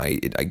there and I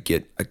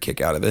get a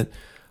kick out of it.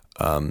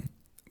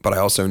 But I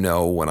also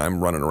know when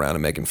I'm running around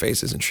and making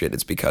faces and shit,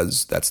 it's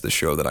because that's the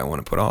show that I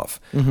want to put off.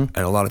 And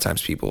a lot of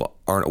times people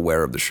aren't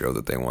aware of the show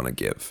that they want to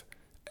give.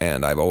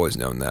 And I've always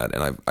known that.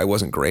 And I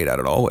wasn't great at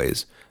it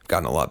always. I've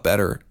gotten a lot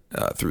better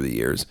through the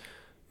years.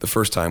 The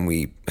first time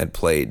we had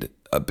played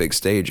a big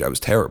stage, I was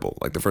terrible.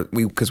 Like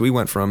because we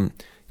went from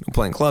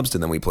playing clubs to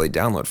then we played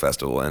Download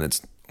Festival, and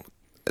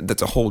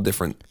that's a whole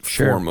different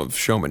form of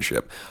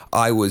showmanship.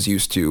 I was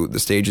used to the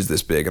stage is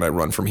this big and I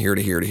run from here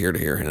to here to here to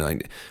here,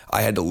 and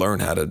I had to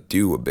learn how to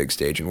do a big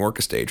stage and work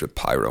a stage with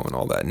pyro and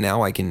all that.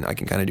 Now I can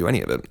kind of do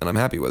any of it, and I'm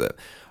happy with it.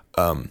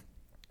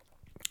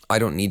 I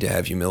don't need to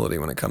have humility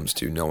when it comes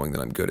to knowing that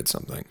I'm good at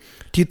something.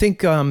 Do you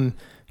think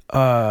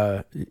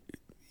that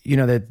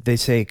they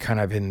say kind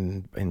of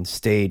in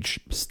stage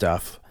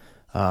stuff,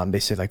 they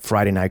say like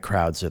Friday night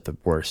crowds are the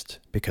worst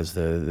because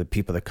the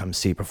people that come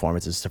see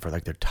performances and stuff are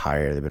like, they're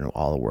tired. They've been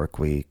all the work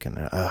week,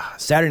 and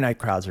Saturday night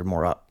crowds are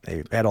more up.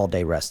 They had all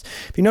day rest.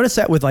 Have you noticed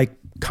that with like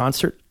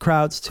concert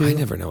crowds too? I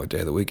never know what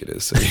day of the week it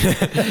is. So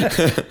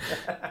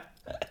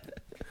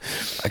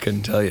I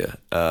couldn't tell you.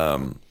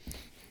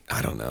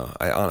 I don't know.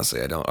 I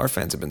don't. Our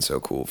fans have been so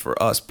cool. For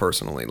us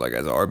personally, like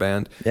as our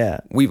band,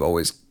 we've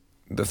always,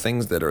 the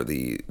things that are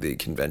the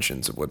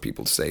conventions of what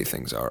people say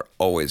things are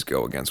always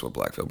go against what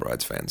Black Veil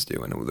Bride's fans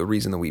do. And the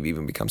reason that we've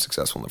even become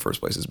successful in the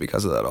first place is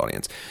because of that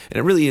audience. And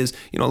it really is,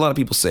 a lot of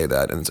people say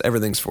that and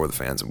everything's for the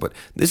fans. But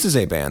this is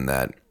a band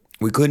that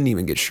we couldn't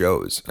even get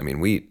shows. I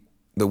mean,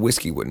 the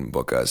Whiskey wouldn't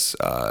book us,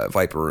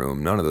 Viper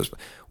Room, none of those.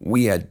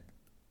 We had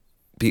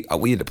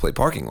to play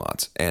parking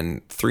lots,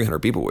 and 300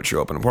 people would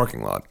show up in a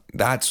parking lot.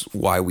 That's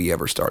why we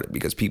ever started,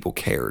 because people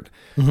cared.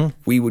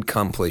 We would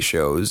come play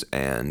shows,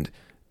 and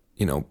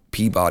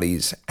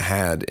Peabody's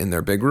had in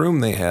their big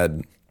room, they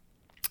had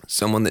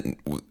someone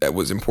that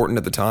was important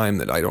at the time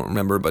that I don't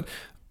remember, but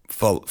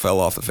fell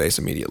off the face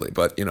immediately.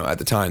 But at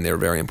the time they were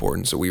very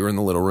important. So we were in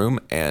the little room,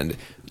 and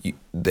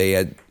they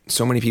had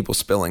so many people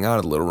spilling out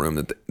of the little room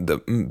that the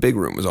big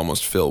room was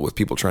almost filled with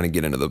people trying to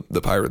get into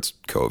the Pirates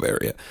Cove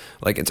area.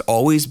 Like, it's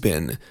always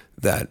been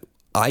that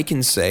I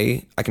can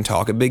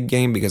talk a big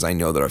game because I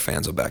know that our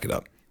fans will back it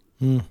up.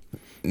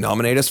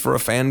 Nominate us for a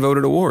fan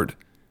voted award.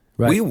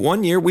 Right.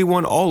 One year we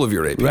won all of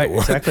your AP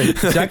awards.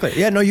 Exactly.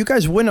 Yeah, no, you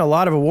guys win a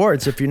lot of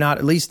awards if you're not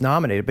at least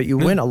nominated, but you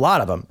win a lot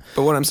of them.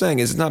 But what I'm saying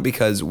is, it's not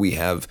because we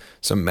have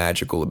some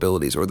magical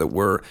abilities or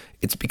that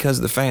it's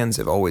because the fans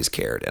have always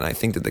cared. And I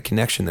think that the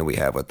connection that we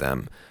have with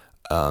them,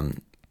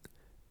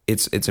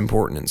 it's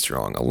important and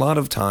strong. A lot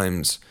of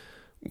times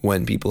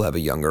when people have a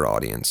younger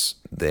audience,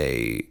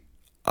 they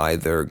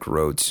either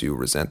grow to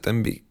resent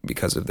them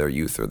because of their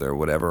youth or their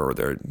whatever, or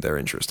their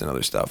interest in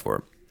other stuff,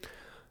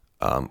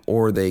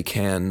 or they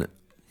can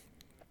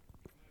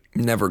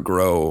never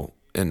grow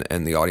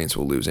and the audience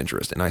will lose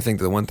interest. And I think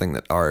the one thing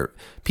that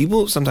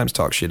people sometimes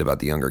talk shit about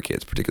the younger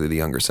kids, particularly the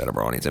younger set of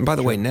our audience. And by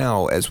the way,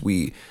 now as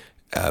we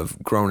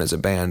have grown as a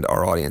band,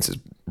 our audience is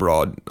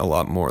broad a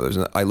lot more.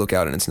 I look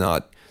out and it's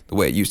not the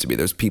way it used to be.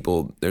 There's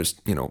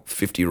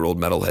 50-year-old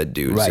metalhead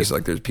dudes, right. just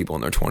like there's people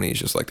in their 20s,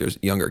 just like there's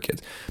younger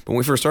kids. But when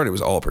we first started, it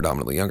was all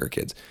predominantly younger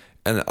kids.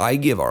 And I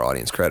give our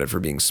audience credit for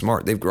being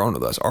smart. They've grown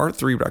with us. Our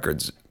 3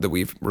 records that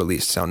we've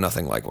released sound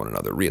nothing like one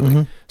another, really.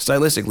 Mm-hmm.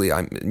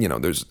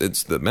 Stylistically,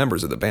 it's the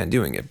members of the band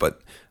doing it,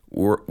 but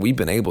we've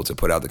been able to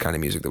put out the kind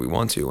of music that we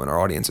want to, and our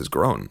audience has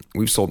grown.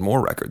 We've sold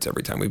more records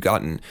every time. We've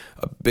gotten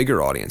a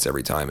bigger audience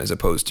every time, as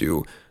opposed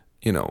to,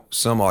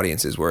 some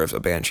audiences where if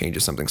a band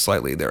changes something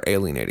slightly, they're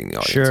alienating the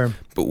audience. Sure.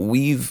 But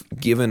we've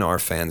given our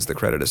fans the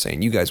credit of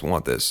saying, you guys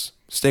want this,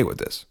 stay with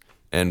this.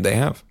 And they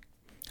have.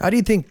 How do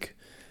you think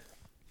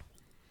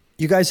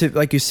you guys have,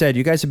 like you said,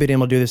 you guys have been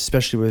able to do this,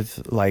 especially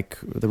with like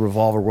the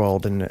Revolver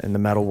world and the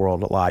metal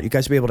world a lot. You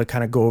guys have been able to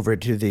kind of go over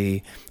to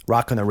the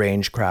Rock on the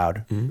Range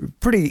crowd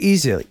pretty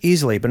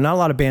easily, but not a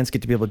lot of bands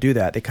get to be able to do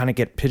that. They kind of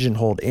get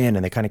pigeonholed in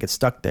and they kind of get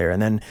stuck there.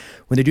 And then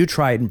when they do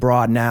try it and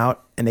broaden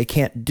out and they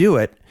can't do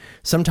it,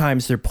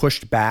 sometimes they're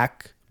pushed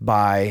back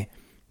by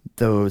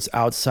those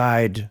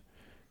outside,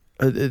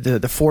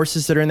 the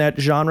forces that are in that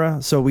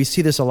genre. So we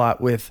see this a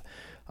lot with,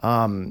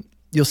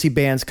 you'll see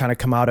bands kind of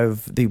come out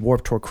of the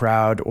Warped Tour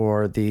crowd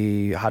or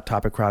the Hot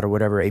Topic crowd or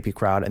whatever, AP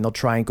crowd, and they'll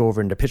try and go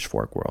over into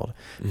Pitchfork world,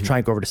 try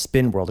and go over to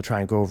Spin world, to try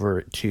and go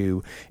over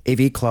to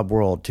AV Club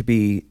world,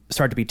 to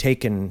start to be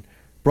taken,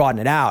 broaden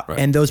it out. Right.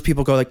 And those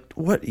people go like,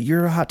 what,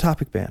 you're a Hot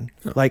Topic band?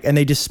 Yeah. Like, and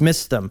they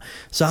dismiss them.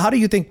 So how do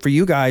you think for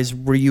you guys,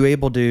 were you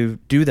able to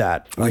do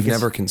that? We've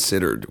never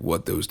considered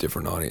what those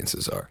different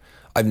audiences are.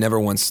 I've never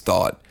once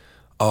thought,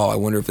 oh, I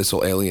wonder if this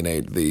will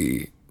alienate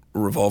the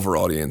Revolver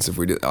audience if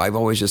we do. I've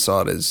always just saw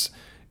it as,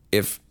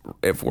 if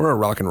we're a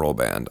rock and roll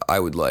band, I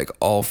would like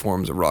all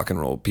forms of rock and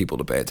roll people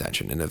to pay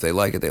attention. And if they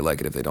like it, they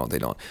like it. If they don't, they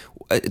don't.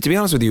 To be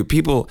honest with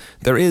you,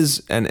 there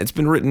is, and it's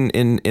been written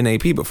in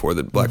AP before,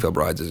 that Black Veil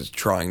Brides is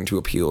trying to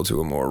appeal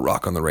to a more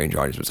Rock on the Range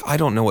audience. I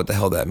don't know what the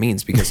hell that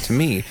means, because to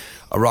me,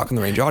 a Rock on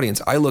the Range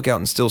audience, I look out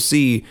and still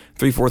see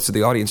 3/4 of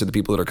the audience are the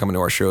people that are coming to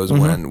our shows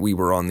when we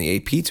were on the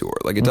AP tour.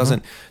 Like, it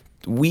doesn't,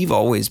 we've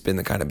always been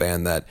the kind of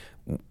band that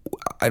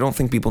I don't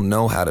think people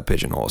know how to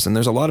pigeonhole us. And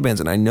there's a lot of bands,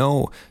 and I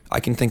know I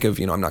can think of,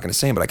 I'm not going to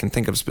say them, but I can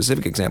think of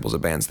specific examples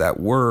of bands that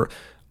were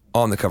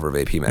on the cover of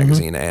AP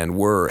magazine and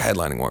were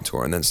headlining Warped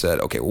Tour, and then said,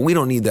 okay, well, we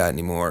don't need that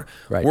anymore.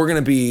 Right. We're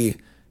going to be,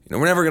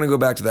 we're never going to go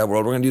back to that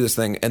world. We're going to do this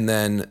thing. And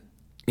then,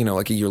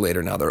 like a year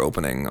later, now they're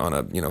opening on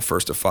a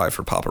first of 5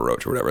 for Papa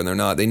Roach or whatever. And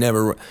I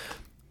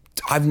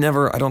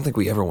don't think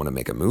we ever want to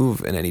make a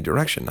move in any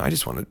direction. I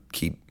just want to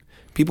keep,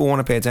 people want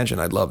to pay attention.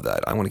 I'd love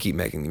that. I want to keep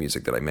making the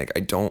music that I make. I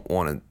don't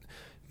want to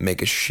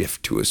make a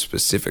shift to a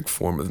specific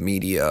form of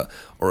media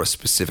or a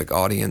specific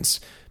audience,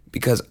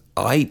 because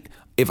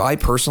if I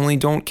personally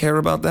don't care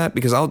about that,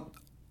 because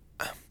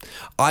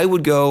I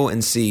would go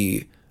and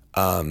see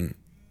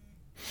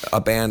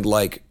a band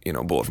like,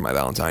 Bullet for My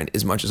Valentine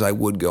as much as I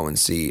would go and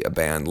see a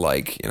band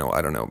like,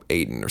 I don't know,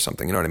 Aiden or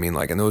something, you know what I mean?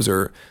 Like, and those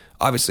are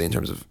obviously in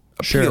terms of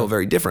appeal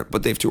very different,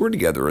 but they've toured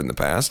together in the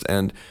past.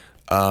 And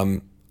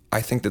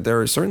I think that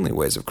there are certainly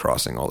ways of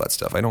crossing all that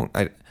stuff.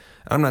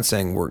 I'm not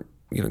saying we're,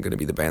 going to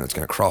be the band that's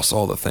going to cross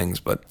all the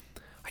things, but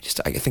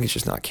I think it's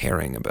just not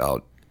caring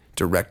about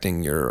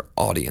directing your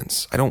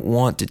audience. I don't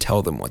want to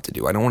tell them what to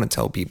do. I don't want to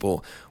tell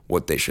people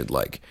what they should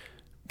like,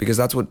 because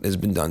that's what has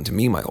been done to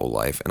me my whole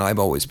life. And I've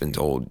always been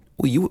told,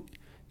 well, you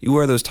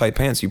wear those tight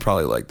pants, you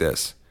probably like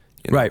this.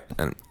 Right.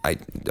 And I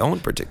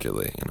don't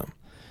particularly,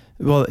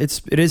 Well,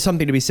 it is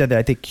something to be said that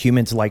I think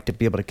humans like to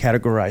be able to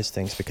categorize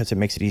things, because it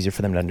makes it easier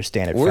for them to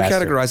understand it we're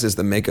faster. Categorized as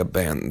the makeup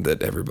band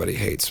that everybody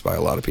hates by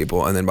a lot of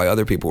people, and then by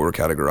other people we're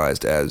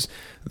categorized as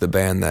the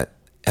band that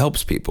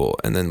helps people,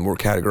 and then we're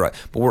categorized.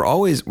 But we're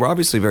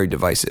obviously very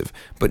divisive,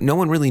 but no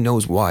one really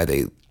knows why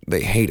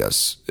they hate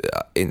us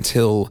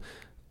until,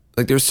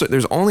 like,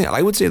 there's only,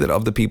 I would say that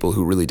of the people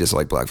who really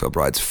dislike Black Veil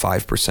Brides,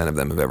 5% of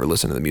them have ever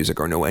listened to the music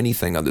or know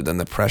anything other than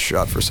the press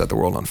shot for Set the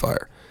World on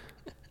Fire.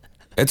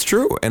 It's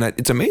true, and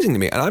it's amazing to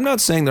me. And I'm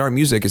not saying that our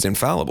music is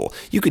infallible.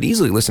 You could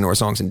easily listen to our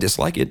songs and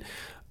dislike it,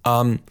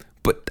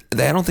 but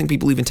I don't think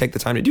people even take the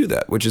time to do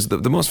that, which is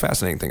the most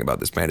fascinating thing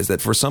about this band, is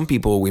that for some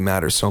people we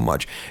matter so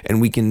much,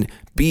 and we can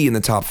be in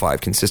the top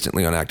 5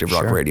 consistently on active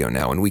rock radio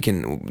now, and we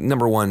can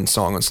 #1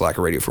 song on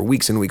Slacker radio for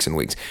weeks and weeks and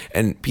weeks,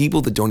 and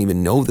people that don't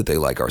even know that they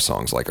like our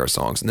songs,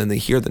 and then they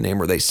hear the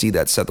name or they see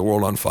that Set the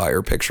World on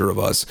Fire picture of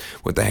us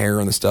with the hair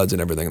and the studs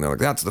and everything, and they're like,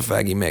 that's the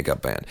faggy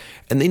makeup band,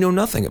 and they know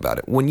nothing about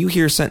it. When you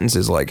hear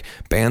sentences like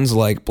bands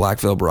like Black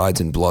Veil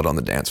Brides and Blood on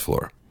the Dance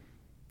Floor,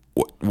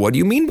 what do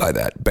you mean by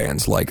that?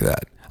 Bands like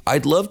that?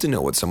 I'd love to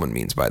know what someone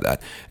means by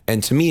that.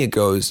 And to me, it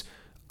goes,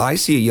 I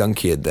see a young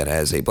kid that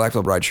has a Black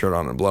Veil Bride shirt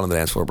on and Blood on the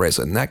Dance Floor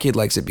bracelet, and that kid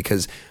likes it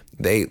because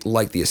they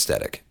like the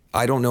aesthetic.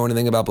 I don't know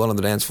anything about Blood on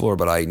the Dance Floor,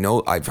 but I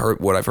know I've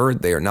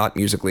heard. They are not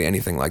musically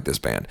anything like this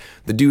band.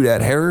 The dude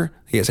had hair.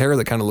 He has hair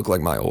that kind of looked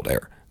like my old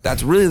hair.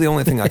 That's really the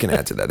only thing I can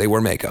add to that. They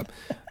wear makeup.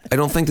 I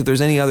don't think that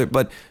there's any other,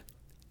 but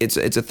it's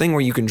a thing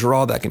where you can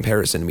draw that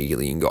comparison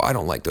immediately. You can go, I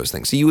don't like those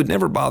things. So you would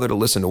never bother to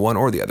listen to one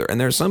or the other.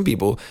 And there are some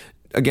people,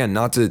 again,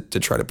 not to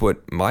try to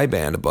put my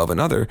band above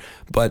another,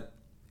 but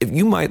if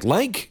you might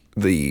like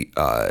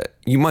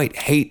you might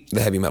hate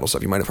the heavy metal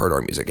stuff, you might have heard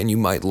our music, and you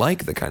might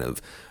like the kind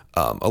of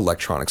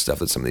electronic stuff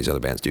that some of these other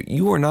bands do.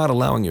 You are not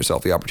allowing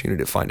yourself the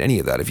opportunity to find any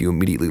of that if you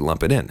immediately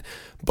lump it in.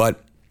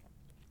 But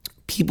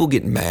people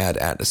get mad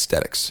at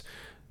aesthetics.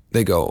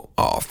 They go,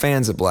 oh,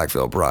 fans of Black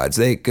Veil Brides,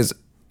 because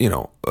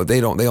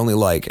they only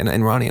like,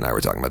 and Ronnie and I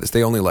were talking about this,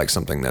 they only like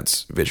something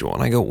that's visual.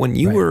 And I go, when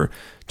you were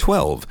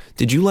 12,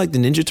 did you like the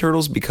Ninja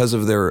Turtles because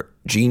of their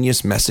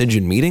genius message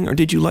and meaning, or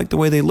did you like the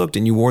way they looked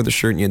and you wore the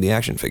shirt and you had the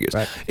action figures?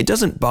 Right. It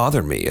doesn't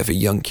bother me if a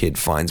young kid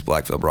finds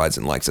Black Veil Brides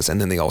and likes us, and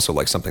then they also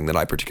like something that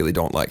I particularly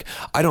don't like.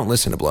 I don't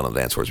listen to Blood on the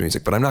Dance Floor's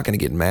music, but I'm not going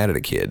to get mad at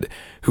a kid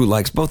who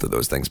likes both of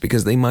those things,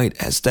 because they might,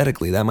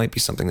 aesthetically, that might be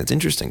something that's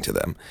interesting to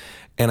them.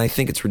 And I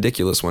think it's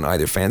ridiculous when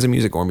either fans of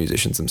music or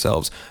musicians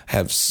themselves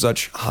have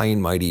such high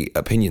and mighty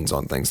opinions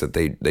on things that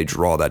they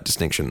draw that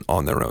distinction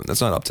on their own.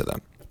 That's not up to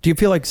them. Do you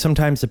feel like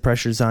sometimes the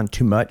pressure's on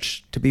too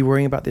much to be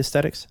worrying about the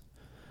aesthetics?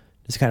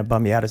 Does it kind of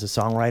bum you out as a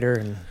songwriter?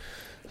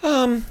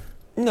 And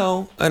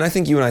no. And I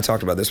think you and I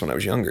talked about this when I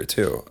was younger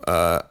too.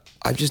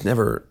 I've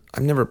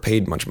never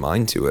paid much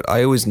mind to it.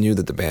 I always knew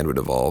that the band would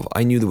evolve.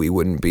 I knew that we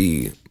wouldn't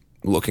be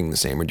looking the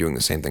same or doing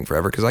the same thing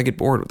forever, because I get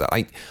bored with that.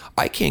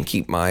 I can't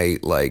keep my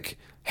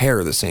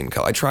hair the same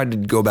color. I tried to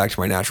go back to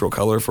my natural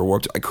color for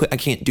work. I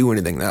can't do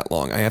anything that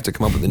long. I have to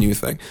come up with a new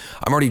thing.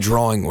 I'm already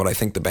drawing what I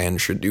think the band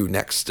should do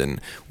next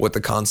and what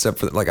the concept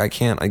for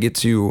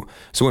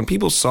so when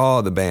people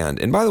saw the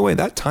band, and by the way,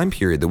 that time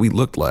period that we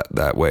looked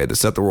that way, the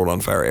Set the World on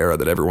Fire era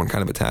that everyone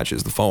kind of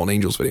attaches, the Fallen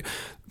Angels video,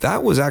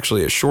 that was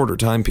actually a shorter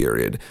time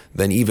period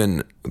than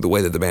even the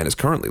way that the band has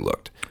currently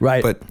looked.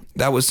 Right. But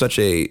that was such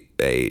a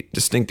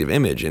distinctive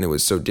image, and it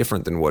was so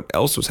different than what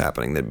else was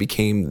happening that it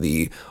became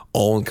the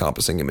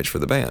all-encompassing image for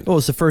the band. Well,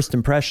 it's the first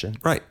impression.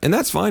 Right. And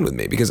that's fine with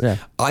me, because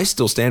I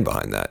still stand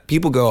behind that.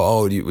 People go,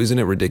 oh, isn't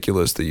it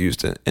ridiculous they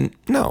used it? And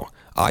no,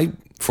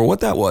 for what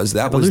that was,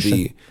 that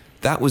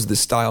was the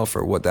style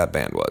for what that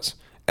band was.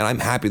 And I'm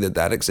happy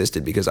that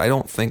existed, because I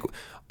don't think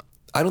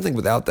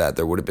without that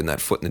there would have been that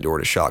foot in the door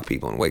to shock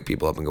people and wake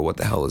people up and go, what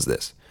the hell is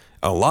this?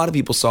 A lot of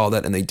people saw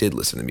that and they did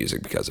listen to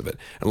music because of it.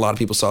 And a lot of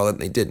people saw that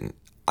and they didn't.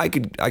 I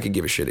could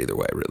give a shit either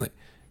way, really.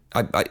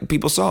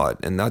 People saw it,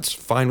 and that's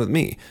fine with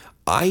me.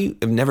 I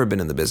have never been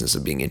in the business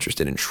of being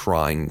interested in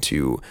trying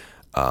to,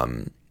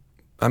 I'm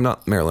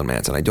not Marilyn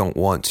Manson. I don't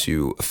want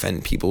to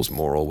offend people's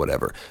moral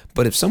whatever.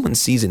 But if someone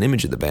sees an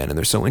image of the band and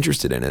they're so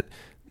interested in it,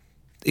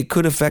 it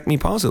could affect me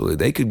positively.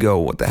 They could go,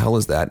 what the hell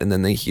is that? And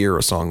then they hear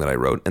a song that I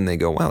wrote and they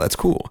go, wow, that's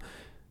cool.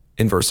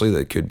 Inversely,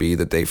 that could be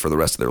that they, for the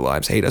rest of their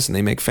lives, hate us, and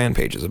they make fan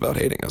pages about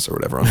hating us or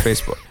whatever on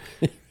Facebook.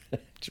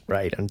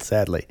 Right, and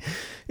sadly.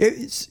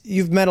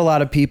 You've met a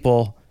lot of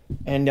people,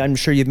 and I'm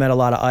sure you've met a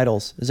lot of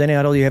idols. Is there any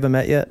idol you haven't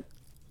met yet?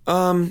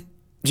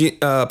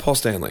 Paul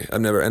Stanley.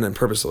 I've never, and then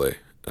purposely.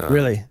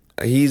 Really?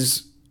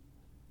 He's,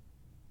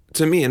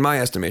 to me, in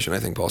my estimation, I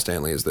think Paul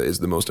Stanley is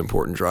the most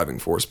important driving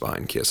force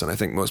behind Kiss, and I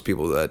think most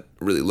people that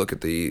really look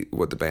at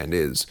what the band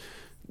is,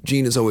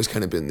 Gene has always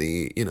kind of been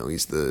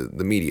he's the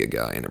media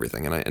guy and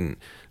everything. And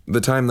the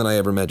time that I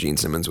ever met Gene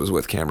Simmons was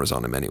with cameras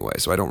on him anyway,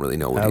 so I don't really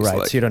know what he's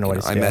like. So you don't know what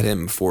he's I met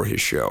him for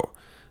his show,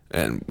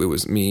 and it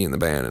was me and the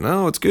band, and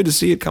it's good to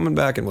see it coming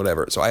back and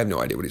whatever. So I have no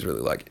idea what he's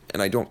really like,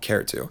 and I don't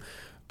care to.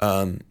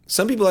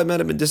 Some people I've met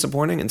have been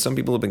disappointing, and some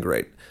people have been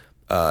great.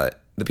 The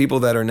people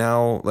that are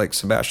now like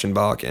Sebastian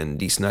Bach and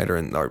Dee Snider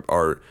and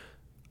are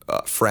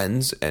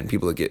friends and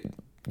people that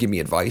give me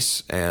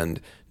advice,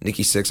 and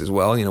Nikki Sixx as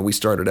well. We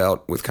started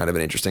out with kind of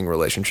an interesting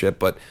relationship,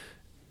 but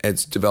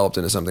it's developed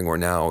into something where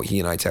now he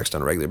and I text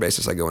on a regular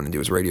basis. I go in and do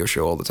his radio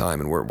show all the time,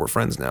 and we're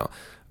friends now.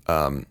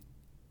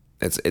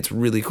 It's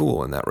really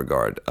cool in that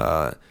regard.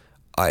 I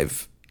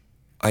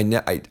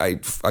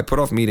put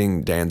off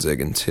meeting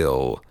Danzig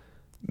until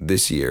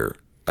this year.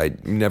 I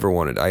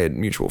had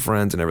mutual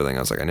friends and everything. I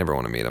was like, I never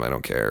want to meet him. I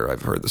don't care.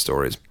 I've heard the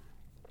stories.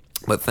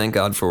 But thank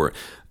God for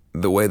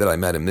the way that I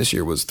met him this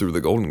year was through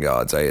the Golden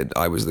Gods.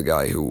 I was the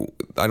guy who,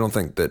 I don't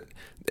think that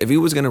if he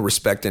was going to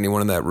respect anyone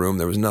in that room,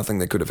 there was nothing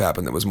that could have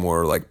happened that was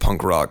more like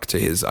punk rock to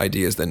his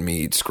ideas than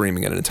me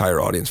screaming at an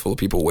entire audience full of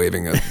people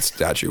waving a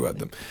statue at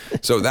them.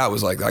 So that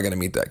was like, I got to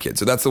meet that kid.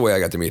 So that's the way I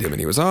got to meet him. And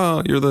he was,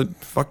 oh, you're the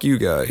fuck you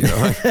guy.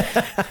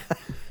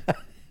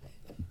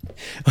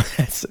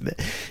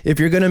 If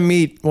you're going to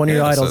meet one of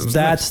your idols,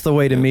 that's nice. The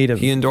way to meet him.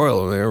 He and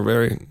Doyle, they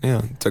were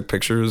took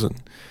pictures and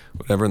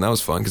whatever, and that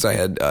was fun because I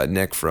had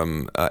Nick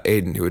from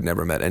Aiden, who had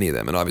never met any of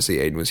them, and obviously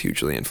Aiden was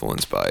hugely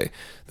influenced by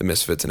the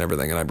Misfits and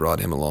everything, and I brought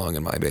him along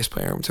and my bass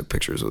player, and we took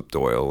pictures with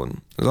Doyle,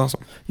 and it was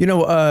awesome.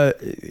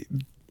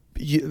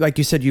 Like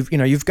you said,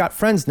 you've got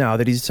friends now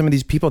that some of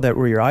these people that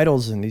were your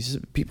idols, and these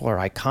people are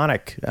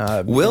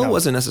iconic. Will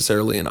wasn't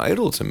necessarily an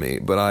idol to me,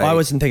 but I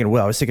wasn't thinking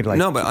Will. I was thinking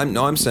like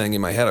I'm saying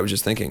in my head, I was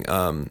just thinking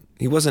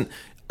he wasn't.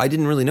 I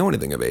didn't really know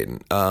anything of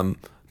Aiden,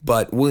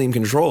 but William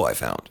Control I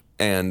found.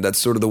 And that's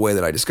sort of the way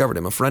that I discovered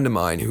him. A friend of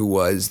mine who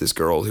was this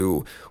girl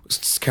who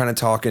was kind of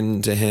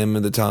talking to him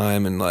at the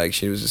time, and like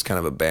she was just kind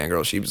of a band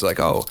girl. She was like,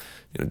 oh,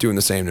 doing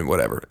the same and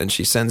whatever. And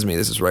she sends me,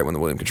 this is right when the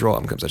William Control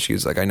album comes out. She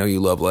was like, I know you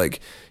love like,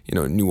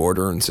 New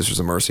Order and Sisters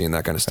of Mercy and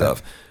that kind of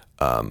stuff.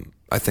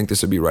 I think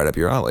this would be right up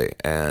your alley.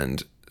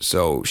 And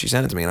so she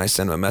sent it to me, and I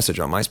sent him a message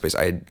on MySpace.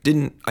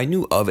 I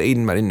knew of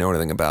Aiden, but I didn't know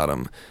anything about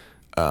him.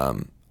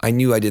 I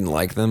knew I didn't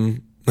like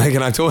them. Like,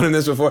 and I've told him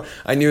this before.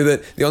 I knew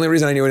that the only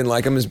reason I knew I didn't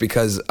like him is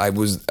because I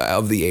was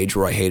of the age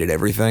where I hated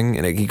everything,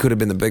 and he could have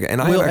been the big.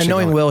 And Will, and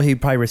knowing Will,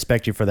 he'd probably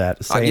respect you for that.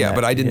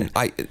 But I didn't.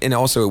 Yeah. And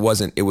also it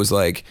wasn't. It was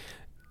like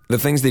the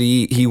things that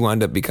he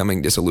wound up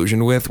becoming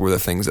disillusioned with were the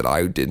things that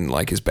I didn't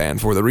like his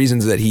band for. The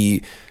reasons that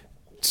he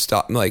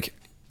stopped, like,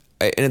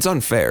 and it's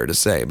unfair to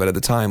say, but at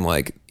the time,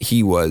 like,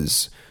 he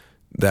was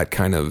that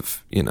kind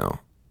of,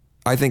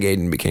 I think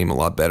Aiden became a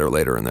lot better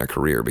later in their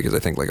career, because I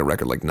think like a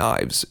record like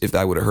Knives, if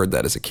I would have heard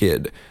that as a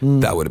kid,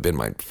 that would have been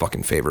my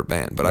fucking favorite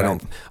band. But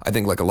right. I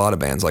think like a lot of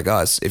bands like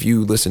us, if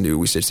you listen to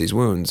We Stitch These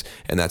Wounds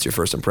and that's your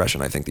first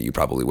impression, I think that you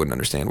probably wouldn't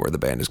understand where the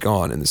band has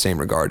gone. In the same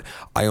regard,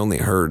 I only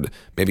heard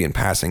maybe in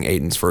passing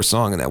Aiden's first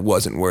song, and that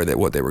wasn't what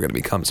they were going to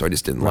become. So I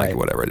just didn't like it,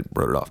 whatever. I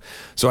wrote it off.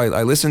 So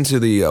I listened to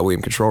the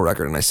William Control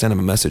record, and I sent him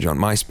a message on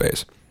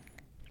MySpace.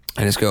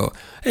 I just go,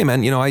 hey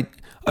man,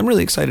 I'm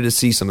really excited to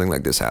see something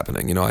like this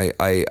happening.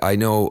 I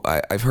know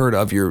I've heard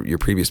of your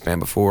previous band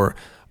before.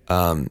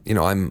 I'm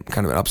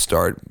kind of an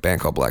upstart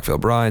band called Black Veil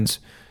Brides.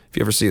 If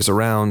you ever see us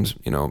around,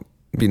 it'd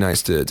be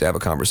nice to have a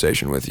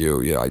conversation with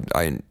you.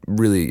 I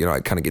really,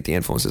 I kind of get the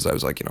influences. I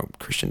was like,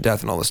 Christian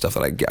Death and all this stuff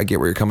that I get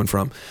where you're coming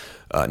from.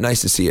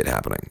 Nice to see it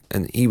happening.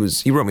 And he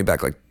wrote me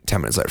back like 10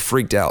 minutes later,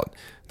 freaked out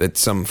that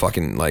some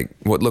fucking like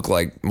what looked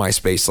like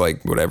MySpace,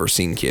 like whatever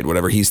scene kid,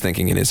 whatever he's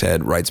thinking in his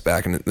head, writes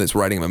back and it's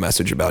writing him a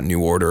message about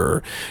New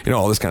Order or,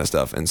 all this kind of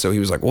stuff. And so he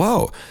was like,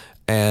 whoa.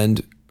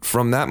 And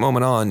from that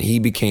moment on, he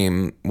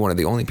became one of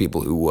the only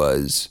people who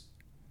was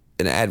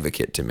an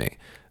advocate to me.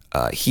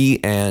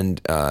 He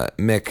and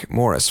Mick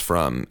Morris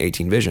from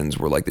 18 Visions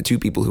were like the two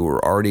people who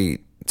were already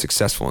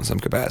successful in some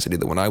capacity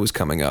that when I was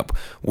coming up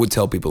would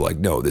tell people like,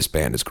 no, this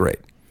band is great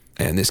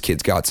and this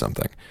kid's got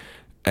something.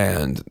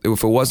 And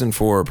if it wasn't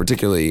for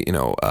particularly,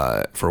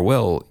 for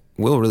Will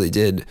really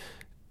did,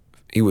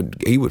 he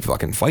would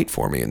fucking fight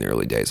for me in the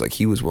early days. Like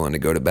he was willing to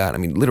go to bat. I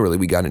mean, literally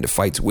we got into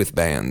fights with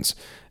bands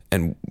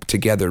and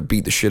together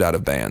beat the shit out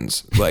of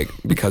bands, like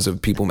because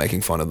of people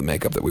making fun of the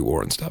makeup that we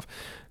wore and stuff.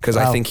 Cause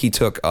I think he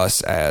took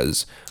us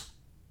as,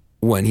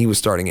 when he was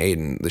starting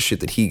Aiden, the shit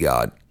that he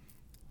got,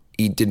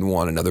 he didn't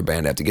want another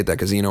band to have to get that.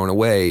 Cause in a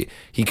way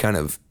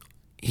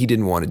he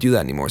didn't want to do that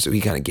anymore. So he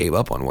kind of gave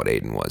up on what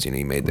Aiden was.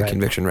 He made the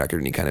Conviction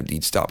record and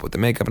he'd stopped with the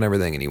makeup and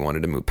everything and he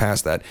wanted to move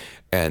past that.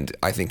 And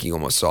I think he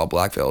almost saw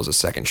Black Veil as a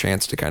second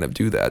chance to kind of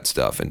do that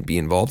stuff and be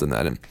involved in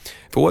that. And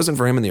if it wasn't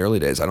for him in the early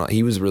days,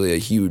 he was really a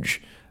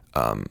huge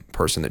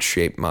person that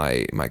shaped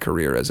my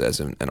career as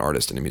an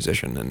artist and a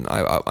musician. And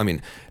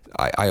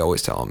I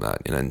always tell him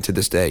that. And to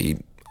this day,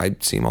 I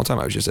see him all the time.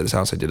 I was just at his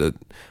house. I did a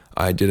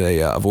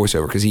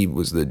voiceover because he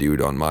was the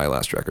dude on my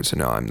last record. So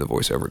now I'm the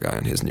voiceover guy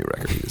on his new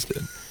record he just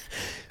did.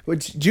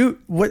 What's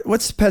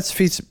the best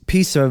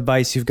piece of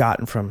advice you've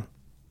gotten from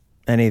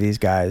any of these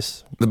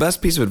guys? The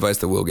best piece of advice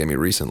that Will gave me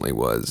recently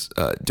was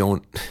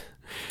don't.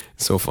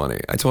 It's so funny.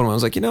 I told him, I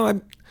was like,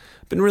 I've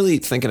been really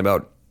thinking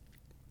about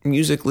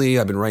musically.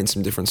 I've been writing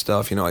some different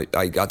stuff.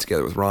 I got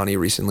together with Ronnie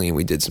recently and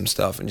we did some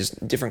stuff and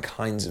just different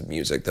kinds of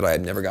music that I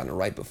had never gotten to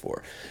write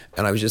before.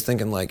 And I was just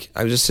thinking, like,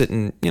 I was just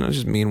sitting,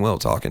 just me and Will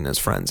talking as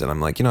friends. And I'm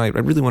like, I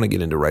really want to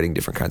get into writing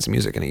different kinds of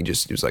music. And he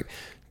was like,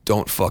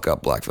 don't fuck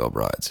up Black Veil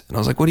Brides. And I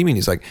was like, what do you mean?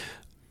 He's like,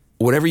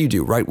 whatever you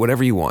do, write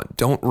whatever you want.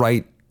 Don't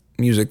write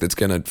music that's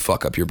gonna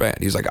fuck up your band.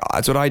 He's like,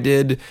 that's what I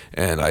did,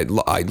 and I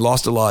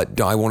lost a lot.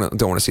 Don't want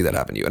to see that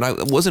happen to you. And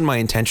it wasn't my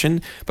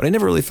intention, but I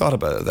never really thought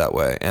about it that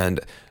way.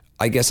 And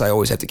I guess I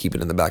always have to keep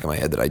it in the back of my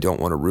head that I don't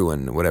want to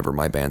ruin whatever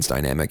my band's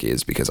dynamic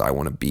is because I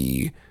want to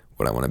be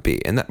what I want to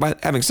be. And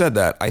having said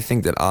that, I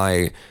think that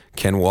I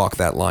can walk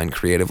that line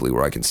creatively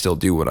where I can still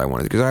do what I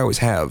want to do, because I always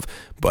have,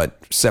 but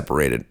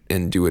separate it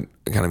and do it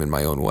kind of in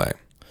my own way.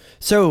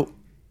 So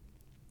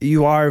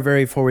you are a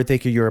very forward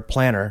thinker. You're a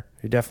planner.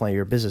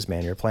 You're a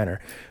businessman. You're a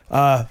planner.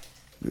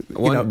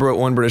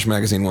 One British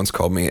magazine once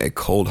called me a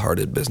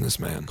cold-hearted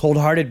businessman.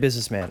 Cold-hearted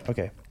businessman.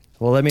 Okay.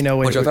 Well, let me know.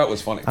 Which I thought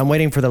was funny. I'm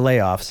waiting for the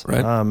layoffs.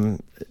 Right.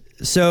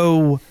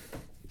 So,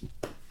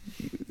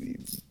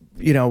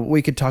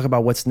 we could talk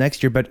about what's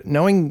next year, but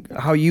knowing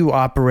how you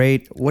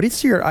operate, what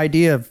is your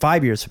idea of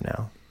 5 years from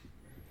now?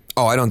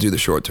 Oh, I don't do the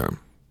short term.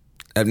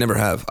 I've never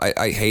have.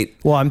 I hate.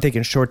 Well, I'm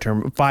thinking short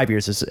term. 5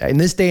 years is, in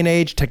this day and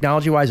age,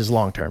 technology wise, is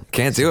long term.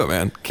 Can't do it,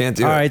 man. Can't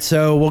do it. All right,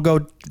 so we'll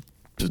go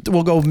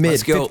mid.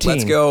 Let's go. 15.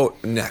 Let's go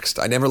next.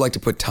 I never like to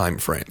put time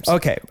frames.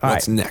 Okay.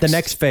 What's next? The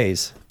next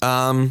phase.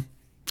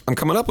 I'm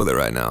coming up with it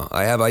right now.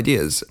 I have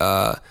ideas.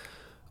 I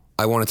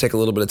want to take a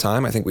little bit of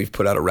time. I think we've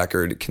put out a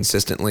record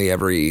consistently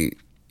every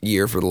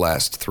year for the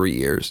last 3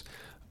 years.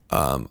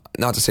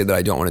 Not to say that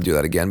I don't want to do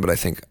that again, but I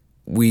think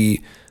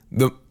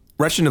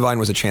Wretched and Divine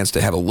was a chance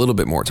to have a little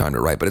bit more time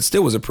to write, but it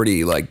still was a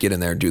pretty like get in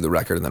there, do the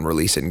record, and then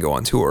release it and go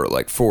on tour.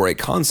 Like for a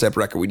concept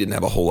record, we didn't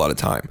have a whole lot of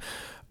time.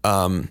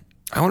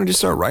 I wanted to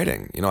start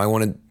writing. You know, I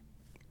wanted,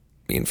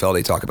 me and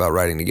Feldy talk about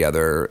writing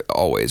together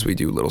always. We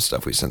do little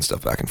stuff. We send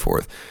stuff back and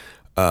forth.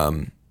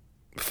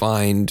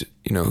 Find,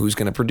 you know, who's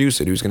going to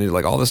produce it, who's going to do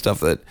like all the stuff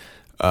that,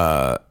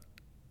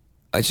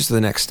 it's just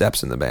the next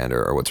steps in the band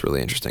are what's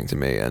really interesting to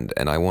me. And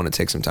I want to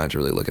take some time to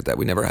really look at that.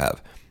 We never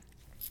have.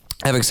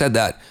 Having said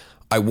that,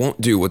 I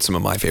won't do what some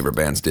of my favorite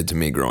bands did to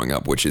me growing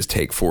up, which is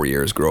take 4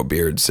 years, grow a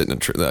beard, sit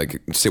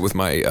with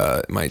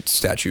my my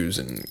statues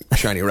and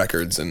shiny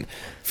records and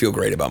feel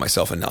great about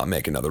myself and not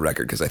make another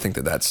record. Because I think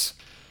that's,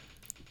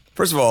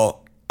 first of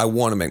all, I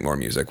want to make more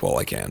music while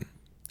I can.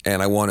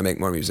 And I want to make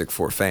more music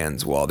for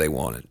fans while they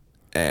want it.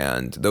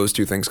 And those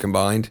two things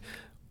combined,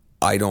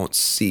 I don't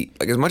see,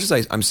 like as much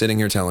as I'm sitting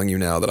here telling you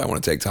now that I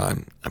want to take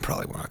time, I'm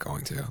probably not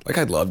going to. Like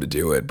I'd love to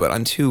do it, but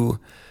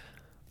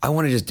I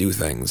want to just do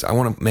things. I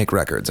want to make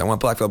records. I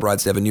want Black Veil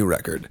Brides to have a new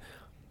record.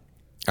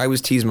 I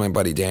always tease my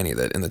buddy Danny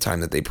that in the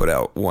time that they put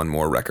out one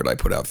more record, I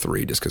put out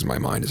 3 just because my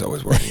mind is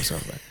always working so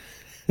fast.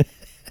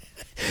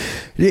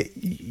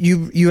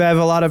 You have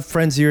a lot of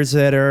friends of yours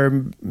that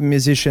are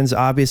musicians,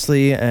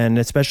 obviously, and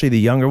especially the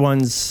younger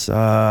ones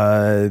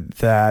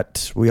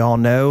that we all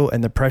know,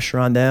 and the pressure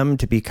on them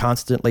to be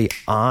constantly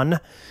on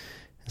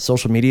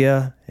social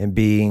media and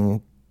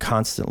being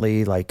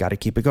constantly like, got to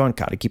keep it going,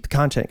 got to keep the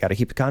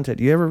content.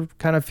 Do you ever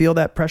kind of feel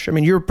that pressure? I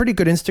mean, you're a pretty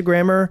good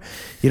Instagrammer.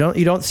 You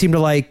don't seem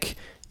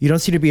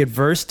to be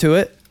adverse to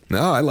it.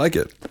 No, I like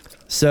it.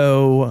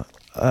 So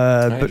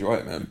I enjoy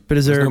it, man. But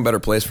There's no better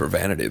place for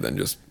vanity than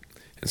just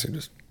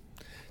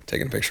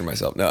taking a picture of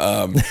myself.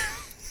 No,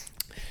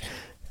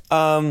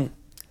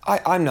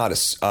 I'm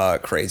not a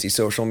crazy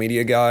social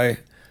media guy.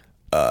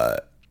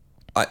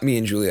 Me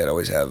and Juliet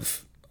always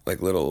have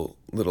like little.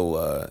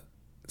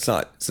 It's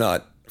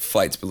not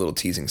fights, but little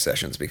teasing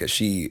sessions because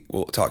she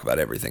will talk about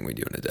everything we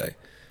do in a day,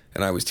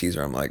 and I always tease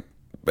her. I'm like,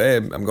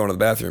 babe, I'm going to the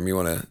bathroom. You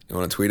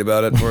wanna tweet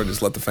about it or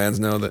just let the fans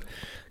know that?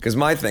 Because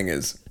my thing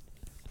is,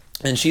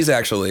 and she's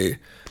actually,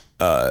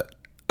 I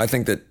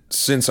think that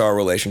since our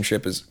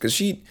relationship is, because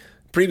she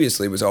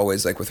previously was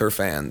always like with her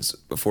fans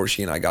before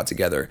she and I got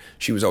together,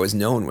 she was always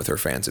known with her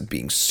fans of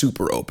being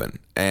super open.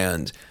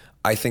 And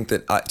I think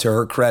that to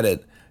her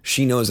credit,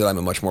 she knows that I'm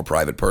a much more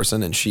private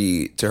person, and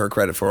she, to her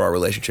credit for our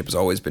relationship, has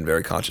always been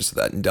very conscious of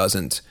that and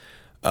doesn't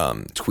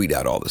tweet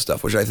out all this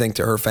stuff, which I think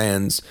to her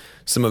fans,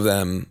 some of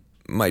them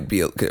might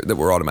be that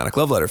we're Automatic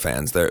Love Letter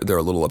fans. They're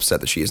a little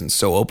upset that she isn't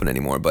so open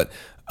anymore. But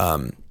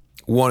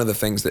one of the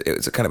things that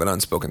it's a kind of an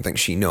unspoken thing,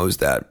 she knows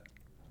that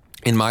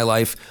in my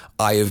life,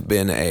 I have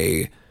been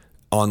a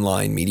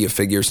online media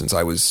figure since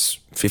I was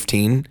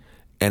 15,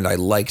 and I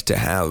like to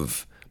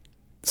have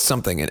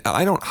something, and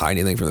I don't hide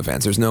anything from the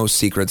fans. There's no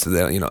secrets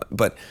that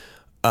but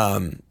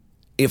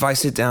if I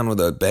sit down with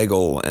a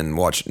bagel and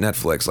watch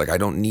Netflix, like I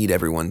don't need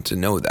everyone to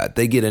know that.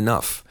 They get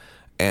enough.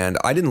 And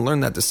I didn't learn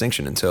that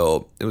distinction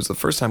until it was the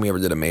first time we ever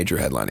did a major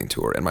headlining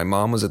tour, and my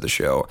mom was at the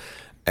show,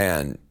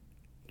 and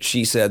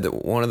she said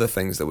that one of the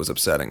things that was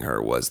upsetting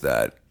her was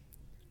that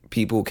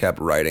people kept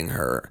writing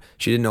her.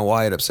 She didn't know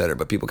why it upset her,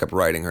 but people kept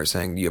writing her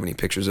saying, do you have any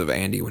pictures of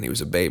Andy when he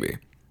was a baby?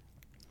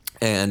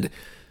 And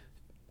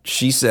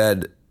she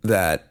said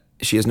that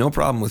she has no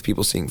problem with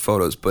people seeing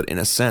photos, but in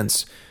a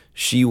sense,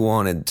 she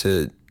wanted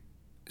to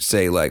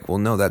say like, well,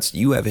 no,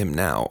 you have him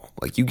now.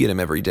 Like you get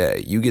him every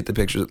day. You get the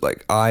pictures.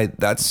 Like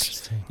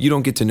you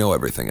don't get to know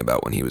everything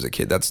about when he was a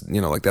kid. That's,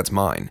 that's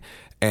mine.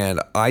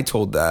 And I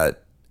told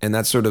that, and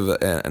that's sort of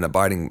an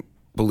abiding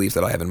belief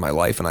that I have in my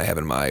life and I have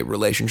in my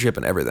relationship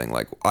and everything.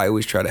 Like I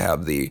always try to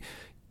have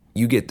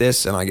you get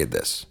this and I get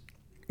this.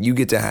 You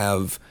get to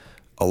have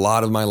a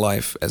lot of my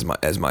life as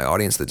my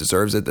audience that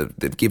deserves it, that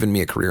they've given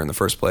me a career in the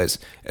first place,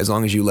 as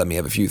long as you let me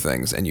have a few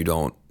things and you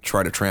don't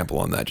try to trample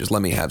on that. Just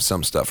let me have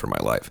some stuff for my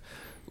life.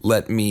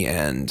 Let me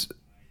and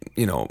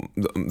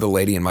the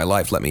lady in my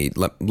life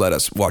let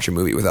us watch a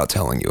movie without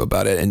telling you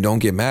about it, and don't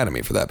get mad at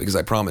me for that, because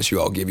I promise you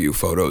I'll give you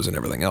photos and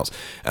everything else.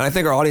 And I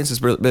think our audience has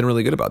been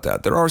really good about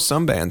that. There are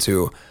some bands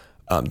who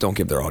don't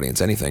give their audience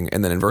anything,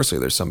 and then inversely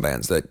there's some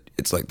bands that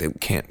it's like they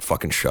can't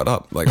fucking shut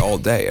up like all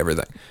day,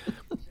 everything.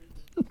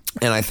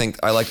 And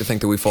I like to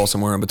think that we fall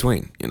somewhere in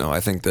between.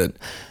 I think that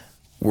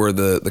we're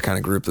the kind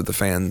of group that the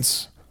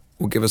fans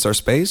will give us our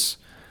space.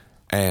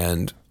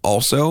 And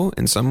also,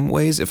 in some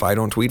ways, if I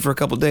don't tweet for a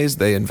couple of days,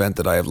 they invent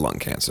that I have lung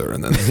cancer,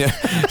 and then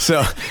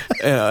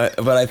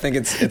but I think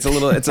it's a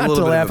little Not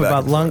to laugh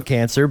about lung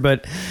cancer,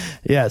 but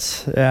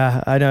yes,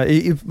 I know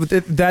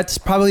that's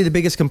probably the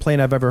biggest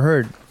complaint I've ever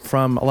heard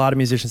from a lot of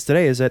musicians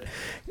today is that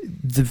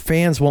the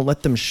fans won't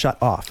let them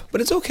shut off. But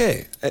it's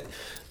okay.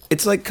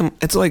 It's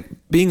like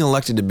being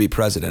elected to be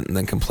president and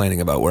then complaining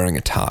about wearing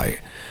a tie.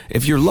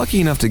 If you're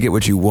lucky enough to get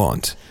what you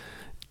want,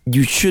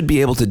 you should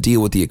be able to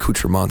deal with the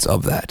accoutrements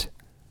of that.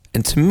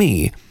 And to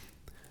me,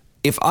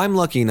 if I'm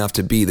lucky enough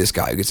to be this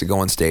guy who gets to go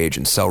on stage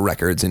and sell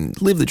records and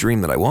live the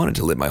dream that I wanted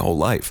to live my whole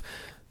life,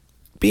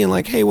 being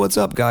like, hey, what's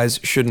up,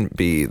 guys, shouldn't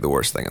be the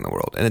worst thing in the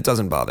world. And it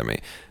doesn't bother me.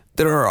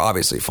 there are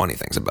obviously funny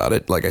things about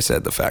it. Like I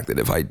said, the fact that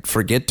if I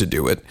forget to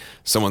do it,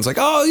 someone's like,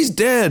 "Oh, he's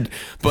dead,"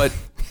 but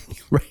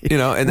right. you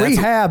know, and that's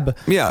rehab.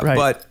 Yeah, right.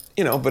 but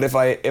you know, but if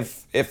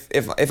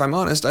I'm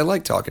honest, I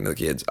like talking to the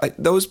kids.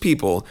 Those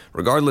people,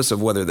 regardless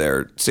of whether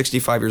they're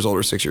 65 years old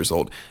or 6 years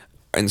old,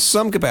 in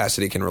some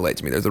capacity can relate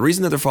to me. There's the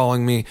reason that they're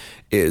following me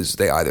is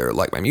they either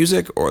like my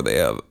music or they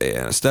have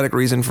an aesthetic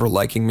reason for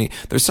liking me.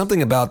 There's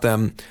something about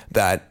them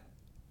that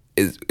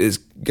is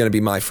going to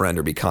be my friend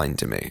or be kind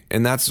to me,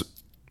 and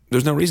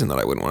there's no reason that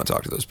I wouldn't want to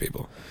talk to those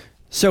people.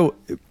 So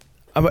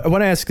I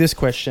want to ask this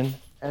question,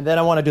 and then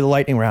I want to do the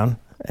lightning round,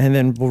 and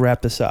then we'll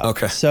wrap this up.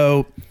 Okay.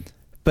 So,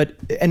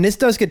 and this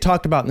does get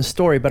talked about in the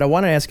story, but I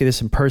want to ask you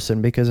this in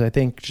person because I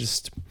think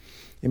just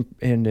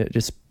in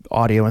just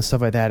audio and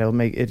stuff like that,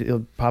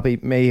 it'll probably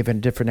may have a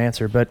different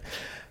answer. But,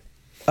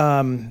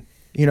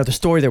 you know, the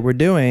story that we're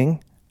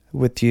doing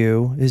with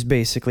you is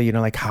basically, you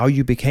know, like how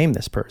you became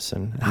this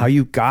person, how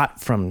you got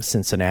from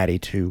Cincinnati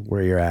to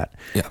where you're at.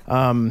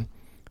 Yeah.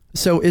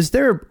 So is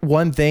there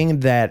one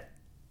thing that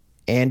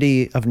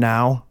Andy of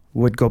now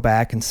would go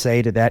back and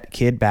say to that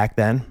kid back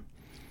then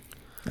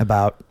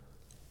about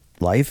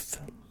life?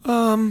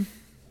 I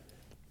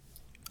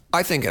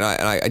think, and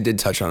I did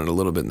touch on it a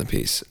little bit in the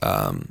piece,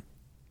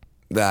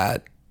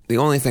 that the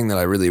only thing that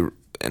I really,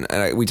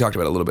 we talked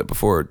about it a little bit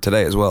before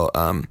today as well,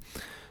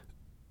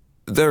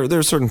 there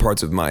are certain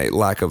parts of my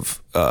lack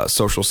of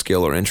social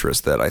skill or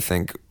interest that I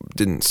think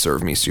didn't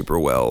serve me super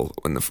well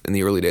in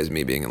the early days of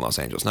me being in Los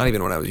Angeles. Not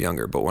even when I was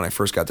younger, but when I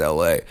first got to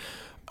LA,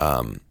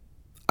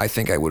 I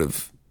think I would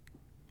have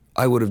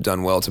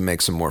done well to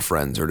make some more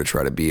friends or to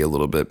try to be a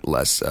little bit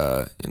less,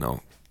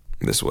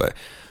 this way.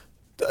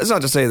 That's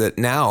not to say that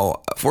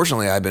now,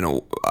 fortunately, I've been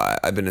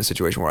in a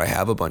situation where I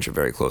have a bunch of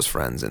very close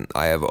friends and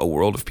I have a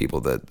world of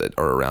people that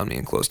are around me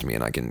and close to me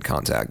and I can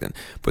contact.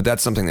 But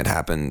that's something that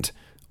happened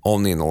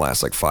only in the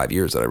last 5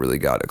 years that I really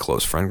got a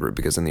close friend group,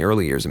 because in the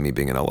early years of me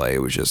being in LA,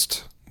 it was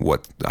just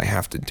what I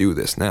have to do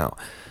this now.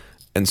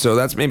 And so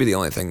that's maybe the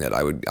only thing that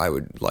I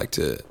would like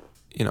to,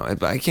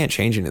 I can't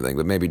change anything,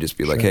 but maybe just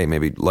be like, hey,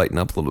 maybe lighten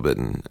up a little bit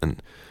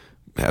and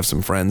have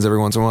some friends every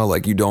once in a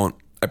while.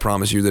 I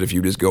promise you that if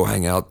you just go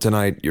hang out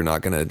tonight, you're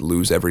not going to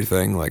lose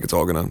everything. It's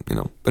all going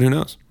to, but who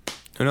knows?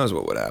 Who knows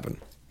what would happen?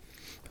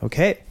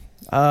 Okay.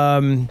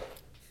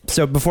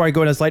 So before I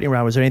go into this lightning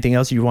round, was there anything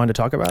else you wanted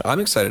to talk about? I'm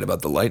excited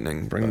about the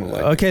lightning. Bring the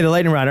lightning. Okay, the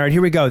lightning round. All right,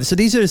 here we go. So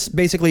these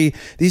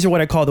are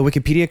what I call the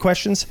Wikipedia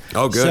questions.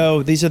 Oh, good.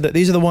 So these are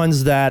the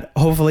ones that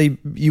hopefully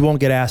you won't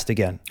get asked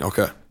again.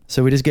 Okay.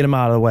 So we just get them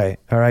out of the way.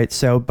 All right.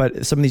 So,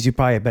 but some of these you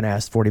probably have been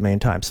asked 40 million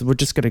times. So we're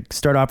just going to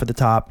start off at the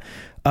top.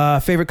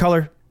 Favorite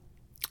color?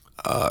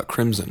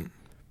 Crimson.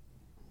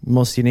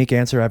 Most unique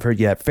answer I've heard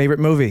yet. Favorite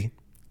movie?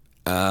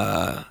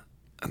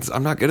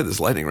 I'm not good at this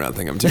lightning round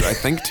thing. I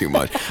think too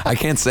much. I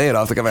can't say it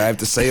off the cuff. I have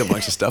to say a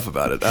bunch of stuff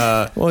about it.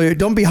 Well,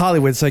 don't be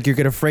Hollywood. It's like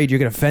you're afraid you're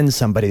going to offend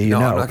somebody that you know.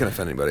 No, I'm not going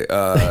to offend anybody.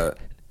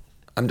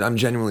 I'm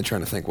genuinely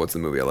trying to think what's the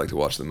movie I like to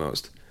watch the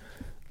most.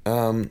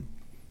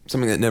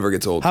 Something that never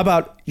gets old. How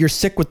about you're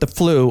sick with the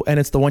flu and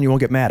it's the one you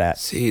won't get mad at?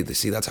 See,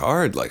 that's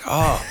hard.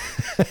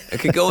 It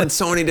could go in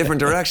so many different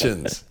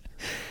directions.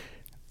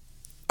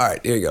 All right,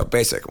 here you go.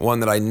 Basic. One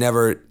that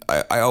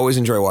I always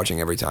enjoy watching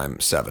every time.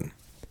 Seven.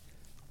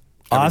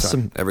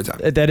 Awesome. Every time.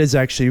 That is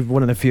actually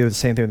one of the few, the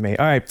same thing with me.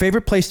 All right,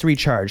 favorite place to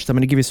recharge. So I'm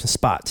going to give you some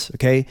spots,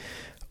 okay?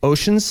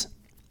 Oceans,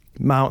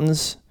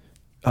 mountains,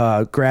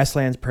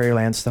 grasslands, prairie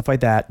lands, stuff like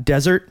that.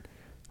 Desert,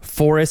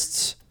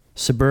 forests,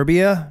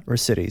 suburbia, or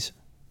cities?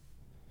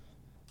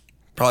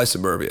 Probably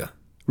suburbia.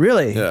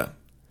 Really? Yeah.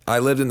 I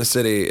lived in the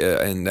city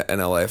in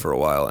LA for a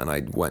while, and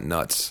I went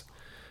nuts.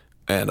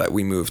 And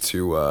we moved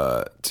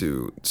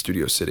to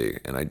Studio City,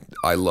 and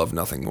I love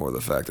nothing more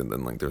the fact that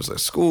then there's a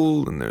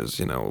school and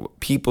there's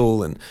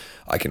people, and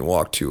I can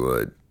walk to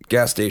a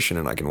gas station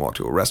and I can walk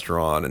to a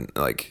restaurant, and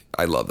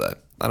I love that.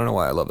 I don't know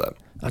why I love that.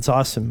 That's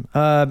awesome.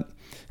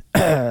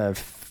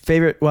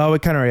 Favorite? Well, we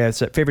kind of already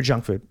said favorite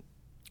junk food.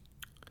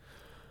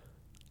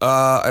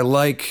 I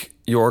like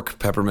York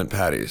peppermint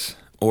patties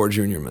or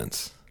Junior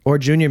Mints. Or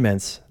Junior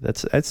Mints.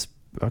 That's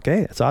okay.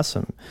 That's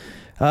awesome.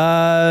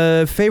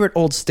 Favorite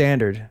old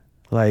standard.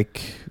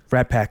 Like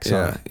Rat Pack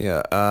song.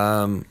 Yeah.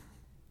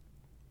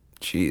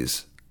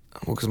 Geez.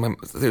 Well,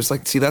 because there's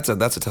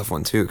that's a tough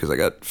one too, because I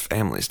got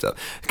family stuff.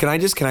 Can I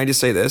just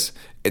say this?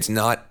 It's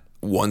not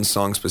one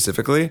song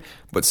specifically,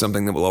 but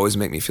something that will always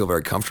make me feel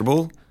very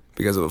comfortable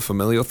because of a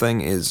familial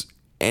thing is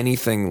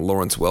anything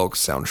Lawrence Welk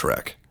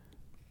soundtrack.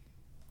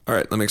 All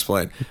right, let me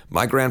explain.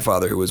 My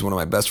grandfather, who was one of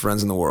my best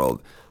friends in the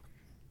world,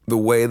 the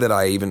way that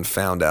I even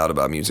found out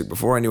about music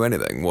before I knew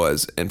anything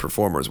and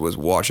performers was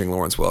watching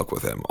Lawrence Welk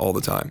with him all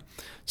the time.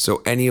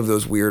 So any of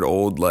those weird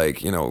old,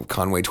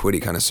 Conway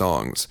Twitty kind of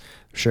songs,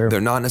 sure,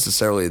 they're not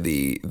necessarily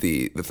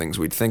the things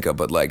we'd think of,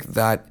 but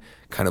that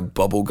kind of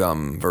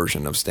bubblegum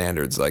version of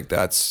standards,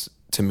 that's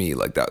to me,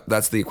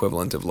 that's the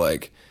equivalent of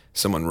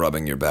someone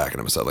rubbing your back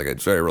and it's like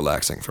it's very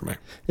relaxing for me.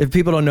 If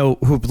people don't know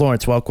who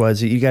Lawrence Welk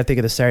was, you got to think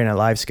of the Saturday Night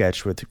Live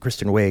sketch with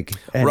Kristen Wiig.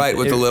 And right,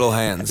 with the little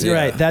hands. Yeah,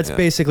 right, that's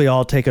basically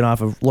all taken off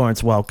of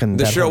Lawrence Welk. And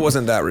the show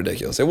wasn't that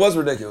ridiculous. It was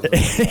ridiculous.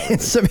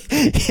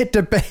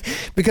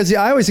 Because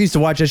I always used to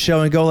watch this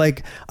show and go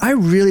like, I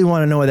really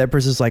want to know what that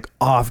person's like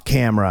off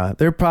camera.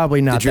 They're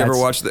probably not. Did you ever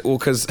watch that? Well,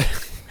 because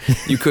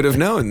you could have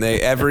known.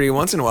 They every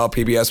once in a while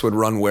PBS would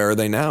run Where Are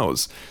They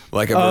Nows,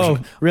 like a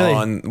version really?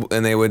 And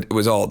it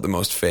was all the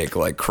most fake,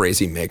 like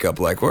crazy makeup,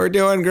 like we're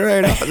doing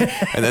great,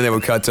 and then they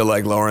would cut to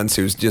like Lawrence,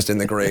 who's just in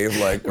the grave,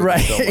 like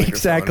right,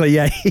 exactly,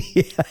 yeah.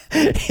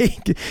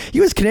 He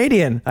was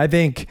Canadian, I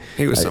think.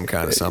 He was some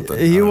kind of something.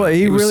 He was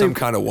really some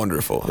kind of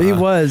wonderful. He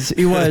was.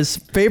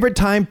 Favorite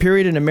time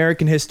period in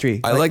American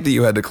history. I like that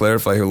you had to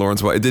clarify who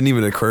Lawrence was. It didn't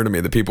even occur to me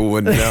that people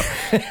wouldn't know.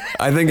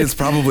 I think it's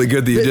probably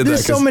good that you did that.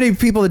 There's so many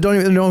people that don't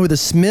even know who the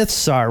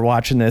Smiths are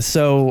watching this.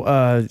 So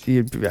I've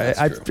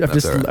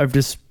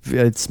just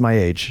it's my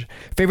age.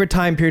 Favorite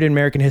time period in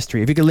American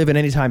history. If you could live in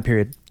any time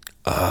period.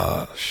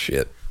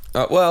 Shit.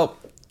 Well,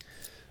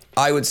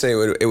 I would say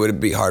it would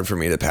be hard for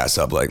me to pass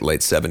up like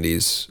late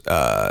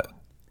 70s,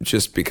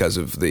 just because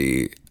of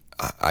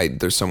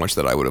there's so much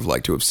that I would have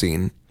liked to have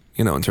seen,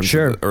 in terms of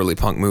the early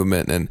punk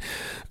movement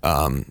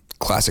and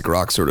classic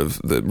rock, sort of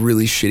the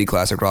really shitty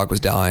classic rock was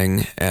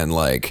dying, and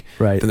like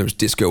then there was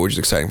disco, which is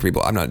exciting for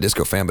people. I'm not a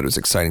disco fan, but it was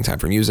an exciting time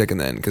for music.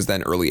 And then because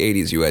then early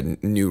 80s you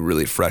had new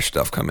really fresh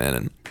stuff come in,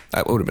 and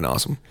that would have been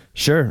awesome.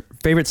 Sure.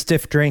 Favorite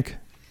stiff drink?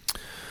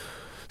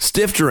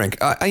 Stiff drink.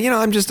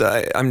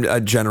 I'm a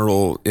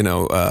general,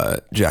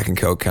 Jack and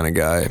Coke kind of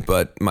guy,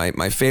 but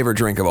my favorite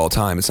drink of all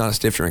time, it's not a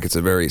stiff drink, it's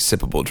a very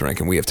sippable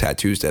drink, and we have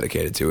tattoos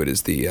dedicated to it,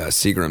 is the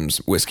Seagram's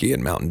whiskey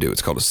and Mountain Dew.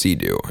 It's called a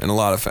Sea-Dew, and a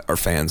lot of our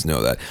fans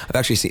know that. I've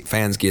actually seen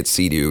fans get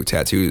Sea-Dew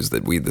tattoos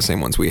the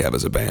same ones we have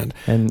as a band,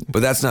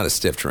 but that's not a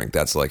stiff drink.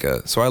 That's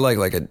so I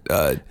like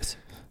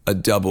a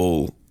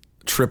double,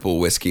 triple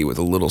whiskey with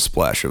a little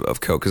splash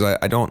of Coke, because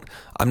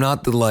I'm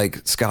not the like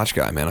Scotch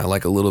guy, man. I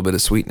like a little bit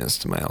of sweetness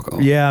to my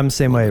alcohol. Yeah, I'm the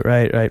same way.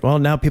 Right. Well,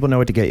 now people know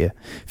what to get you.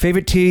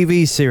 Favorite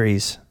TV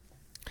series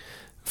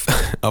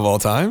of all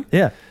time?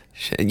 Yeah.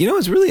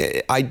 It's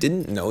really, I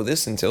didn't know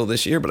this until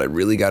this year, but I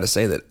really got to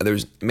say that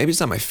maybe it's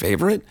not my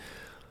favorite.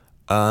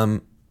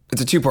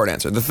 It's a two-part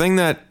answer. The thing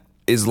that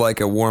is like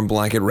a warm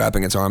blanket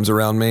wrapping its arms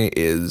around me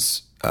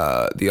is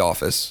The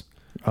Office.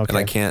 Okay. And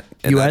I can't.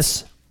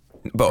 U.S.?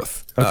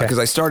 Both, because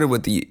I started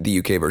with the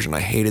UK version. I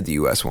hated the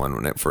US one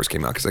when it first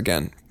came out, because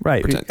again,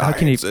 how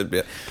can you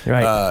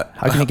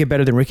get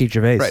better than Ricky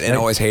Gervais? Right, and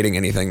always hating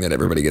anything that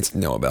everybody gets to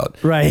know about.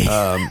 Right,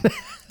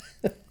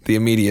 the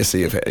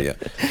immediacy of it. Yeah,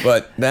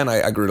 but then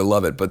I grew to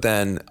love it. But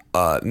then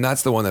and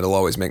that's the one that'll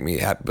always make me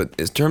happy. But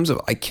in terms of,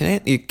 I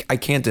can't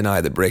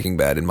deny that Breaking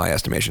Bad, in my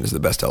estimation, is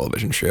the best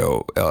television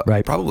show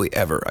probably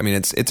ever. I mean,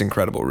 it's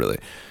incredible, really.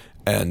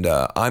 And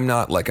I'm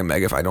not like a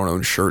mega. I don't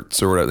own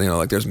shirts or whatever.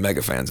 Like there's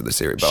mega fans of the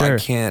series, but I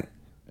can't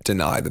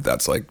deny that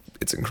that's like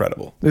it's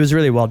incredible. It was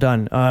really well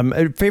done.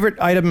 Favorite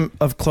item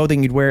of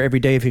clothing you'd wear every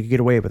day if you could get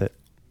away with it?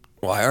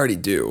 Well, I already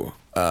do.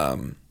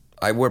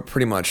 I wear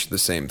pretty much the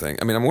same thing.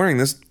 I mean, I'm wearing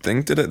this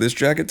thing today, this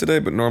jacket today,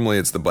 but normally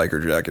it's the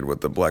biker jacket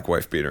with the black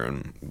wife beater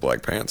and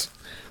black pants.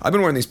 I've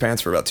been wearing these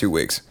pants for about 2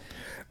 weeks.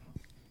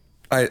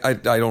 I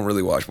don't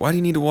really wash. Why do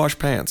you need to wash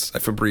pants? I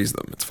Febreze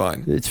them. It's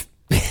fine.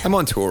 I'm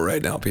on tour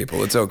right now,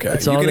 people. It's okay.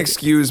 You can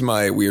excuse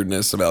my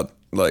weirdness about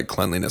like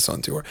cleanliness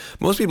on tour.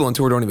 Most people on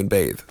tour don't even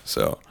bathe,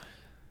 so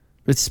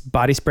it's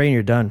body spray and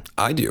you're done.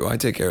 I do. I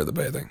take care of the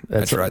bathing.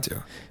 I try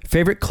to.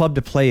 Favorite club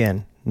to play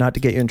in, not to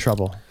get you in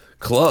trouble.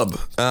 Club.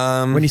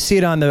 When you see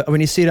it on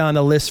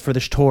the list for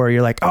this tour,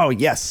 you're like, oh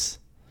yes.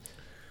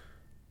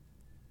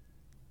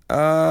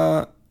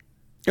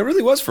 It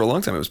really was for a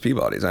long time. It was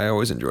Peabody's. I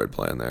always enjoyed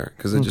playing there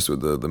because it just with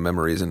the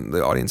memories and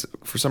the audience.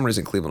 For some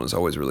reason, Cleveland was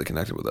always really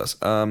connected with us.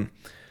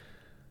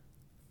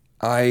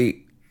 I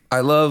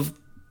love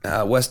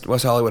West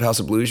Hollywood House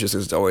of Blues just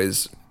because it's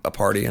always a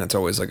party and it's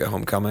always like a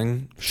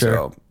homecoming. Sure.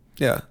 So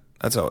yeah,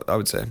 that's how I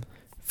would say.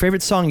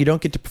 Favorite song you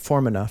don't get to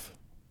perform enough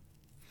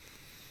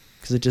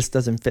because it just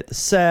doesn't fit the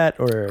set,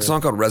 or a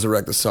song called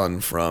 "Resurrect the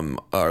Sun" from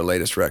our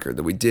latest record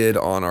that we did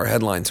on our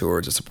headline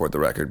tour to support the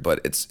record.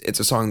 But it's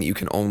a song that you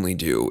can only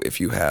do if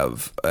you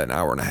have an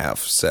hour and a half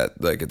set.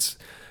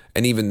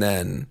 And even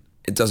then,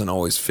 it doesn't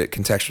always fit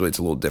contextually. It's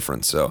a little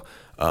different. So,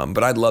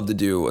 but I'd love to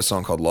do a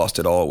song called "Lost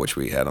It All," which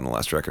we had on the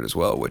last record as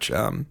well. Which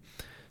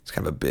it's kind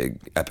of a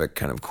big, epic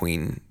kind of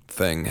Queen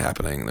thing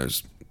happening.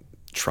 There's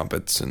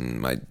trumpets and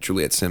my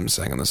Juliet Sims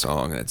sang on the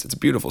song. It's a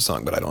beautiful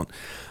song, but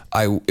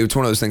it's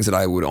one of those things that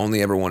I would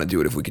only ever want to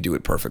do it if we could do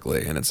it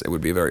perfectly, and it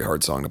would be a very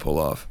hard song to pull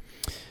off.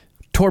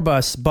 Tour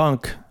bus,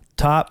 bunk,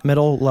 top,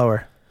 middle,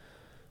 lower?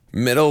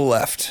 Middle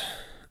left.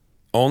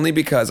 Only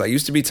because I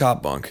used to be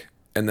top bunk,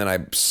 and then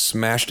I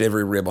smashed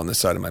every rib on this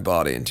side of my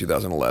body in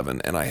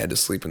 2011, and I had to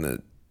sleep in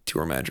the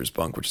tour manager's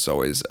bunk, which is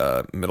always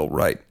middle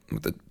right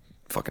with the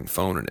fucking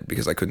phone in it,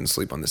 because I couldn't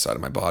sleep on this side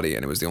of my body,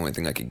 and it was the only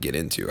thing I could get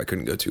into. I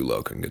couldn't go too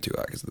low, couldn't go too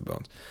high because of the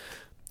bones.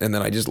 And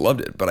then I just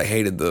loved it, but I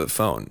hated the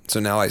phone. So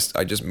now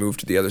I just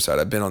moved to the other side.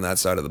 I've been on that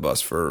side of the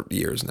bus for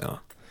years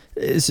now.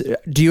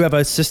 Do you have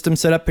a system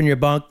set up in your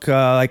bunk?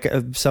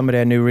 Somebody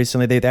I knew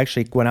recently, they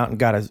actually went out and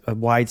got a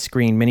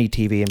widescreen mini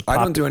TV. And I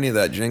don't do any of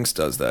that. Jinx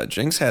does that.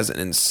 Jinx has an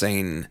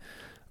insane,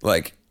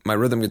 like, my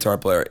rhythm guitar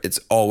player, it's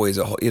always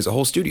he has a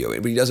whole studio,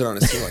 but he does it on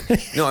a ceiling.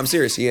 No, I'm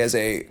serious. He has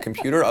a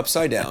computer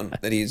upside down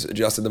that he's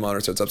adjusted the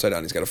monitor so it's upside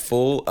down. He's got a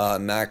full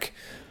Mac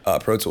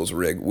Pro Tools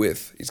rig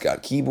he's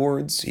got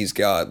keyboards, he's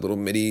got little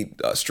MIDI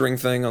string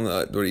thing on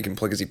where he can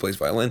play because he plays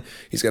violin.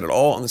 He's got it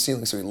all on the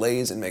ceiling, so he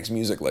lays and makes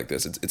music like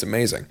this. It's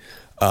amazing.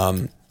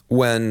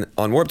 When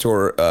on Warped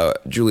Tour,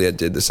 Juliet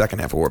did the second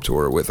half of Warped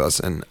Tour with us,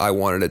 and I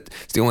wanted it.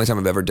 It's the only time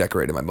I've ever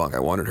decorated my bunk. I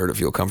wanted her to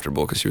feel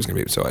comfortable because she was going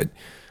to be. So I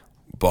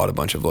bought a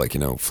bunch of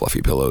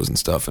fluffy pillows and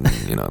stuff, and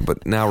But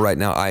right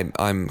now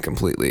I'm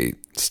completely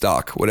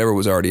stock. Whatever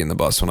was already in the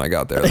bus when I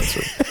got there. That's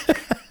what,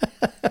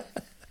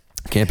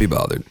 can't be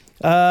bothered.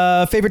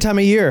 Favorite time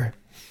of year?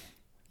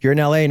 You're in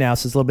LA now,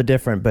 so it's a little bit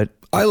different, but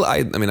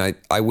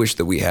I wish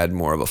that we had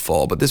more of a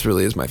fall, but this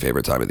really is my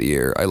favorite time of the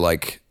year. I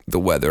like the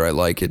weather. I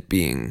like it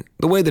being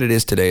the way that it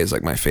is today is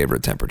like my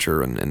favorite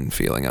temperature and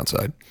feeling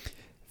outside.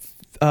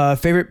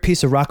 Favorite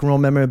piece of rock and roll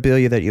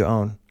memorabilia that you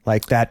own?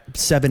 Like that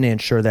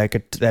 7-inch or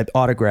that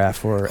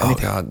autograph or anything?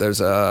 Oh God, there's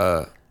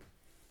I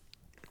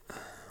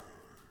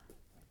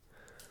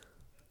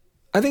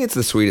think it's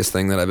the sweetest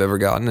thing that I've ever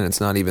gotten, and it's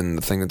not even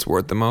the thing that's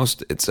worth the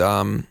most. It's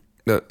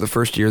the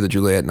first year that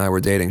Juliet and I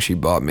were dating, she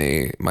bought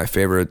me my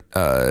favorite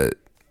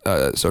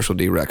Social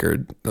D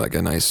record, like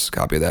a nice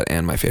copy of that,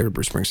 and my favorite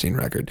Bruce Springsteen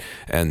record.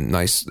 And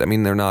nice, I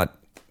mean, they're not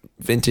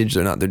vintage,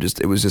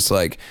 it was just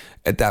like,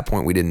 at that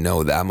point we didn't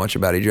know that much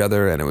about each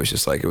other, and it was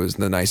just like, it was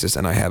the nicest,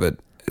 and I have it.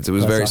 It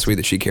was very awesome. Sweet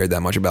that she cared that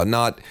much about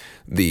not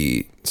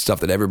the stuff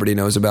that everybody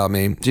knows about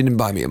me. She didn't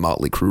buy me a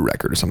Motley Crue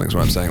record or something, is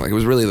what I'm saying. Like, it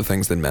was really the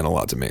things that meant a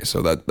lot to me.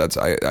 So I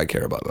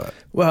care about that.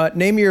 Well,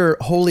 name your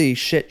holy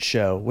shit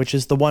show, which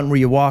is the one where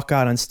you walk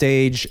out on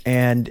stage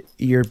and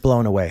you're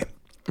blown away.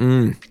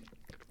 We've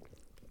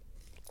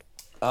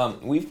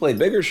played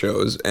bigger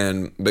shows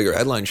and bigger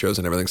headline shows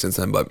and everything since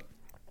then, but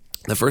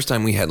the first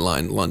time we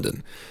headlined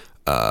London,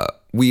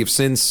 we have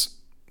since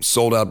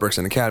sold out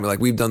Brixton Academy. Like,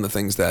 we've done the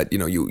things that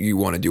you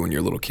want to do when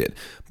you're a little kid,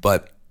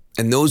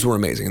 and those were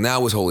amazing, and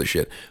that was holy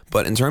shit.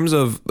 But in terms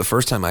of the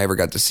first time I ever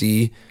got to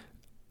see,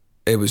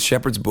 it was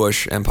Shepherd's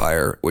Bush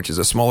Empire, which is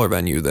a smaller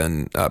venue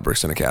than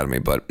Brixton Academy,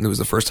 but it was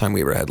the first time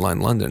we ever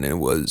headlined London, and it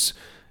was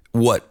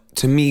what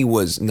to me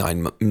was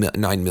 9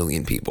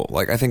 million people.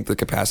 Like, I think the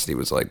capacity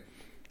was like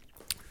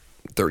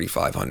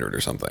 3,500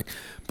 or something,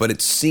 but it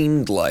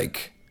seemed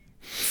like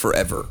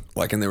forever.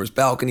 Like, and there was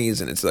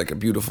balconies, and it's like a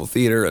beautiful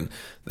theater, and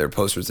there were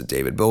posters that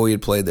David Bowie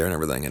had played there and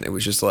everything, and it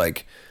was just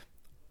like,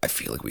 I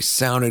feel like we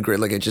sounded great.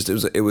 Like,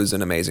 it was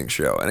an amazing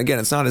show. And again,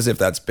 it's not as if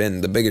that's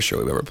been the biggest show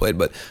we've ever played,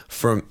 but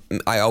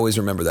I always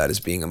remember that as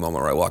being a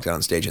moment where I walked out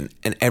on stage and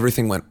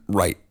everything went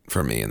right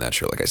for me in that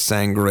show. Like, I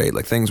sang great.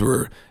 Like,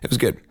 it was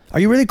good. Are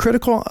you really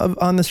critical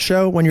on this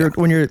show when you're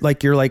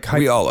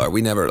we all are.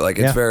 We never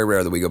it's very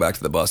rare that we go back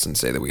to the bus and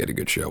say that we had a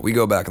good show. We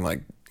go back and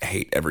like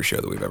hate every show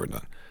that we've ever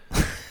done.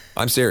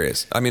 I'm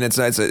serious. I mean,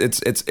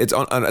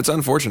 it's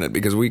unfortunate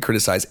because we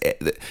criticize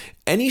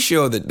any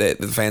show that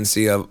the fans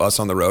see of us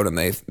on the road and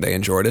they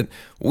enjoyed it.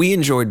 We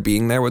enjoyed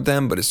being there with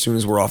them, but as soon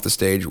as we're off the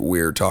stage,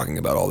 we're talking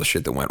about all the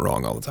shit that went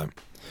wrong all the time.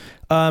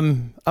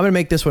 I'm gonna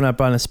make this one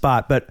up on the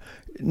spot, but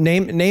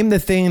name the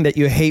thing that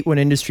you hate when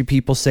industry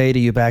people say to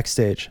you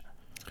backstage.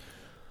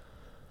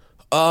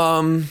 We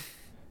all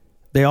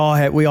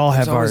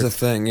have always a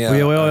thing.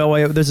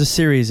 Yeah, there's a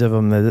series of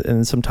them,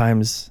 and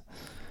sometimes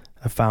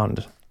I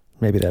found.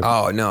 Maybe that.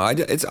 Oh no!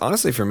 It's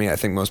honestly for me. I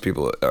think most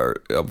people are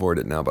avoid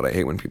it now, but I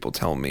hate when people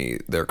tell me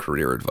their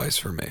career advice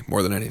for me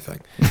more than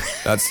anything.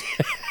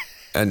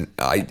 And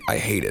I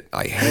hate it.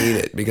 I hate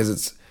it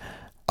because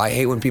I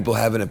hate when people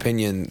have an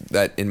opinion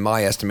that, in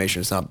my estimation,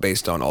 is not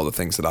based on all the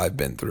things that I've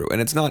been through, and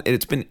it's not.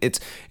 It's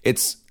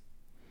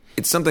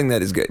something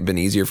that has been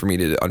easier for me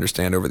to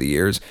understand over the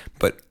years,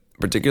 but.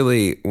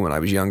 Particularly when I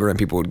was younger and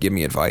people would give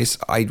me advice,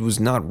 I was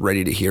not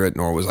ready to hear it,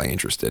 nor was I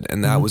interested.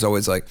 And that was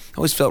always like, I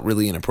always felt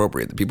really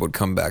inappropriate that people would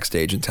come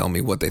backstage and tell me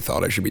what they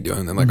thought I should be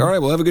doing. I'm like, all right,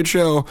 well, have a good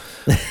show.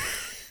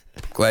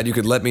 Glad you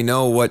could let me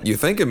know what you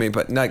think of me.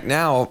 But like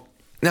now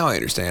I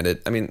understand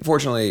it. I mean,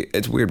 fortunately,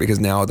 it's weird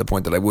because now at the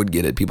point that I would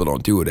get it, people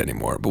don't do it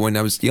anymore. But when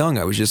I was young,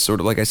 I was just sort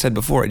of, like I said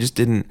before,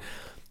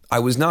 I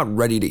was not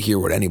ready to hear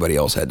what anybody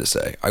else had to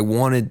say. I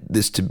wanted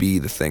this to be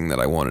the thing that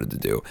I wanted to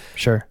do.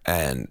 Sure.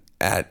 And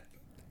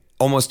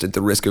almost at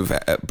the risk of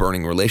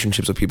burning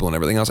relationships with people and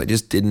everything else, I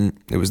just didn't.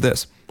 It was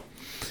this.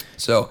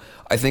 So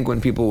I think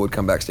when people would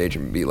come backstage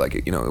and be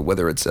like,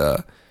 whether it's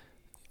a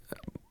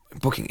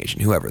booking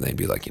agent, whoever, they'd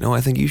be like,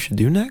 I think you should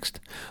do next.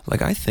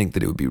 Like, I think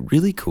that it would be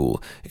really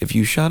cool if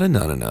you shot a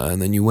na-na-na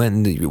and then you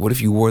went and what if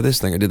you wore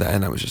this thing or did that?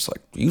 And I was just like,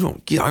 you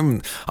don't get.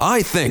 Only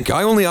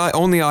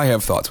I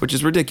have thoughts, which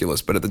is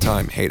ridiculous, but at the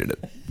time hated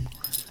it.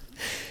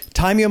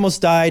 Time you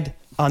almost died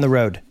on the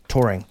road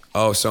touring.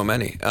 Oh, so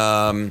many.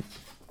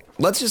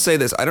 let's just say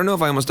this. I don't know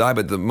if I almost died,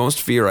 but the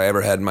most fear I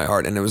ever had in my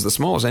heart, and it was the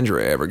smallest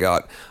injury I ever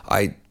got.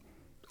 I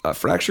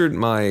fractured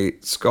my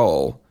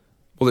skull.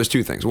 Well, there's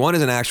two things. One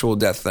is an actual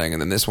death thing,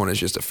 and then this one is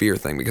just a fear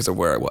thing because of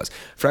where I was.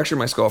 Fractured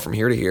my skull from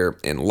here to here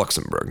in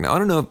Luxembourg. Now, I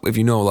don't know if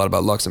you know a lot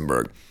about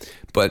Luxembourg,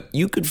 but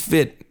you could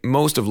fit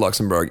most of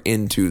Luxembourg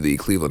into the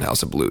Cleveland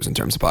House of Blues in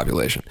terms of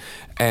population.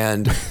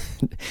 And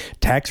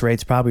tax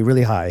rates probably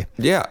really high.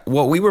 Yeah.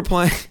 Well, we were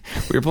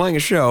playing a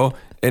show,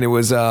 and it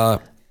was the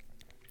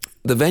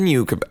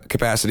venue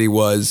capacity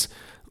was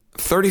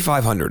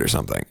 3,500 or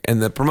something.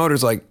 And the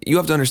promoter's like, you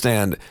have to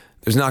understand,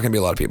 there's not going to be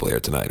a lot of people here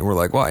tonight. And we're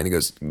like, why? And he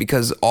goes,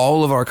 because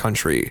all of our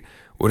country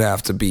would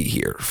have to be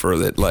here for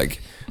that.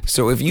 Like,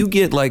 so if you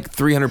get like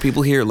 300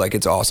 people here, like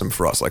it's awesome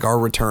for us. Like our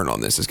return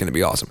on this is going to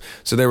be awesome.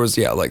 So there was,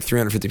 like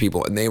 350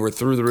 people and they were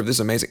through the roof. This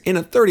is amazing. In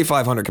a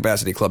 3,500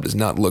 capacity club does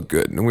not look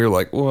good. And we were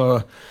like,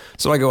 whoa.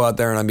 So I go out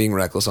there and I'm being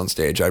reckless on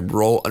stage. I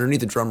roll underneath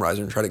the drum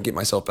riser and try to get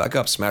myself back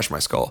up, smash my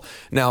skull.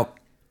 Now,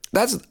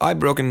 I've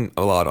broken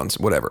a lot on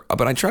whatever,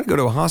 but I tried to go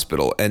to a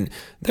hospital, and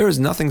there is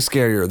nothing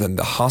scarier than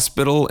the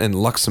hospital in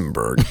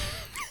Luxembourg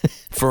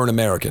for an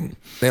American.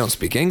 They don't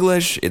speak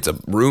English. It's a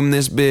room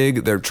this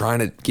big. They're trying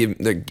to give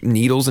the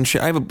needles and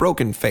shit. I have a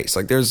broken face.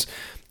 Like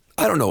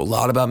I don't know a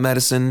lot about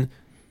medicine.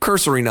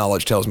 Cursory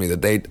knowledge tells me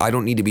that I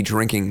don't need to be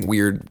drinking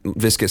weird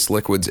viscous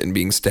liquids and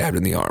being stabbed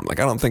in the arm. Like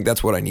I don't think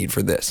that's what I need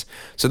for this.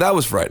 So that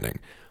was frightening.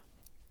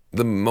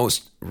 The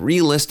most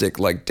realistic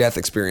death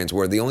experience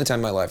where the only time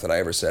in my life that I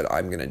ever said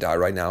I'm going to die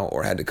right now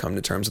or had to come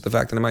to terms with the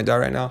fact that I might die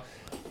right now.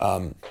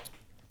 A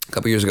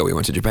couple years ago, we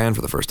went to Japan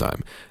for the first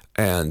time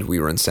and we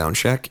were in sound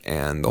check,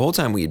 and the whole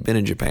time we had been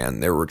in Japan,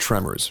 there were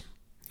tremors,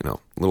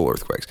 little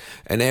earthquakes,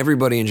 and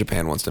everybody in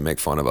Japan wants to make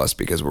fun of us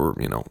because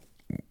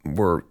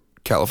we're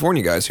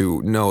California guys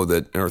who know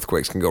that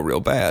earthquakes can go real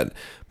bad,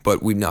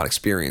 but we've not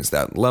experienced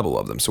that level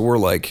of them. So we're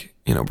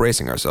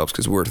bracing ourselves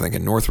because we're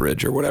thinking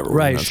Northridge or whatever.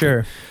 Right.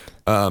 Sure.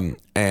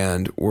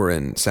 And we're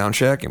in sound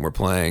check and we're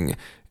playing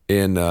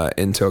in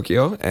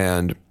Tokyo,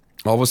 and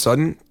all of a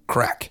sudden,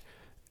 crack.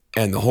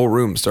 And the whole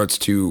room starts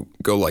to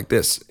go like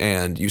this.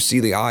 And you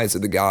see the eyes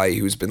of the guy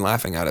who's been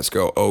laughing at us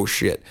go, oh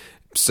shit,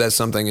 says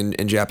something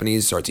in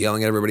Japanese, starts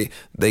yelling at everybody.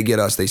 They get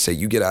us, they say,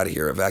 you get out of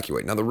here,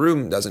 evacuate. Now the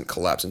room doesn't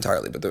collapse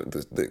entirely, but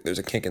there's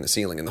a kink in the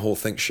ceiling and the whole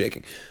thing's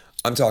shaking.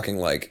 I'm talking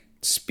like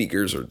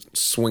speakers are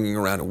swinging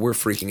around and we're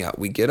freaking out.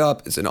 We get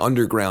up, it's an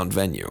underground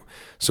venue.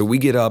 So we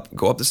get up,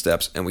 go up the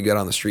steps, and we get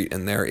on the street,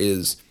 and there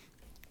is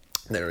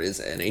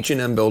an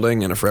H&M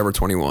building and a Forever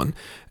 21,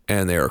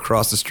 and they're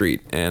across the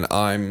street. And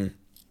I'm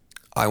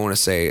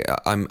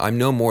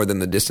no more than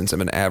the distance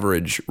of an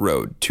average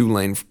road, two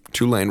lane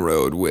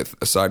road with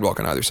a sidewalk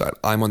on either side.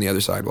 I'm on the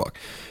other sidewalk,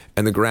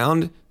 and the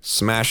ground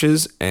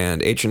smashes,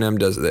 and H&M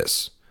does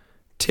this,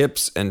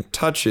 tips and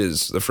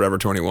touches the Forever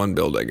 21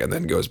 building, and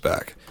then goes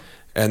back.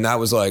 And that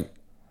was and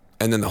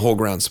then the whole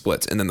ground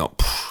splits, and then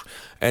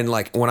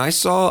when I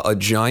saw a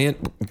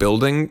giant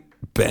building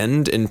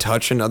bend and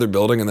touch another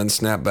building and then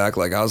snap back,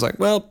 I was like,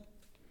 well,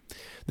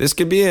 this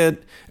could be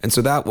it. And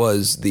so that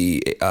was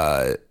the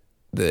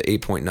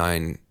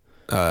 8.9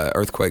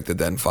 earthquake that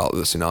then followed,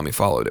 the tsunami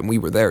followed, and we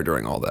were there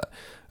during all that.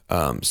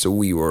 So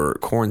we were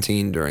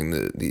quarantined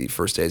during the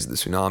first days of the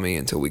tsunami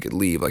until we could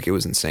leave. It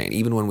was insane.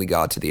 Even when we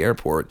got to the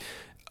airport,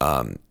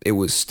 it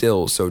was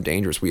still so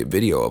dangerous. We had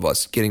video of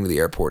us getting to the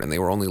airport, and they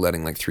were only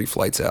letting 3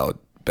 flights out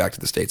back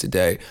to the States a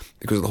day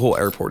because the whole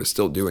airport is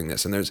still doing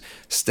this. And there's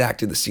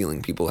stacked to the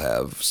ceiling. People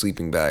have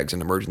sleeping bags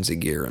and emergency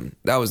gear, and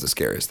that was the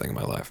scariest thing in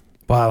my life.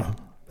 Wow,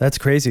 that's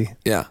crazy.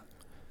 Yeah,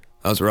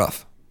 that was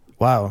rough.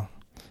 Wow.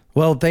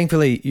 Well,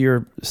 thankfully,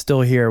 you're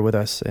still here with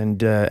us,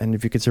 and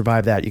if you could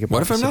survive that, you could.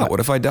 What if I'm not? What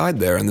if I died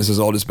there, and this has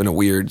all just been a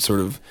weird sort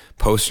of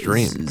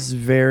post-stream? It's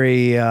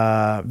very,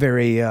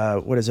 very.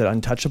 What is it?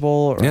 Untouchable?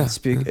 Or Yeah.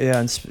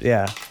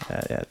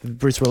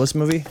 Bruce Willis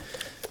movie.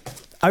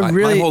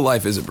 My whole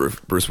life is a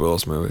Bruce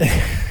Willis movie.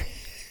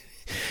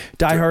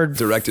 Die Hard.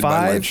 Directed 5?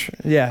 by Lynch.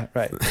 Yeah,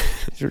 right.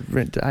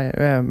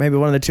 Maybe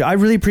one of the two. I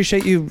really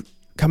appreciate you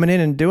coming in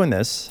and doing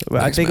this.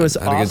 Thanks, I think man. it was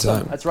Had a good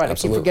awesome. time. That's right.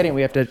 Absolutely. I keep forgetting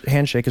we have to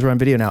handshake because we're on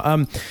video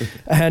now.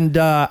 And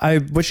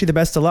I wish you the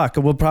best of luck.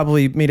 We'll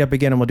probably meet up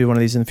again and we'll do one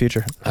of these in the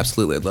future.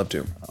 Absolutely. I'd love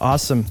to.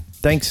 Awesome.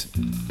 Thanks.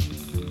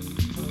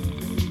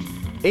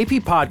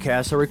 AP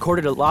podcasts are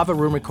recorded at Lava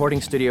Room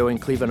Recording Studio in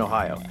Cleveland,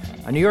 Ohio,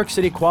 a New York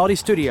City quality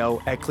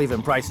studio at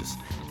Cleveland prices.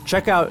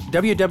 Check out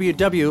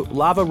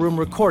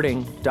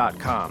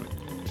www.lavaroomrecording.com.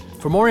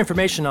 For more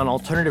information on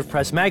Alternative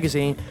Press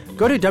Magazine,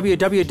 go to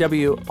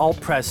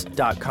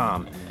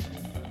www.altpress.com.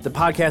 The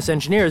podcast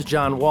engineer is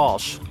John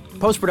Walsh.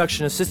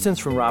 Post-production assistance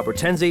from Rob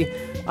Hortensi.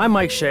 I'm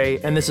Mike Shea,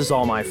 and this is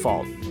all my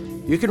fault.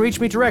 You can reach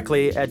me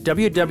directly at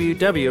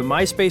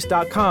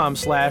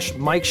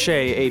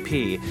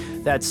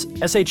www.myspace.com/MikeSheaAP. That's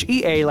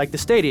SHEA like the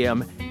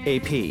stadium,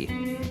 AP.